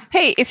 Yeah.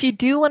 Hey, if you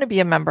do want to be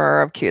a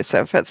member of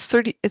QSIF, it's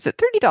 $30. Is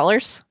it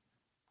 $30?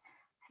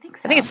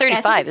 I think it's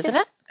 35, isn't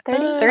it?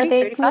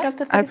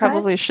 35? I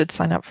probably should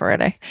sign up for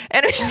it.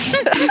 Anyways.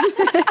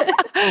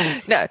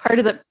 No, part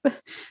of the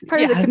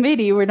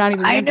committee. We're not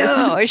even. I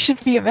know. I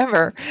should be a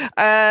member.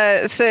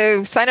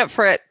 So sign up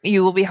for it.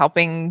 You will be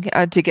helping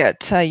to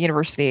get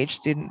university age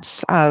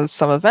students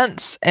some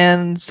events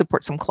and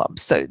support some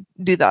clubs. So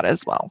do that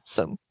as well.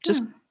 So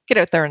just get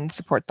out there and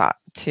support that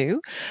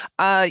too.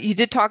 You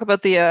did talk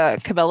about the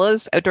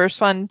Cabela's Outdoors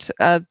Fund.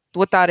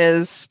 What that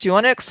is. Do you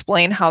want to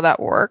explain how that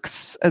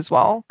works as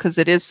well? Because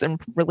it is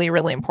really,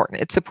 really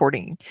important. It's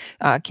supporting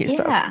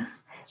QSIF.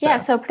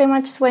 Yeah, so pretty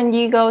much when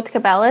you go to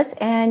Cabela's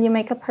and you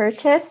make a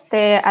purchase,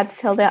 at the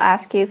till they'll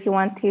ask you if you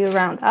want to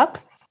round up.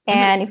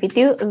 And if you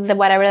do,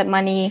 whatever that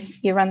money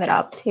you round it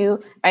up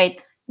to,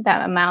 right,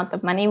 that amount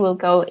of money will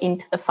go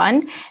into the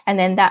fund. And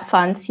then that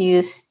fund's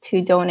used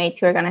to donate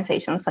to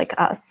organizations like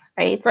us,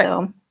 right?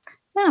 So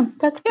yeah,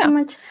 that's pretty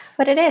much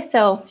what it is.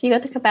 So if you go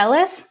to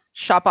Cabela's,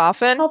 shop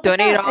often,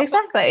 donate often.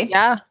 Exactly.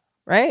 Yeah,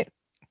 right.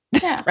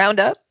 Yeah. Round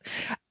up.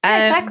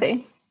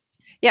 Exactly.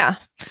 Yeah.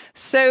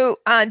 So,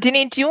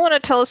 Denny, do you want to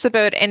tell us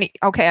about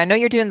okay, I know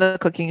you're doing the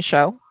cooking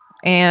show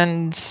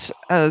and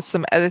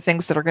some other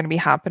things that are going to be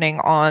happening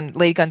on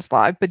Lady Guns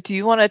Live, but do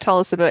you want to tell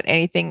us about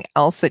anything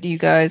else that you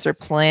guys are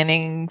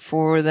planning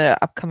for the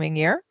upcoming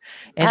year?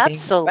 Anything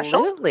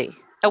Absolutely.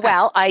 special?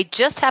 Well, I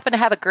just happened to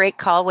have a great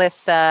call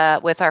with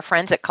our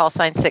friends at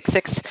Callsign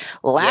 66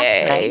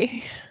 last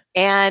night.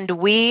 And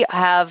we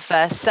have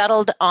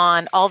settled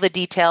on all the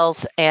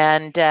details,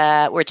 and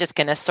we're just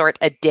going to sort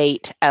a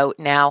date out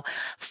now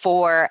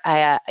for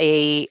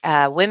a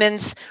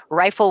Women's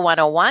Rifle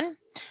 101.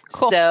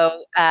 Cool.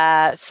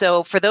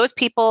 So for those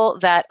people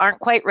that aren't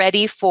quite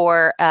ready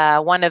for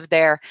one of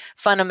their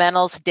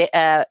fundamentals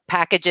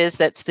packages,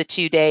 that's the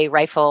 2-day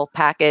rifle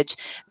package.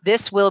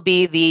 This will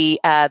be the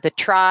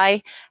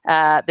try.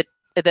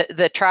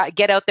 The try,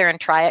 get out there and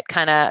try it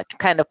kind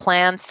of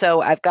plan.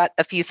 So I've got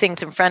a few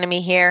things in front of me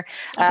here.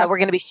 We're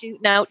going to be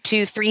shooting out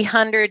to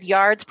 300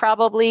 yards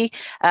probably.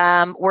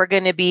 We're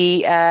going to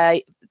be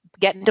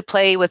getting to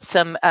play with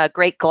some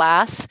great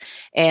glass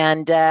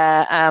and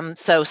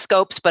so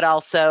scopes, but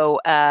also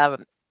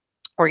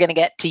we're going to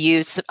get to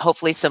use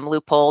hopefully some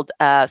loopholed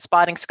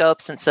spotting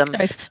scopes and some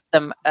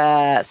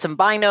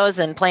binos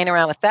and playing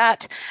around with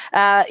that.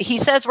 He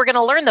says we're going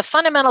to learn the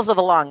fundamentals of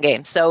the long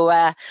game,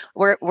 so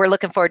we're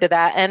looking forward to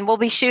that. And we'll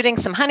be shooting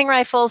some hunting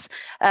rifles,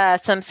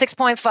 some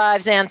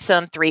 6.5s and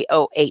some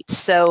 308s.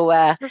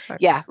 So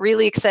yeah,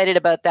 really excited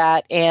about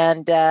that.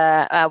 And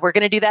we're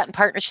going to do that in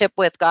partnership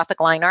with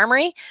Gothic Line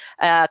Armory,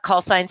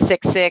 Callsign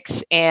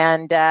 66,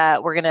 and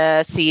we're going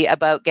to see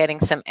about getting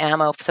some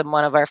ammo from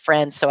one of our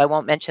friends. So I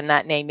won't mention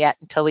that name yet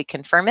until we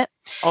confirm it.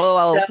 Oh,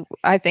 well, so,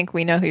 I think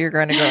we know who you're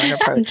going to go and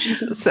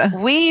approach. So.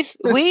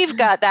 We've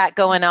got that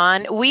going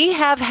on. We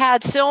have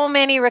had so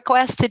many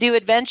requests to do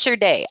Adventure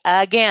Day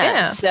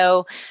again.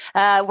 So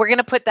we're going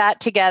to put that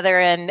together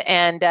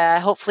and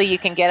hopefully you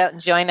can get out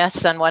and join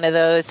us on one of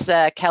those,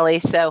 Kelly.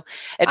 So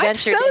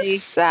Adventure Day. I'm so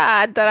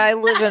sad that I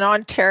live in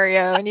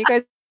Ontario and you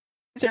guys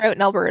are out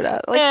in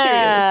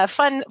Alberta.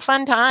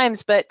 Fun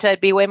times, but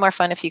it'd be way more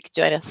fun if you could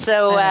join us.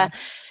 So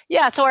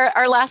so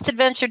our last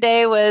Adventure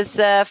Day was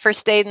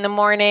first day in the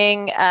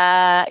morning.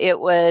 It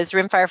was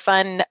rimfire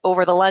fun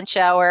over the lunch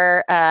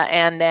hour,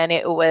 and then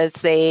it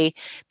was a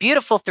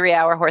beautiful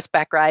 3-hour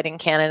horseback ride in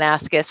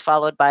Kananaskis,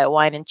 followed by a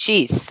wine and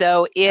cheese.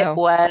 So it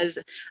was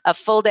a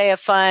full day of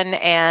fun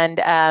and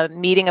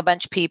meeting a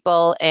bunch of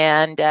people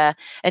and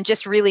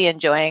just really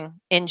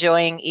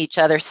enjoying each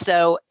other.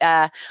 So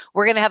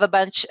we're going to have a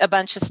bunch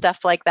of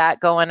stuff like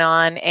that going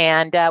on,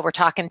 and we're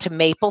talking to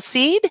Maple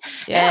Seed,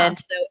 and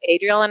so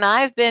Adriel and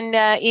I have been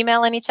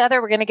emailing each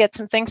other. We're going to get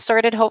some things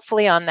sorted,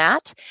 hopefully, on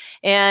that,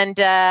 and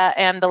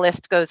the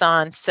list goes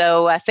on.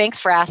 So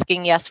thanks for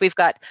asking. Yes, we've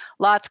got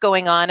lots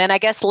going on, and I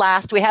guess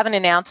last, we haven't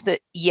announced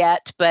it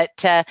yet,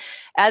 but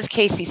as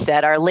Casey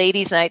said, our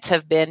ladies' nights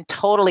have been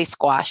totally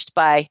squashed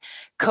by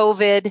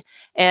COVID,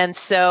 and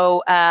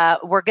so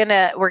we're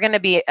gonna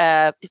be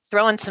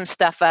throwing some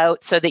stuff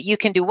out so that you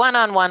can do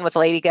one-on-one with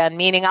Lady Gun,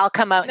 meaning I'll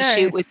come out and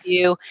shoot with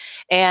you,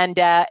 and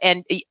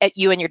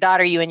you and your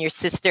daughter, you and your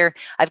sister.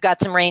 I've got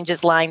some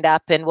ranges lined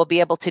up, and we'll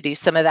be able to do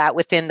some of that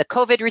within the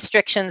COVID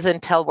restrictions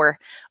until we're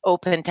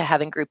open to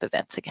having group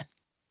events again.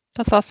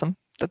 That's awesome.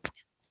 That's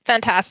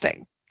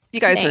fantastic.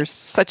 You guys are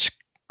such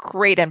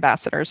great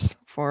ambassadors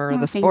for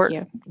the thank sport.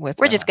 you. With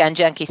We're just gun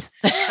junkies.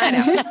 I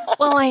know.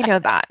 Well, I know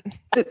that.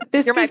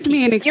 This You're my gives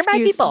me an peeps. You're my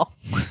excuse. people.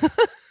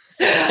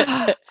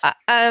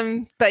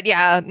 But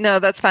yeah, no,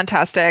 that's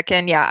fantastic.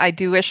 And yeah, I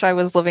do wish I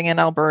was living in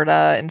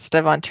Alberta instead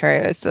of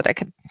Ontario so that I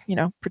could,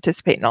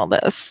 participate in all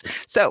this.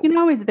 So You can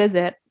always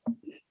visit.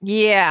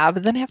 yeah,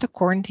 but then I have to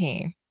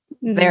quarantine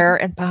Mhm. there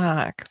and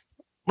back.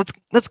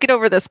 Let's get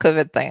over this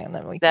COVID thing and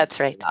then we can That's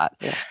do right. that.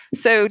 Yeah.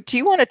 So do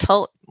you want to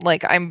tell,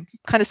 I'm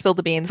kind of spilled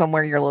the beans on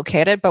where you're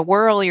located, but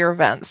where are all your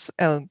events?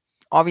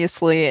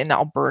 Obviously in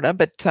Alberta,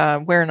 but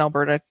where in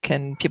Alberta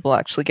can people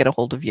actually get a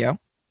hold of you?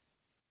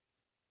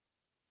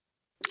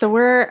 So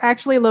we're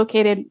actually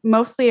located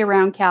mostly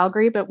around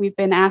Calgary, but we've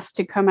been asked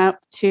to come out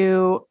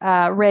to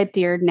Red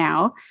Deer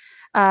now.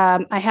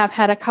 I have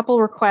had a couple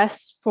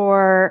requests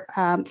for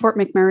Fort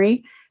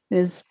McMurray,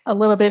 is a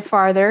little bit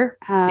farther.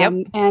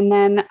 And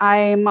then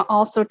I'm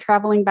also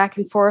traveling back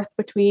and forth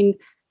between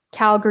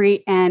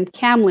Calgary and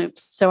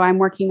Kamloops. So I'm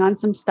working on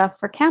some stuff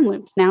for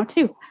Kamloops now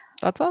too.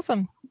 That's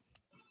awesome.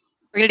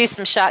 We're going to do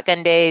some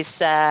shotgun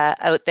days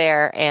out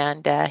there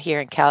and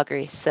here in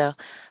Calgary. So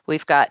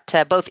we've got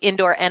both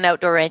indoor and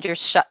outdoor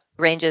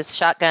ranges,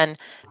 shotgun,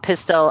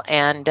 pistol,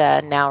 and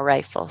now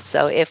rifle.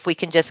 So if we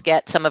can just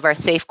get some of our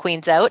safe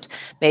queens out,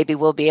 maybe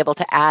we'll be able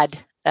to add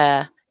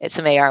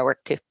some AR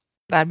work too.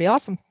 That'd be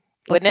awesome.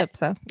 Wouldn't Let's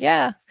hope so.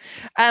 Yeah.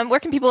 Where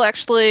can people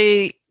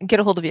actually get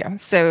a hold of you?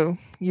 So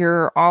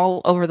you're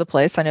all over the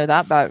place. I know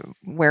that, but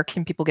where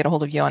can people get a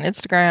hold of you on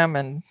Instagram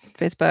and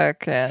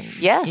Facebook and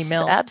Yes,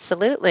 email?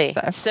 absolutely.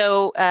 So-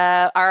 So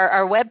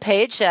our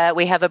webpage,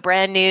 we have a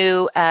brand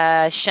new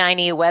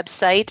shiny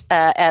website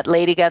at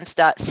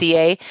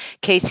ladyguns.ca.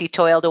 Casey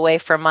toiled away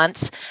for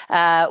months.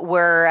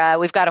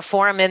 We've got a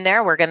forum in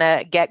there. We're going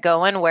to get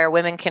going where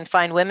women can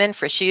find women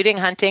for shooting,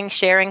 hunting,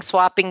 sharing,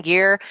 swapping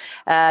gear,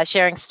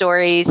 sharing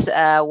stories,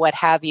 what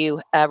have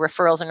you,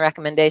 referrals and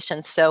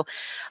recommendations. So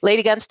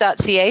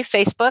ladyguns.ca.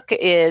 Facebook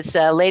is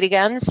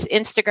Ladyguns.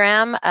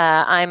 Instagram,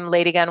 I'm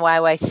Ladygun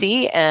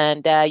YYC,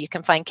 and you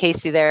can find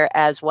Casey there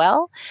as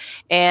well.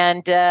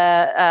 And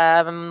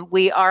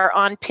we are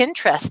on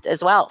Pinterest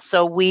as well.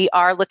 So we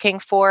are looking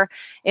for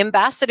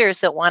ambassadors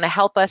that want to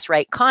help us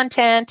write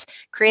content,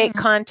 create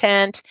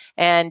content,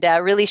 and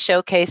really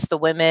showcase the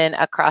women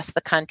across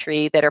the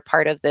country that are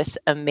part of this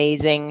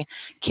amazing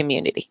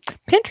community.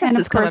 Pinterest And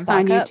is of coming course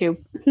back on up. YouTube.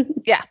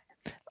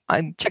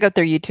 Check out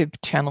their YouTube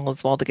channel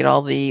as well to get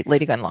all the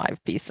Ladygun Live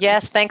pieces.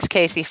 Yes, thanks,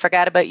 Casey.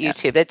 Forgot about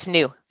YouTube. It's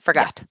new.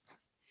 Forgot.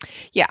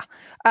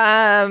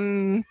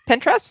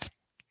 Pinterest.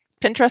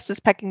 Pinterest is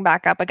picking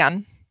back up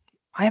again.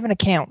 I have an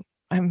account.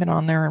 I haven't been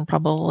on there in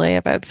probably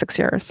about 6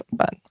 years,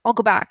 but I'll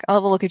go back. I'll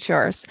have a look at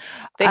yours.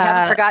 They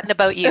haven't forgotten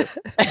about you.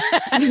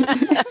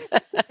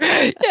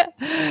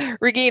 Yeah.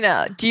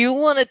 Regina, do you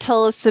want to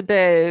tell us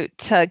about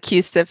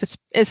CUSIF,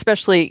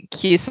 especially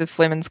CUSIF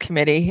Women's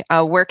Committee?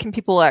 Where can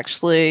people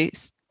actually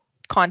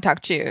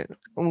contact you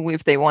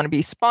if they want to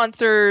be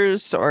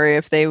sponsors or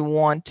if they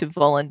want to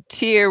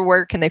volunteer?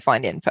 Where can they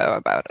find info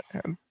about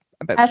it?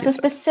 So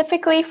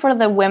specifically for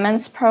the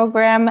women's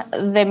program,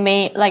 the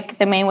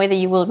main way that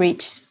you will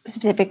reach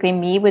specifically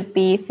me would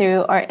be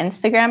through our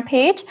Instagram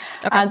page.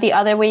 Okay. The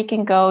other way you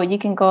can go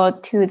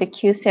to the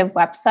CUSIF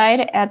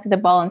website at the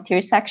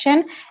volunteer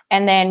section,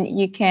 and then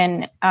you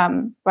can,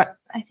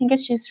 I think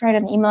it's just write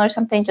an email or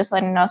something, just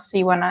letting us know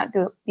you want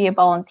to be a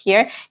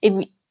volunteer.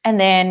 And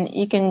then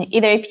you can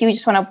either, if you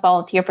just want to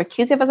volunteer for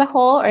CUSIF as a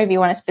whole, or if you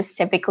want to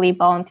specifically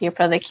volunteer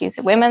for the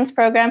CUSIF Women's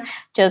Program,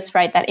 just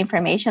write that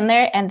information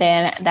there, and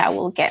then that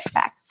will get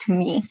back to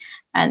me,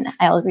 and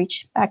I'll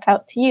reach back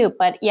out to you.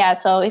 But yeah,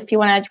 so if you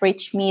want to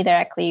reach me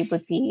directly, it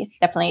would be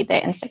definitely the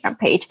Instagram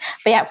page.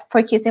 But yeah,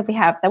 for CUSIF, we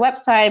have the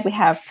website, we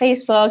have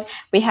Facebook,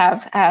 we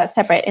have a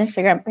separate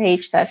Instagram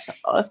page that's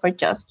for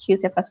just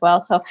CUSIF as well.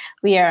 So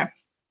we are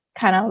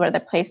kind of all over the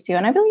place too.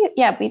 And I believe,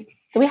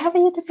 do we have a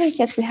YouTube page?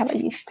 Yes, we have a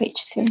YouTube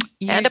page too.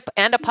 And a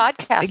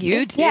podcast. too.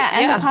 YouTube. Yeah,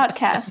 and a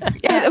podcast.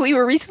 Yeah, that we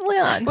were recently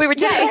on. We were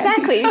just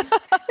Exactly.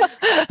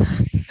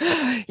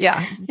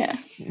 Yeah. Yeah.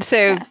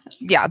 So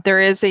yeah,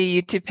 there is a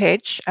YouTube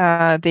page.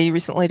 They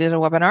recently did a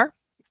webinar,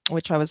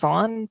 which I was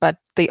on, but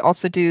they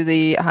also do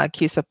the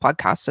CUSIF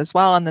podcast as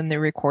well, and then they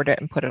record it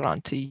and put it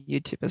onto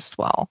YouTube as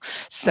well.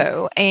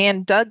 So,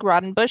 and Doug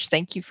Rodenbush,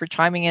 thank you for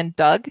chiming in,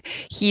 Doug.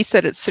 He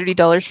said it's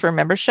 $30 for a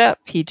membership.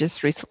 He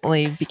just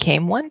recently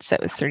became one, so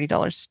it was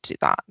 $30 to do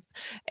that.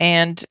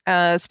 And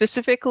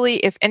specifically,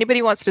 if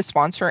anybody wants to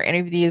sponsor any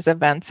of these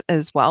events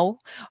as well,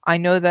 I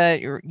know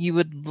that you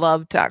would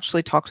love to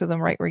actually talk to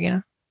them, right,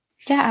 Regina?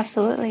 Yeah,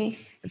 absolutely.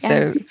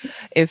 So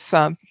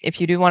if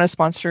you do want to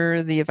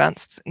sponsor the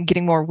events,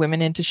 getting more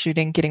women into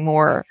shooting, getting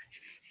more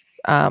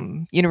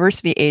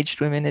university-aged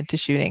women into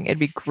shooting, it'd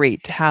be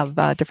great to have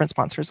different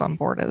sponsors on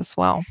board as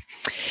well.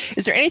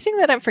 Is there anything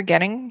that I'm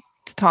forgetting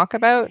to talk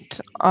about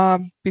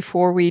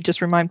before we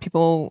just remind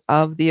people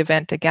of the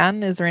event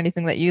again? Is there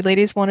anything that you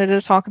ladies wanted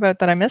to talk about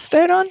that I missed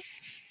out on?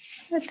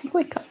 I think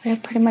we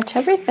covered pretty much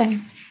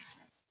everything.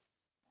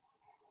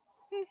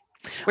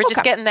 We're just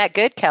Okay. getting that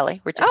good,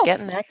 Kelly. We're just Oh.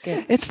 getting that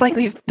good. It's like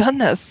we've done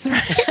this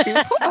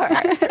before.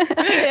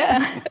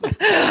 Yeah.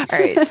 All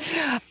right.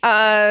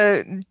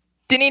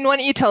 Deneen, why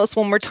don't you tell us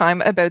one more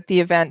time about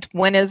the event?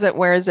 When is it?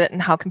 Where is it? And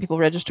how can people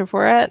register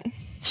for it?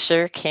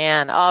 Sure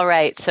can. All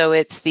right. So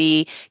it's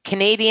the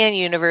Canadian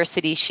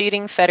University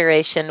Shooting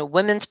Federation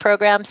Women's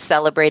Program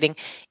celebrating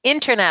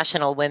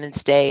International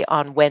Women's Day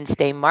on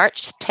Wednesday,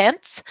 March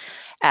 10th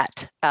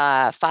at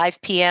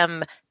 5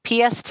 p.m.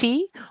 PST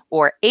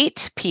or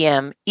 8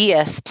 p.m.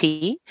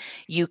 EST.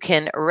 You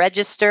can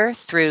register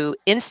through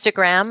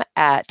Instagram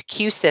at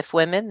QSIF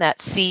Women.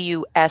 That's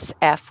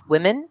CUSF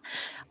Women.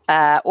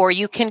 Or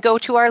you can go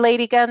to our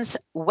Lady Guns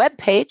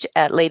webpage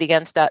at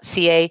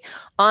ladyguns.ca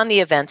on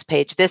the events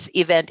page. This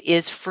event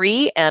is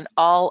free and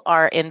all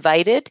are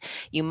invited.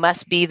 You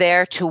must be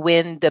there to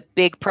win the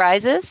big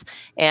prizes.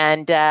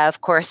 And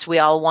of course, we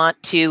all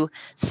want to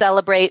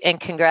celebrate and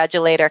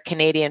congratulate our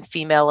Canadian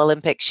female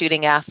Olympic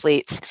shooting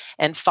athletes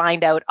and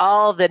find out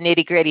all the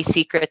nitty-gritty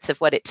secrets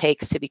of what it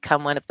takes to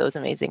become one of those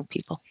amazing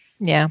people.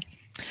 Yeah.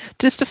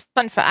 Just a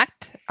fun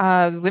fact,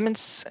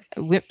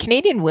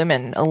 Canadian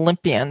women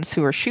Olympians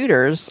who are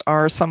shooters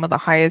are some of the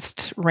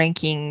highest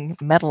ranking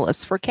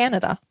medalists for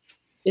Canada.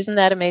 Isn't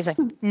that amazing?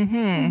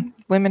 Mm-hmm.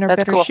 Women are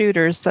That's better cool.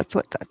 shooters. That's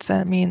what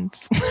that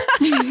means.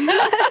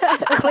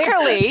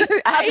 Clearly,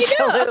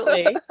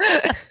 absolutely.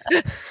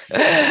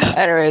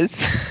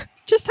 Anyways,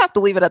 just have to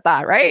leave it at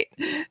that, right?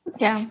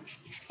 Yeah.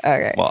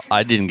 Okay. Well,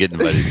 I didn't get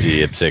invited to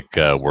the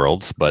IPSC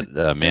Worlds, but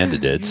Amanda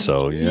did.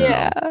 So,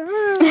 Yeah.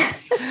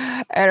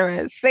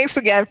 Anyways, thanks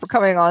again for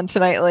coming on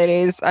tonight,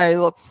 ladies. I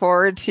look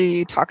forward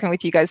to talking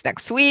with you guys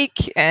next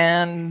week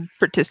and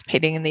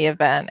participating in the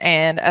event.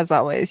 And as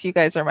always, you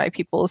guys are my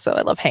people, so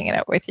I love hanging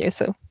out with you.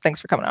 So thanks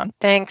for coming on.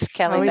 Thanks,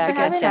 Kelly. Always Back a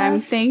at good having ya.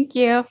 time. us. Thank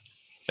you.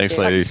 thanks,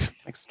 Yeah. ladies.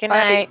 Thanks. Good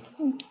Bye.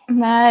 night.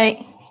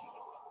 Bye.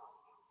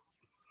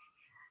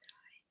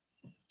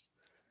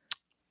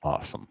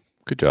 Awesome.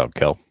 Good job,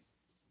 Kel.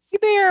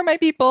 They are my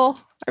people.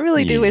 I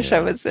really do wish I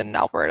Yeah. was in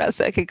Alberta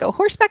so I could go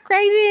horseback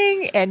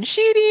riding and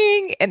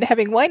shooting and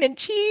having wine and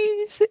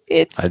cheese.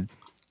 It's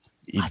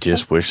You Awesome.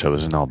 just wish I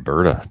was in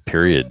Alberta,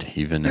 period.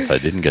 Even if I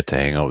didn't get to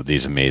hang out with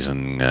these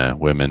amazing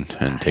women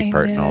and take I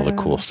part in all the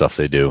cool know. stuff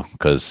they do,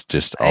 because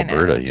just I know.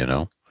 Alberta, you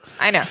know.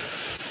 I know.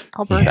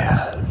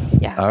 Alberta.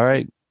 Yeah. All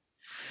right.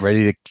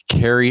 Ready to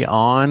carry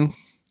on?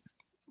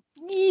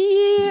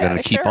 Yeah.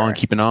 Gonna keep sure. on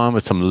keeping on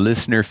with some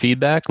listener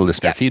feedback.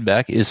 Listener Yep.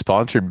 feedback is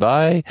sponsored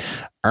by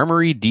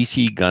Armory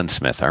DC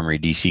Gunsmith. Armory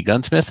DC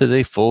Gunsmith is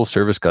a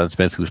full-service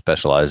gunsmith who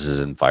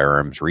specializes in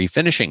firearms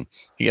refinishing.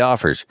 He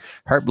offers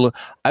heart blue.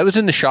 I was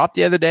in the shop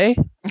the other day,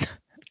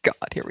 God,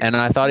 here we and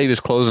I thought he was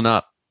closing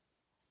up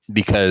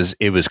because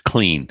it was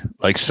clean,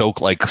 like so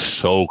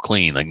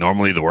clean. Like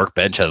normally the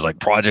workbench has like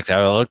projects.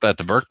 I looked at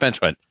the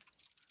workbench, went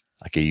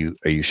like,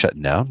 are you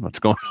shutting down? What's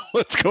going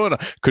on?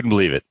 Couldn't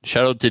believe it.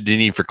 Shout out to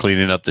Denny for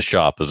cleaning up the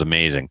shop. It was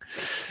amazing.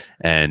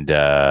 And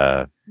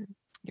yeah,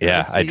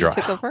 So I you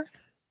took over.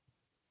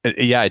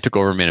 I took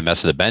over and made a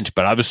mess of the bench,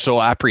 but I was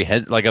so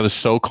apprehensive, like I was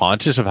so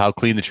conscious of how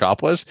clean the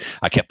shop was.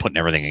 I kept putting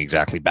everything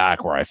exactly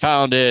back where I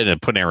found it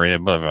and putting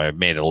everything. I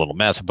made a little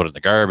mess and put it in the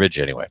garbage.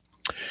 Anyway,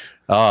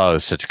 oh, it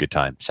was such a good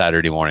time.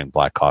 Saturday morning,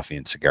 black coffee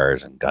and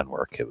cigars and gun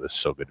work. It was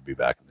so good to be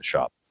back in the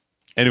shop.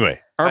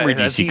 Anyway, Armory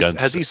DC Guns.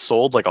 Has he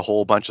sold like a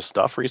whole bunch of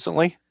stuff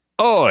recently?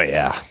 Oh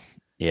yeah,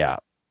 yeah.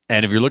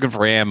 And if you're looking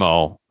for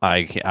ammo,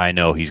 I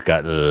know he's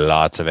got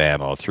lots of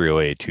ammo.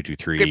 308,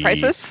 223. Good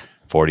prices.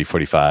 40,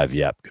 45.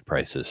 Yep, good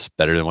prices.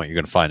 Better than what you're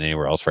going to find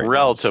anywhere else right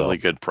Relatively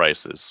now. good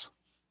prices.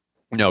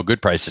 No,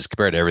 good prices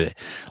compared to everything.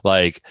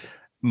 Like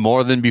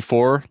more than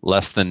before,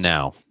 less than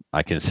now.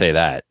 I can say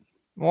that.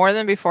 More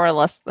than before,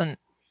 less than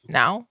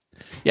now.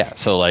 Yeah.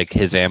 So like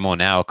his ammo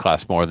now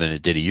costs more than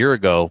it did a year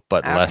ago,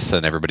 but Okay. less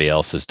than everybody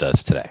else's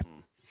does today.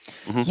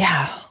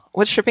 Yeah.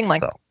 What's shipping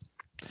like? So-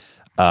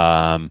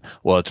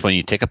 Well, it's when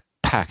you take a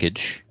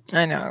package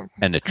I know.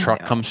 and the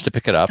truck know. comes to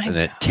pick it up I and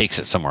then it know. takes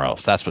it somewhere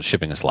else. That's what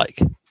shipping is like.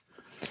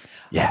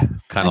 Yeah.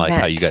 Kind I of like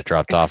how you meant- got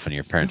dropped off on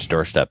your parents'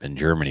 doorstep in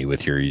Germany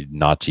with your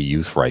Nazi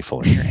youth rifle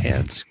in your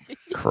hands.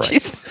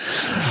 Christ.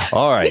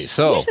 All right.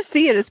 So You should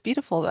see it. It's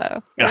beautiful,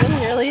 though. It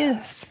really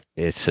is.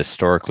 it's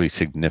historically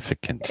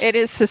significant. It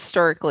is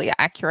historically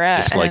accurate.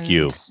 Just like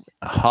you. and-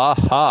 Ha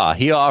ha.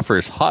 He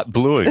offers hot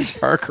bluing,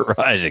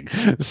 Parkerizing,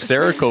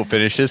 Cerakote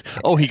finishes.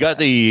 Oh, he got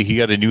a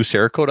new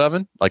Cerakote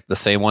oven, like the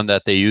same one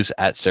that they use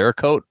at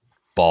Cerakote.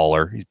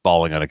 Baller. He's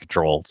balling out of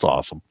control. It's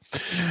awesome.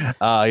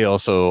 He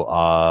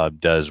also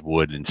does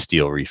wood and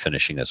steel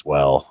refinishing as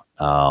well.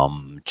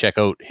 Check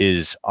out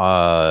his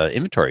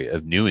inventory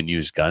of new and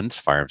used guns,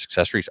 firearms,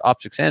 accessories,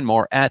 optics, and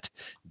more at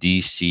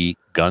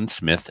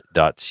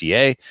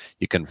dcgunsmith.ca.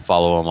 You can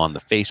follow him on the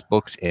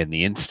Facebooks and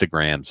the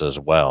Instagrams as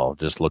well.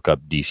 Just look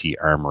up DC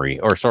Armory,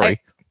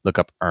 look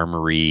up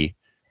Armory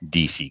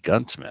DC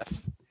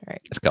Gunsmith. Right.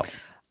 Let's go.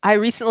 I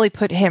recently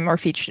put him or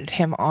featured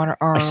him on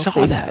our saw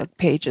Facebook that.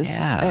 pages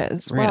Yeah,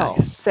 as very well.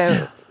 nice.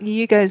 So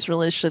you guys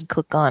really should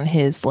click on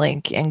his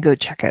link and go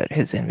check out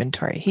his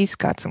inventory. He's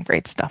got some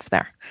great stuff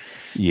there.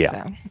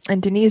 Yeah. So,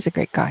 and Denis is a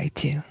great guy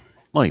too.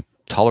 Well, he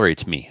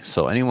tolerates me.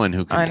 So anyone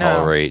who I can know.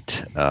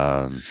 tolerate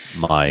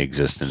my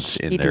existence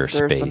in He their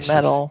deserves space, a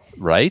medal.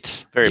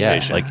 right? Very yeah,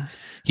 patient. like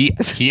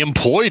he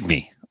employed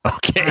me.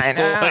 Okay, I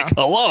know. like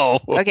hello.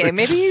 Okay,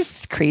 maybe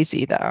he's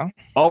crazy though.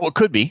 Oh, it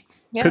could be.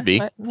 Yeah, Could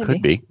be. maybe.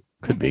 Could be.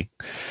 Could be.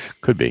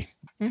 Could be.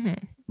 Mhm.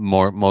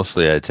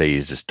 Mostly, I'd say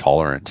he's just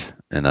tolerant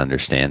and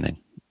understanding,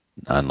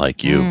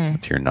 unlike you Mm.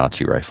 with your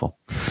Nazi rifle.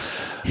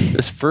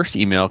 This first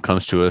email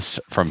comes to us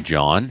from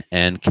John,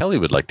 and Kelly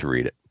would like to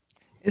read it.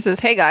 It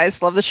says, "Hey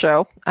guys, love the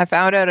show. I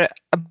found out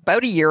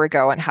about a year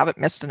ago and haven't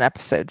missed an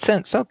episode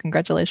since. So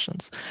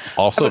congratulations."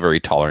 Also, a very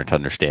tolerant,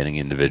 understanding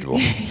individual.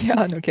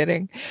 Yeah, no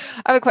kidding.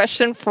 I have a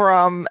question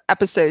from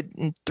episode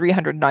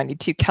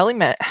 392. Kelly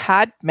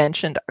had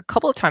mentioned a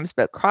couple of times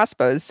about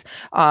crossbows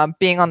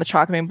being on the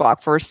chopping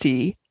block for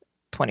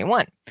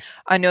C21.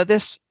 I know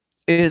this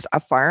is a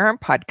firearm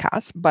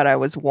podcast, but I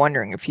was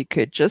wondering if you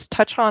could just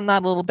touch on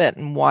that a little bit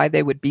and why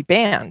they would be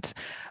banned.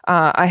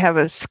 I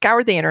have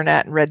scoured the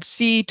internet and read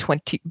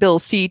Bill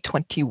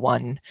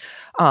C21,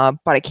 but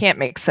I can't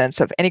make sense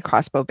of any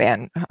crossbow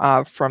ban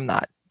from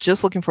that.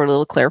 Just looking for a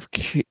little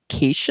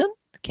clarification.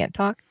 Can't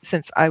talk,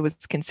 since I was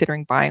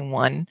considering buying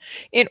one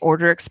in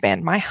order to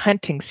expand my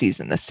hunting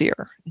season this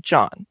year.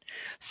 John.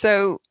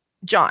 So,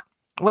 John,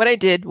 what I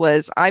did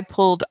was I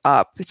pulled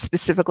up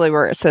specifically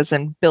where it says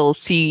in Bill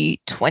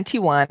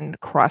C21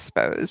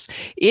 crossbows.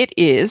 It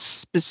is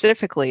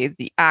specifically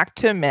the act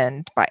to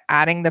amend by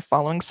adding the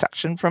following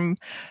section from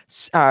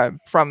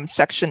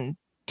section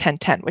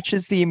 1010, which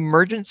is the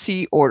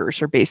emergency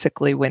orders, or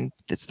basically when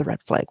it's the red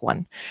flag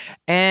one.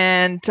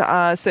 And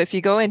so if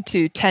you go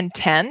into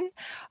 1010,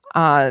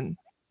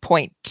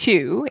 point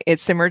 2,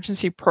 it's the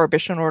emergency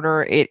prohibition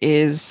order. It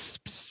is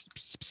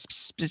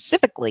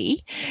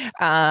specifically,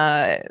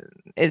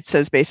 it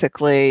says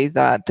basically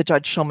that the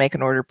judge shall make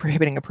an order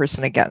prohibiting a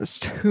person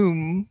against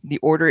whom the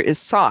order is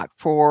sought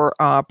for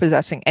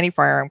possessing any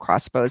firearm,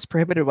 crossbows,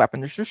 prohibited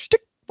weapons,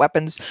 restrict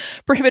weapons,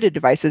 prohibited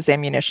devices,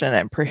 ammunition,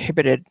 and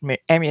prohibited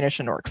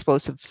ammunition or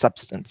explosive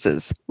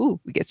substances. Ooh,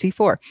 we get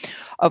C4.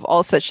 Of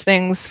all such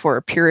things for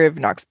a period of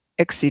not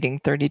exceeding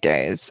 30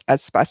 days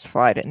as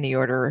specified in the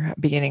order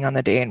beginning on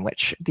the day in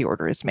which the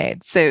order is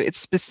made. So it's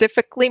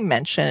specifically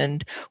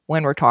mentioned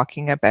when we're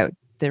talking about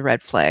the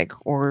red flag,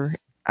 or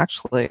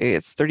actually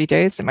it's 30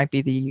 days. It might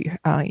be the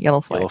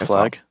yellow flag. Yellow as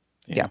well. flag.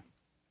 Yeah.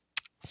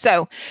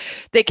 So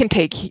they can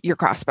take your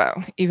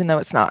crossbow, even though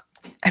it's not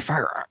a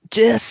firearm.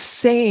 Just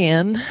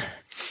saying.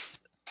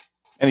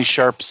 Any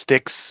sharp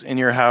sticks in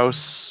your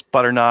house,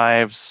 butter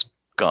knives,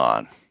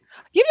 gone.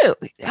 You know,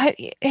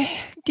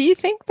 do you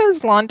think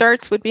those lawn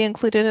darts would be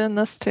included in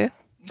this too?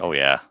 Oh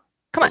yeah.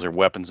 Come Those are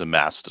weapons of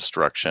mass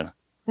destruction.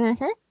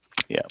 Mm-hmm.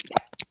 Yeah.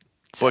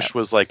 Bush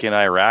was like in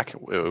Iraq.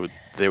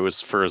 There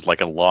was for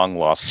like a long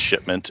lost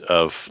shipment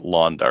of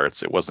lawn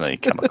darts. It wasn't any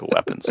chemical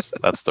weapons.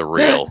 That's the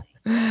real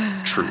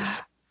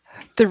truth.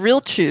 The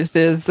real truth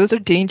is those are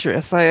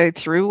dangerous. I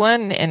threw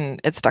one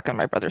and it stuck in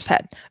my brother's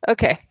head.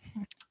 Okay.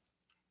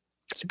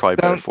 It's probably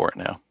better for it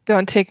now.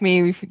 Don't take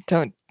me.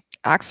 Don't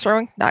axe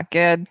throwing. Not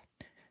good.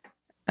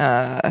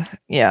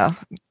 Yeah.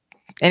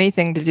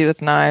 Anything to do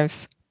with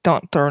knives.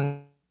 Don't throw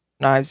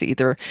knives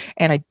either.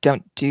 And I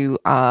don't do.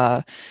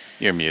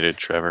 You're muted,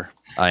 Trevor.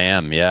 I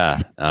am,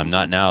 yeah. I'm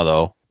not now,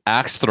 though.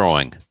 Axe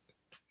throwing.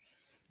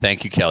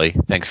 Thank you, Kelly.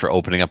 Thanks for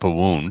opening up a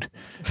wound.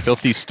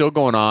 Filthy's still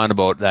going on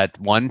about that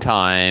one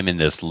time in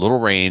this little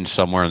range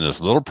somewhere in this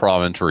little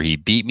province where he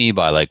beat me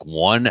by like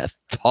one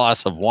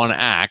toss of one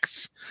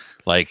axe.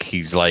 Like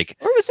he's like,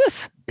 where was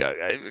this?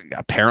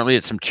 Apparently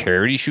it's some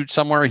charity shoot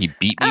somewhere. He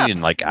beat me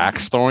in like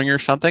axe throwing or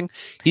something.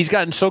 He's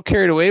gotten so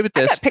carried away with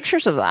I this. got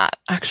pictures of that,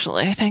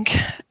 actually. I think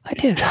I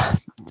did.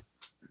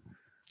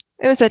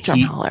 It was at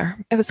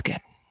Drumholler. It was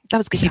good. That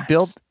was good. He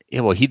built.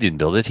 Yeah, well, he didn't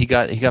build it. He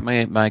got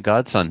my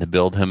godson to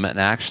build him an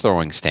axe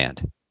throwing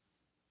stand.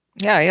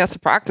 Yeah, he has to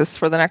practice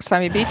for the next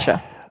time he beats you.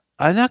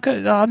 I'm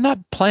not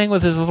playing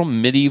with his little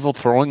medieval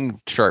throwing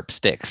sharp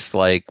sticks.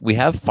 Like we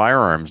have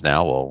firearms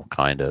now. Well,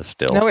 kind of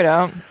still. No, we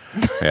don't.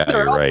 Yeah, They're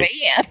you're all right.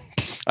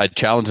 banned. I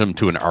challenged him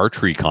to an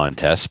archery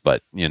contest,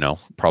 but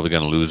probably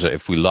going to lose it.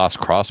 If we lost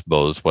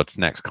crossbows, what's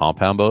next?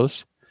 Compound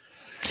bows.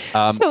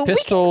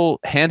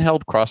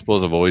 Handheld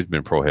crossbows have always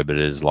been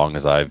prohibited as long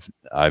as I've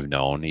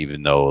known.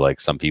 Even though like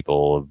some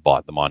people have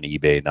bought them on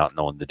eBay, not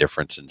knowing the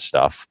difference and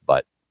stuff.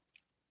 But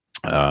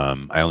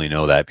I only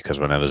know that because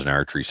when I was in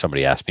archery,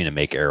 somebody asked me to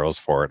make arrows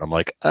for it. I'm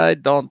like, I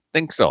don't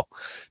think so.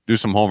 Do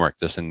some homework.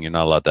 This thing, you're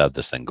not allowed to have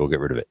this thing. Go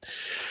get rid of it.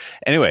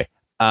 Anyway,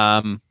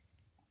 because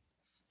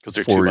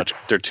they're too much.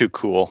 They're too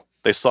cool.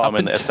 They saw them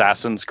in the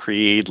Assassin's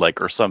Creed,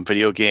 or some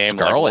video game.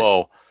 Scarlet. Like,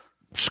 whoa.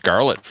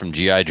 Scarlet from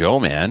G.I. Joe,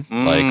 man.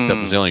 Like that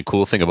was the only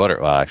cool thing about her.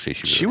 Well, actually,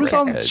 she was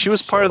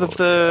part of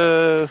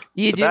the.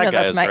 You the do bad know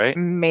guys, that's right?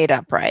 made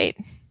up, right?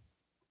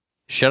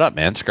 Shut up,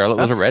 man. Scarlet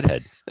was a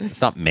redhead.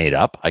 It's not made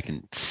up. I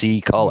can see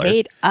color.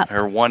 Made up.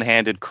 Her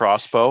one-handed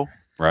crossbow,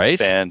 right?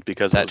 Banned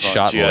because that it was on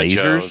shot G.I.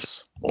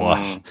 lasers.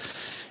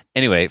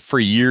 Anyway, for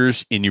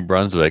years in New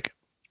Brunswick,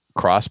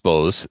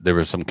 crossbows, there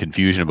was some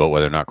confusion about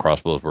whether or not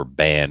crossbows were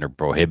banned or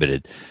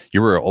prohibited.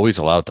 You were always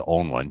allowed to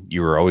own one.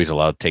 You were always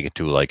allowed to take it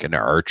to like an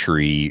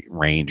archery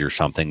range or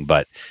something,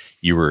 but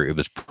it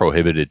was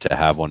prohibited to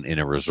have one in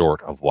a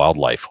resort of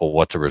wildlife. Well,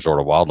 what's a resort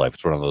of wildlife?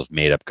 It's one of those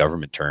made up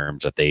government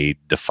terms that they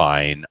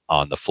define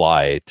on the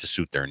fly to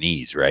suit their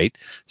needs, right?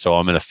 So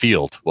I'm in a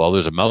field. Well,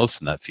 there's a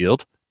mouse in that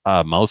field.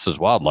 Mouse is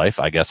wildlife.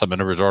 I guess I'm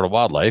in a resort of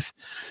wildlife.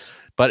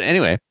 But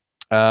anyway,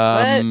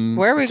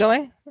 Where are we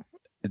going?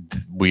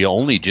 we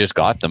only just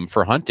got them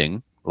for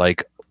hunting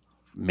like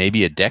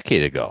maybe a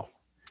decade ago.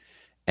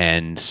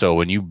 And so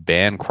when you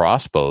ban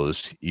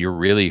crossbows, you're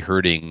really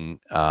hurting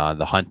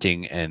the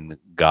hunting and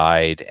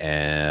guide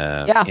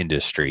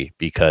industry,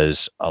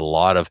 because a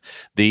lot of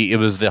it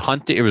was the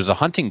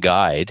hunting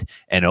guide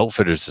and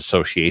outfitters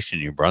association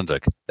in New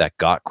Brunswick that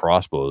got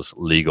crossbows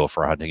legal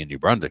for hunting in New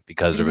Brunswick,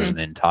 because there was an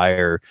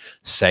entire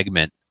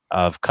segment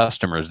of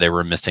customers they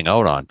were missing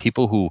out on.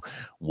 People who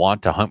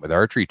want to hunt with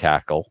archery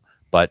tackle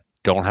but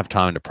don't have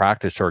time to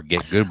practice or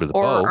get good with the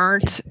bow,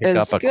 aren't pick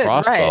up as a good,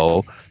 crossbow.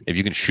 right. If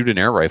you can shoot an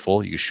air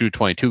rifle, you can shoot a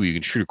 22, you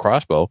can shoot a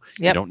crossbow.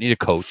 Yep. You don't need a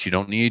coach, you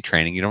don't need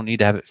training, you don't need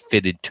to have it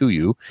fitted to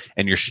you,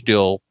 and you're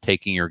still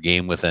taking your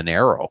game with an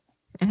arrow.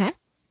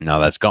 Now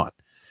that's gone.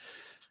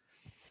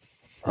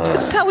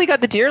 This is how we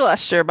got the deer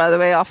last year, by the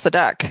way, off the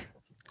deck.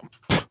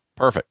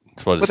 Perfect.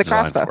 That's what it's With a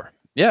designed crossbow. for.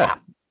 Yeah.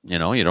 You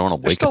know, you don't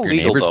want to They're wake up still your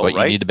legal, neighbors, though, but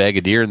right? you need to bag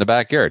a deer in the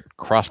backyard.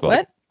 Crossbow.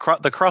 What?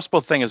 The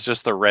crossbow thing is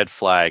just the red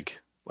flag.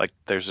 Like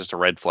there's just a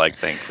red flag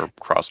thing for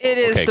crossbow. It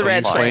is Okay, the can you red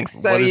explain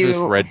flag. So what is this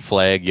you, red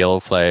flag, yellow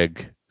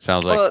flag?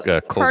 Sounds like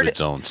Well, COVID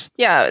zones.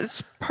 yeah,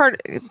 it's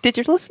part. Did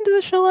you listen to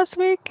the show last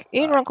week?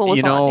 Ian Runkle was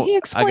You know, on. He I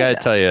explained gotta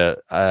that. tell you,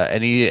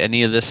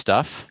 any of this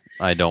stuff,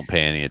 I don't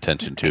pay any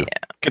attention to.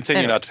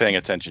 Continue not Anyways. paying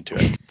attention to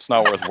it. It's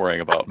not worth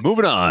worrying about.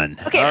 Moving on.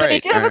 Okay, All but I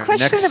right, do have a our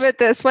question next- about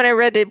this. When I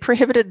read it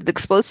prohibited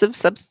explosive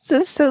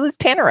substances, so it's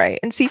tannerite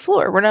and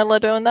seafloor. We're not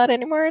allowed to own that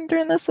anymore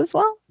during this as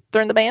well?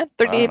 During the ban?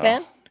 30-day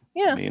ban?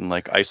 Yeah. I mean,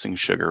 like icing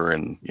sugar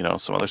and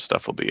some other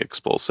stuff will be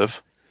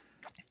explosive.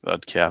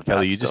 But yeah,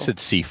 Kelly, you just said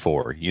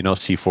C4. You know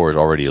C4 is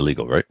already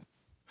illegal, right?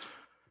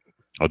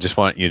 I just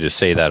want you to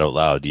say that out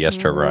loud. Yes,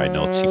 Trevor, I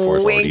know C4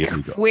 is already Wink,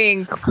 illegal.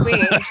 wink,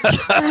 wink.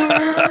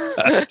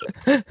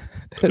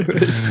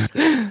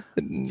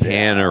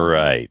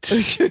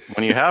 Tannerite.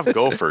 when you have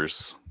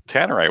gophers,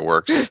 tannerite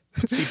works.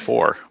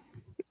 C4.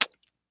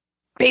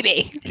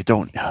 Baby. You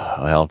don't.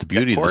 Well, the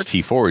beauty of this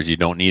T4 is you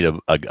don't need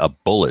a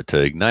bullet to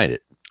ignite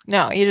it.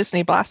 No, you just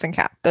need blasting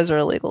cap. Those are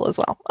illegal as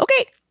well.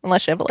 Okay.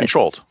 Unless you have a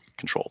license.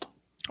 Controlled.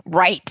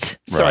 Right.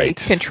 Sorry. Right.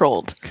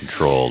 Controlled.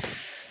 Controlled.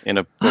 In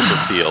a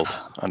gopher field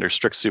under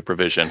strict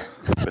supervision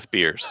with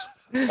beers.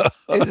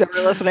 Who's ever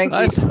listening,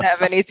 we don't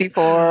have any C4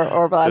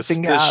 or This,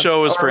 blasting this cap.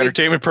 show is for or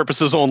entertainment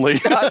purposes only.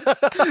 we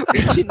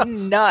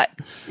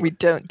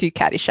don't do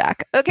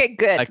Caddyshack. Okay,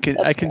 good. I can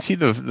That's see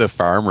the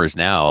farmers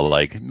now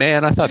like,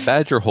 man, I thought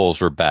badger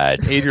holes were bad.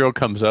 8-year-old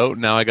comes out,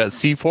 now I got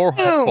C4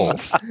 Boom.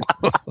 holes.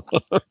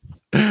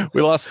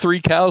 We lost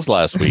 3 cows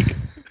last week.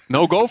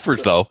 No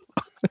gophers though.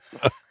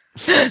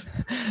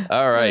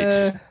 All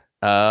right.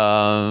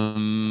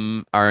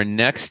 Our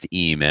next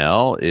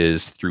email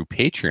is through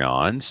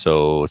Patreon.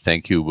 So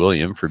thank you,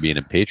 William, for being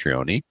a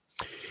Patreon-y.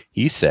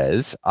 He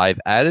says, I've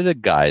added a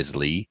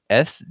Geisley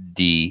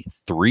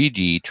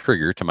SD3G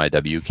trigger to my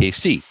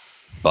WKC,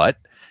 but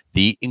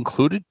the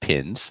included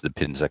pins, the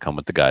pins that come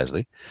with the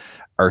Geisley,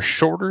 are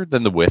shorter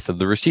than the width of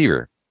the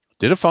receiver.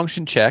 Did a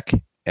function check,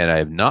 and I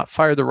have not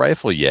fired the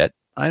rifle yet.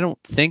 I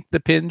don't think the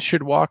pins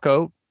should walk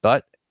out,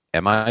 but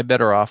am I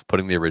better off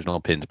putting the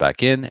original pins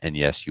back in? And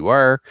yes, you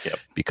are,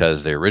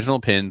 because the original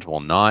pins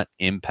will not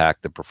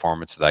impact the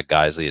performance of that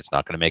Geisley. It's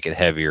not going to make it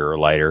heavier or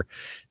lighter.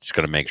 It's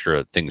going to make sure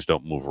that things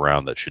don't move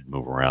around that should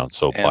move around.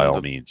 So And by all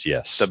the means,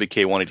 yes.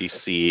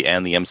 WK180C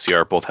and the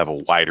MCR both have a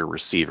wider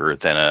receiver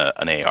than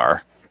an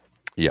AR.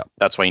 Yeah.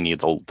 That's why you need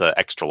the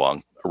extra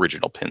long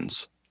original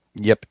pins.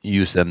 Yep,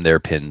 use their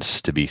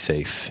pins to be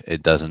safe.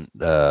 It doesn't.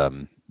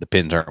 The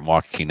pins aren't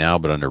walking now,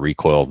 but under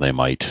recoil they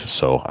might.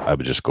 So I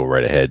would just go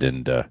right ahead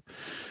and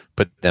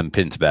put them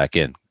pins back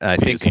in. And I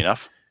think Easy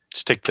enough.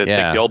 Just take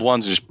the old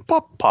ones and just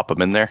pop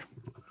them in there.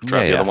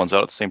 Drop the other ones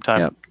out at the same time.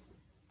 Yep.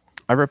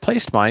 I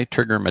replaced my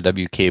trigger in my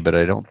WK, but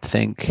I don't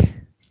think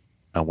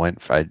I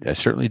went. I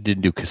certainly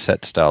didn't do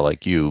cassette style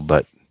like you,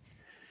 but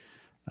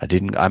I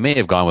didn't. I may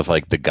have gone with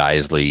like the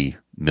Geisley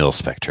mil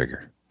spec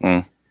trigger,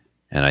 and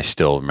I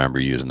still remember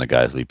using the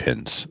Geisley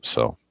pins.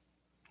 So,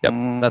 yep,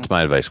 that's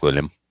my advice,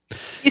 William.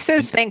 He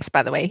says thanks,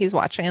 by the way. He's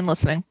watching and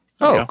listening.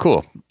 Oh,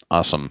 cool.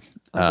 Awesome.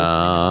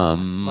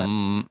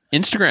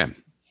 Instagram.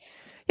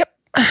 Yep.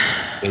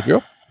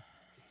 Pedro?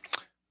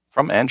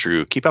 From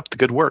Andrew, keep up the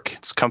good work.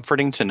 It's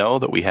comforting to know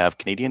that we have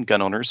Canadian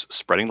gun owners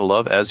spreading the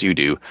love as you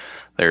do.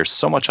 There's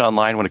so much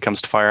online when it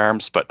comes to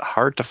firearms, but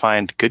hard to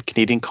find good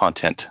Canadian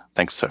content.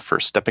 Thanks for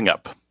stepping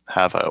up.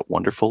 Have a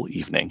wonderful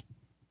evening.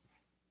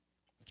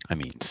 I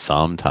mean,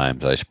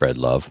 sometimes I spread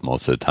love.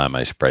 Most of the time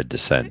I spread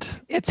dissent.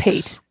 It's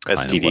hate.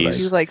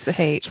 STDs. You like the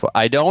hate. So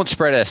I don't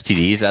spread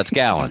STDs. That's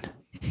Gallon.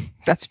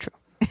 That's true.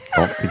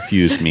 Don't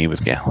confuse me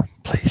with Gallon,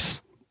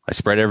 please. I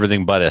spread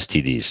everything but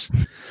STDs.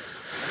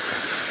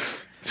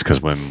 It's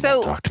because women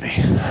won't talk to me.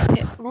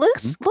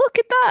 Look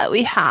at that.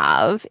 We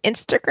have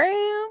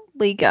Instagram,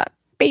 we got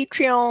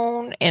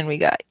Patreon, and we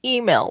got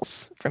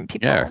emails from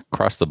people. Yeah,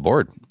 across the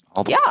board.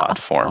 All the Yeah.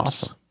 platforms.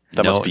 Awesome.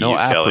 That must be no you,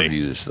 app Kelly.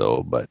 reviews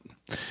though, but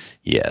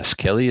yes,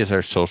 Kelly is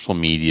our social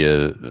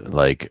media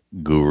like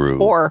guru.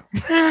 Or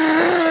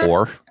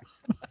Whore.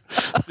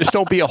 Just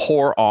don't be a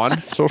whore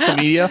on social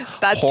media.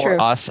 That's whore true.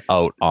 us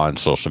out on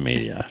social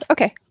media.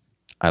 okay.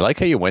 I like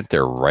how you went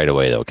there right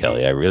away, though,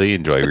 Kelly. I really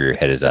enjoy where your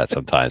head is at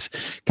sometimes.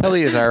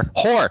 Kelly is our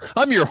whore.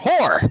 I'm your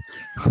whore.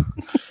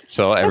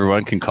 So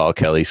everyone can call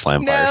Kelly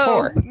Slamfire's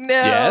whore.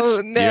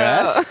 No.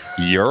 Yes.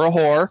 You're a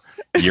whore.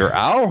 You're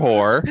our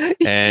whore,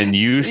 and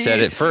you said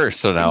it first.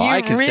 So now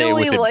I can say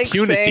really with like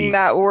impunity saying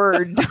that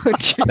word,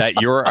 don't you?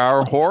 that you're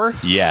our whore.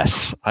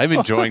 Yes, I'm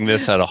enjoying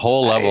this at a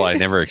whole level I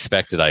never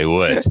expected I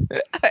would.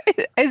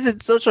 I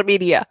said social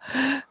media,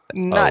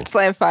 not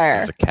Slamfire.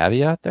 There's a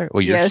caveat there.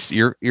 Well, Yes.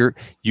 you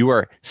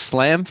are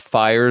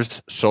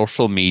Slamfire's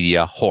social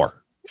media whore.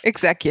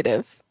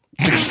 Executive.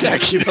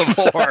 Executive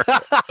whore.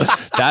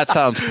 That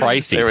sounds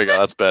pricey. There we go.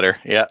 That's better.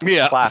 Yeah.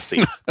 Yeah. Classy.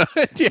 Yeah,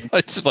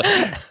 it's just like,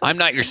 I'm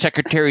not your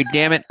secretary,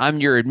 damn it. I'm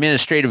your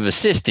administrative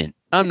assistant.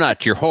 I'm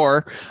not your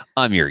whore.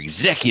 I'm your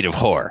executive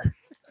whore.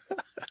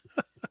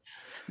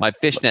 My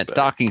fishnet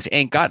stockings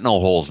ain't got no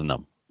holes in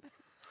them.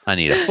 I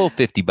need a full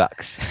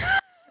 $50.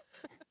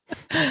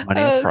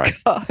 Money up front.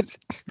 God.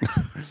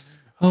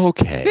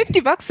 Okay.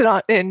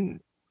 $50 in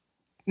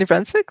New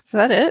Brunswick? Is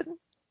that it?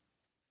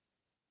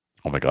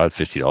 Oh my God,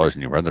 $50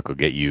 in New Brunswick will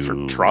get you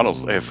For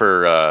Toronto's,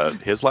 for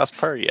his last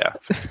part, yeah,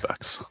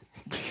 $50.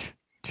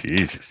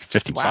 Jesus,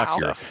 $50.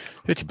 Wow.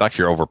 $50.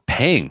 You're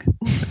overpaying.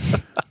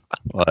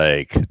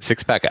 Like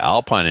 6-pack of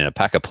Alpine and a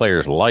pack of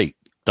Players Light.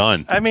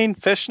 Done. I mean,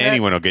 fishnet.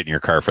 Anyone will get in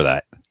your car for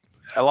that.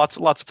 Lots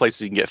of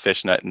places you can get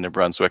fishnet in New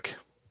Brunswick.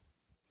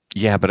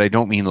 Yeah, but I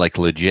don't mean like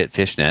legit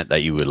fishnet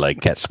that you would like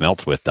catch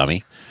smelts with,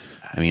 dummy.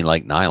 I mean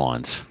like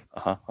nylons.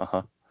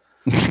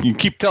 You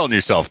keep telling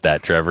yourself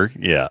that, Trevor.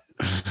 Yeah.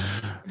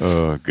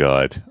 Oh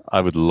God, I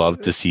would love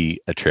to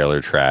see a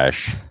trailer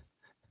trash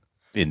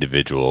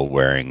individual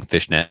wearing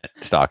fishnet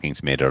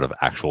stockings made out of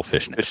actual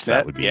fishnets. Fishnet.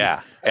 That would be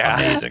Yeah.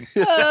 amazing.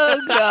 Oh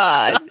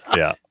God.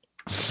 Yeah.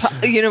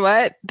 You know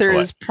what?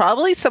 There's What?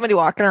 probably somebody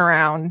walking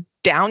around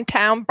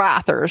downtown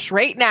Bathurst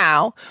right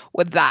now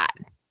with that.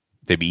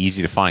 They'd be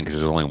easy to find because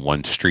there's only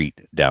one street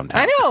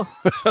downtown. I know.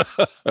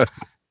 What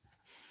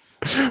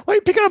are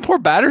you picking on poor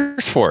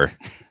Batters for?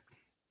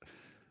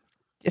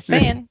 Just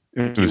saying.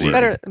 It was easy.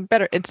 Better.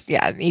 It's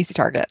an easy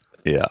target.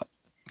 Yeah.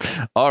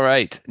 All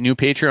right. New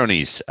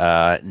Patreonies.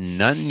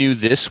 None new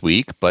this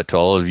week, but to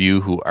all of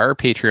you who are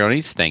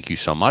Patreonies, thank you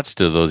so much.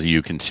 To those of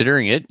you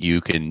considering it,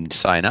 you can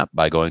sign up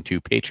by going to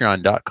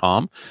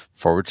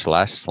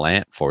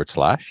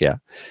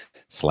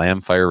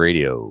patreon.com/slant/Slamfire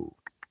Radio.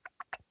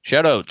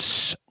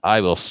 Shoutouts.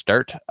 I will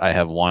start. I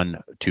have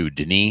one to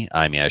Denis.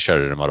 I mean, I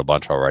shouted him out a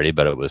bunch already,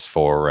 but it was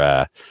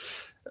for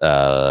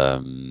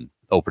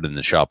opening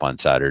the shop on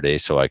Saturday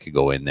so I could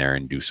go in there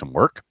and do some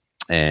work.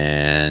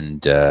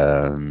 And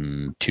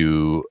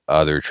to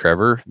other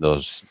Trevor,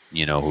 those,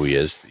 you know who he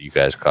is. You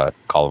guys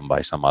call him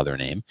by some other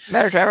name.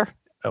 Better, Trevor.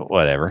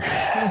 Whatever.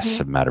 It's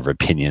a matter of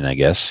opinion, I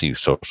guess. You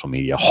social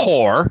media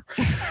whore.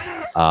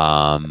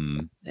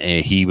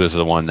 He was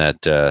the one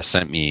that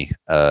sent me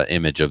an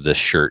image of this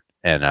shirt.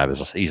 And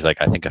he's like,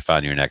 I think I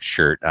found your next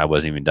shirt. I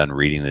wasn't even done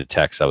reading the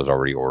text. I was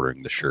already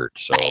ordering the shirt.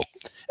 So it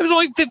was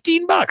only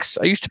 $15.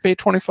 I used to pay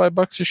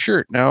 $25 a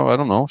shirt. Now, I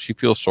don't know. She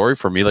feels sorry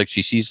for me. Like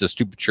she sees the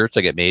stupid shirts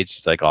I get made.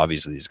 She's like,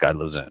 obviously this guy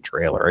lives in a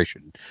trailer. I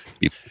shouldn't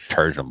be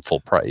charging him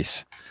full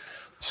price.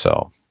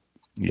 So,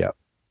 yeah.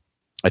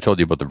 I told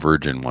you about the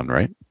Virgin one,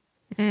 right?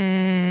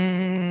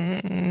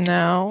 No.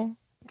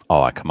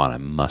 Oh, come on. I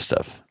must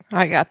have.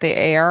 I got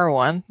the AR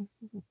one.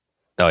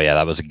 Oh, yeah.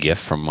 That was a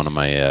gift from one of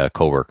my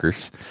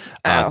coworkers.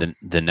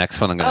 The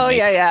next one I'm going to make.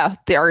 Yeah.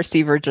 The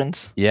RC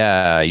Virgins.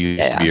 Yeah, I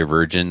used to be a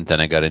virgin.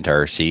 Then I got into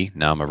RC.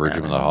 Now I'm a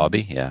virgin with a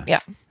hobby. Yeah. Yeah.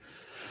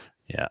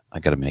 Yeah. I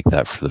got to make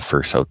that for the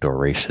first outdoor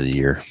race of the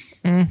year.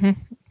 Mm-hmm.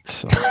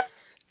 So.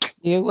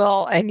 You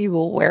will, and you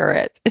will wear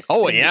it.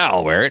 Oh yeah,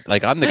 I'll wear it.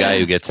 Like I'm the guy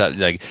who gets out.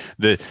 Like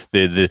the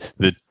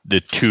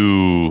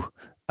two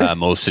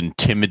most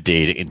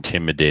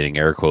intimidating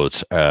air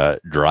quotes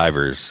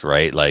drivers,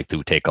 right? Like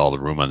who take all the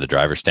room on the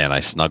driver's stand.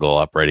 I snuggle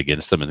up right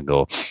against them and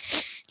go,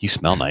 "You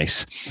smell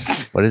nice.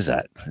 What is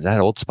that? Is that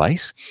Old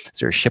Spice? Is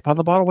there a ship on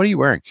the bottle? What are you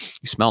wearing?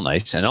 You smell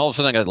nice." And all of a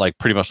sudden, I got like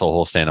pretty much the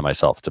whole stand to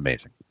myself. It's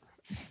amazing.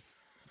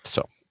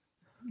 So,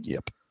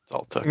 yep.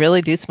 You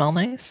really do smell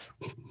nice.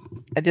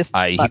 He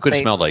could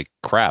have smelled like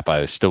crap.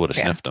 I still would have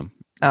sniffed him.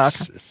 Oh,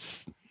 okay.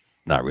 It's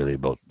not really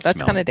about.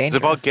 That's kind of dangerous.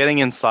 It's about getting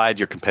inside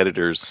your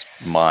competitor's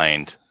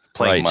mind,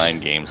 playing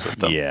mind games with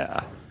them.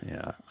 Yeah,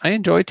 yeah. I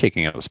enjoy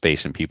taking up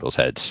space in people's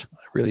heads.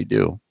 I really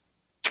do.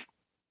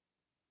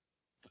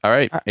 All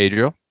right,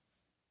 Adriel.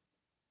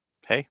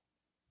 Hey.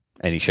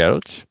 Any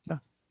shoutouts? No.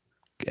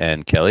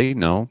 And Kelly,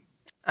 no.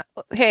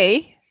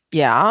 Hey,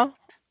 yeah.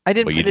 I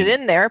didn't put it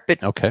in there,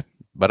 but okay.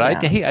 But I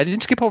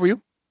didn't skip over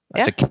you.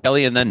 I said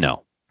Kelly and then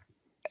no.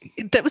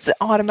 That was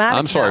automatic.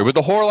 I'm sorry. no. Would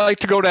the whore like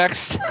to go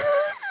next?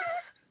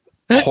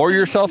 Whore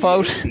yourself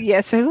out?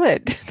 Yes, I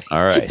would.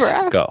 All right. Thank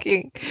you for Go.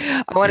 asking.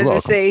 I wanted You're to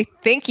welcome. say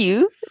thank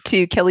you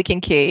to Kelly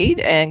Kincaid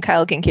and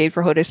Kyle Kincaid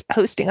for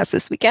hosting us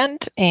this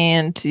weekend,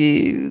 and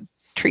to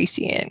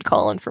Tracy and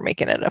Colin for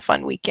making it a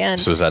fun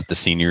weekend. So is that the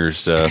seniors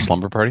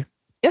slumber party?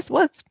 Yes, it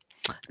was.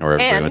 Or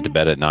everybody went And- to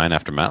bed at 9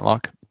 after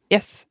Matlock?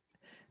 Yes.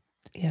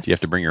 Yes. Do you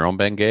have to bring your own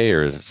Bengay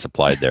or is it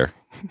supplied there?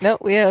 No,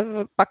 we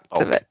have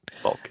buckets of Okay. it.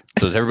 Bulk.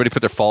 So does everybody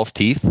put their false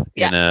teeth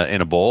in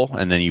a bowl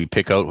and then you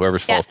pick out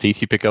whoever's Yeah. false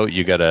teeth you pick out?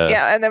 You gotta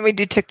Yeah, and then we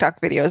do TikTok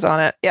videos on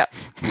it. Yep.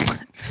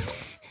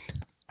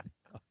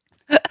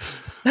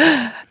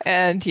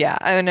 And yeah,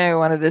 and I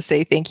wanted to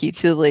say thank you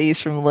to the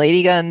ladies from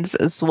Lady Guns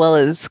as well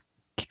as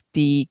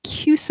the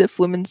CUSIF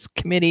Women's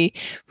Committee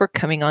for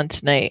coming on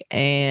tonight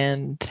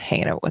and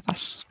hanging out with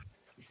us.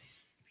 Yeah,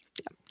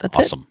 that's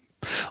it. Awesome.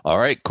 All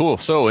right, cool.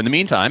 So in the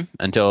meantime,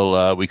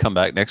 until we come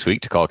back next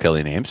week to call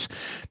Kelly names,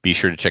 be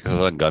sure to check us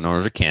out on Gun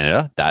Owners of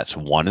Canada. That's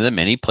one of the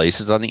many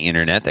places on the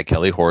internet that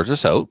Kelly hoards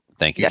us out.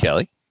 Thank you, Yes.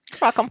 Kelly.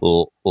 Welcome.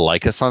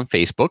 Like us on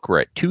Facebook. We're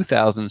at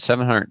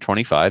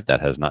 2,725. That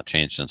has not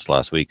changed since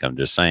last week. I'm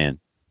just saying.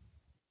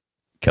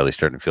 Kelly's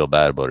starting to feel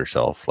bad about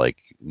herself. Like,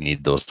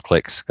 need those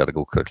clicks. Got to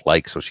go click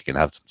like so she can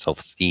have some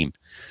self-esteem.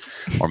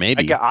 Or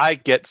maybe I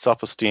get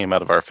self-esteem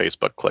out of our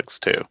Facebook clicks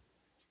too.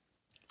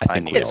 I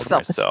think need we Get all it. do.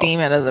 self-esteem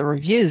out of the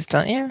reviews,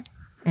 don't you?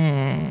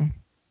 Mm.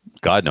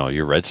 God, no,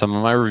 you read some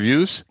of my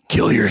reviews?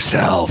 Kill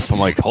yourself. I'm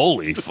like,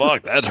 holy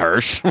fuck, that's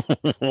harsh.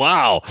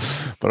 Wow.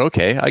 But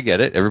okay, I get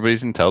it.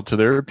 Everybody's entitled to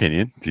their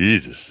opinion.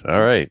 Jesus.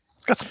 All right.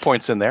 Got some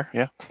points in there.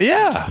 Yeah.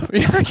 Yeah.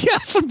 Yeah,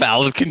 some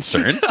valid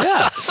concerns.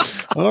 Yeah.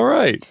 All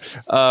right.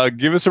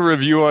 Give us a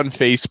review on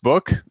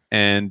Facebook.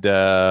 And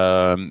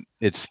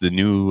it's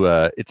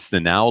the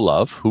Now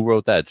Love. Who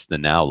wrote that? It's the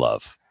Now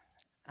Love.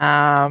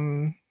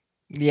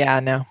 Yeah,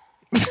 no.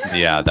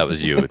 Yeah, that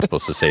was you. It's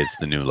supposed to say it's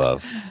the new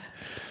love.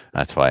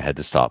 That's why I had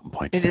to stop and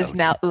point It it is out.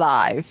 now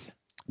live.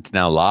 It's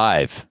now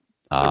live.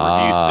 review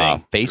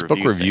thing. Facebook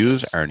Review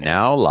reviews things. are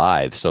now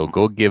live. So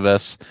go give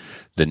us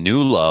the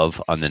new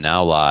love on the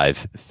now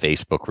live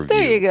Facebook review.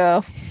 There you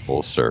go.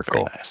 Full Very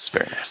circle. nice.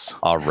 Very nice.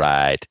 All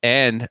right.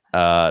 And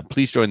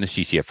please join the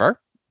CCFR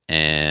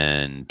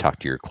and talk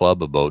to your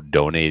club about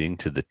donating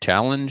to the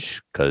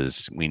challenge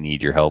because we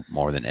need your help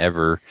more than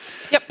ever.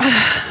 Yep.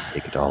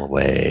 Take it all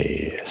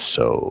away.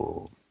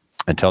 So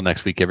until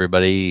next week,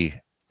 everybody,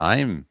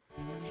 I'm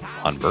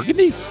on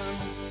Burgundy.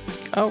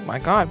 Oh my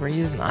God, we're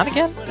using that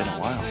again? Been a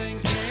while.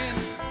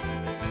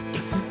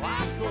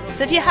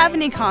 So if you have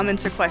any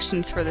comments or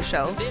questions for the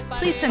show,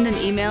 please send an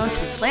email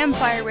to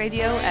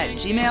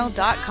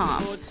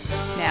slamfireradio@gmail.com.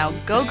 Now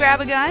go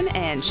grab a gun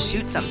and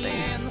shoot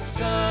something.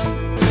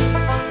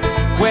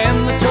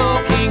 When the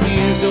talking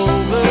is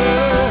over,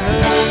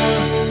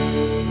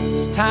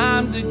 it's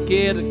time to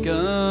get a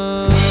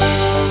gun.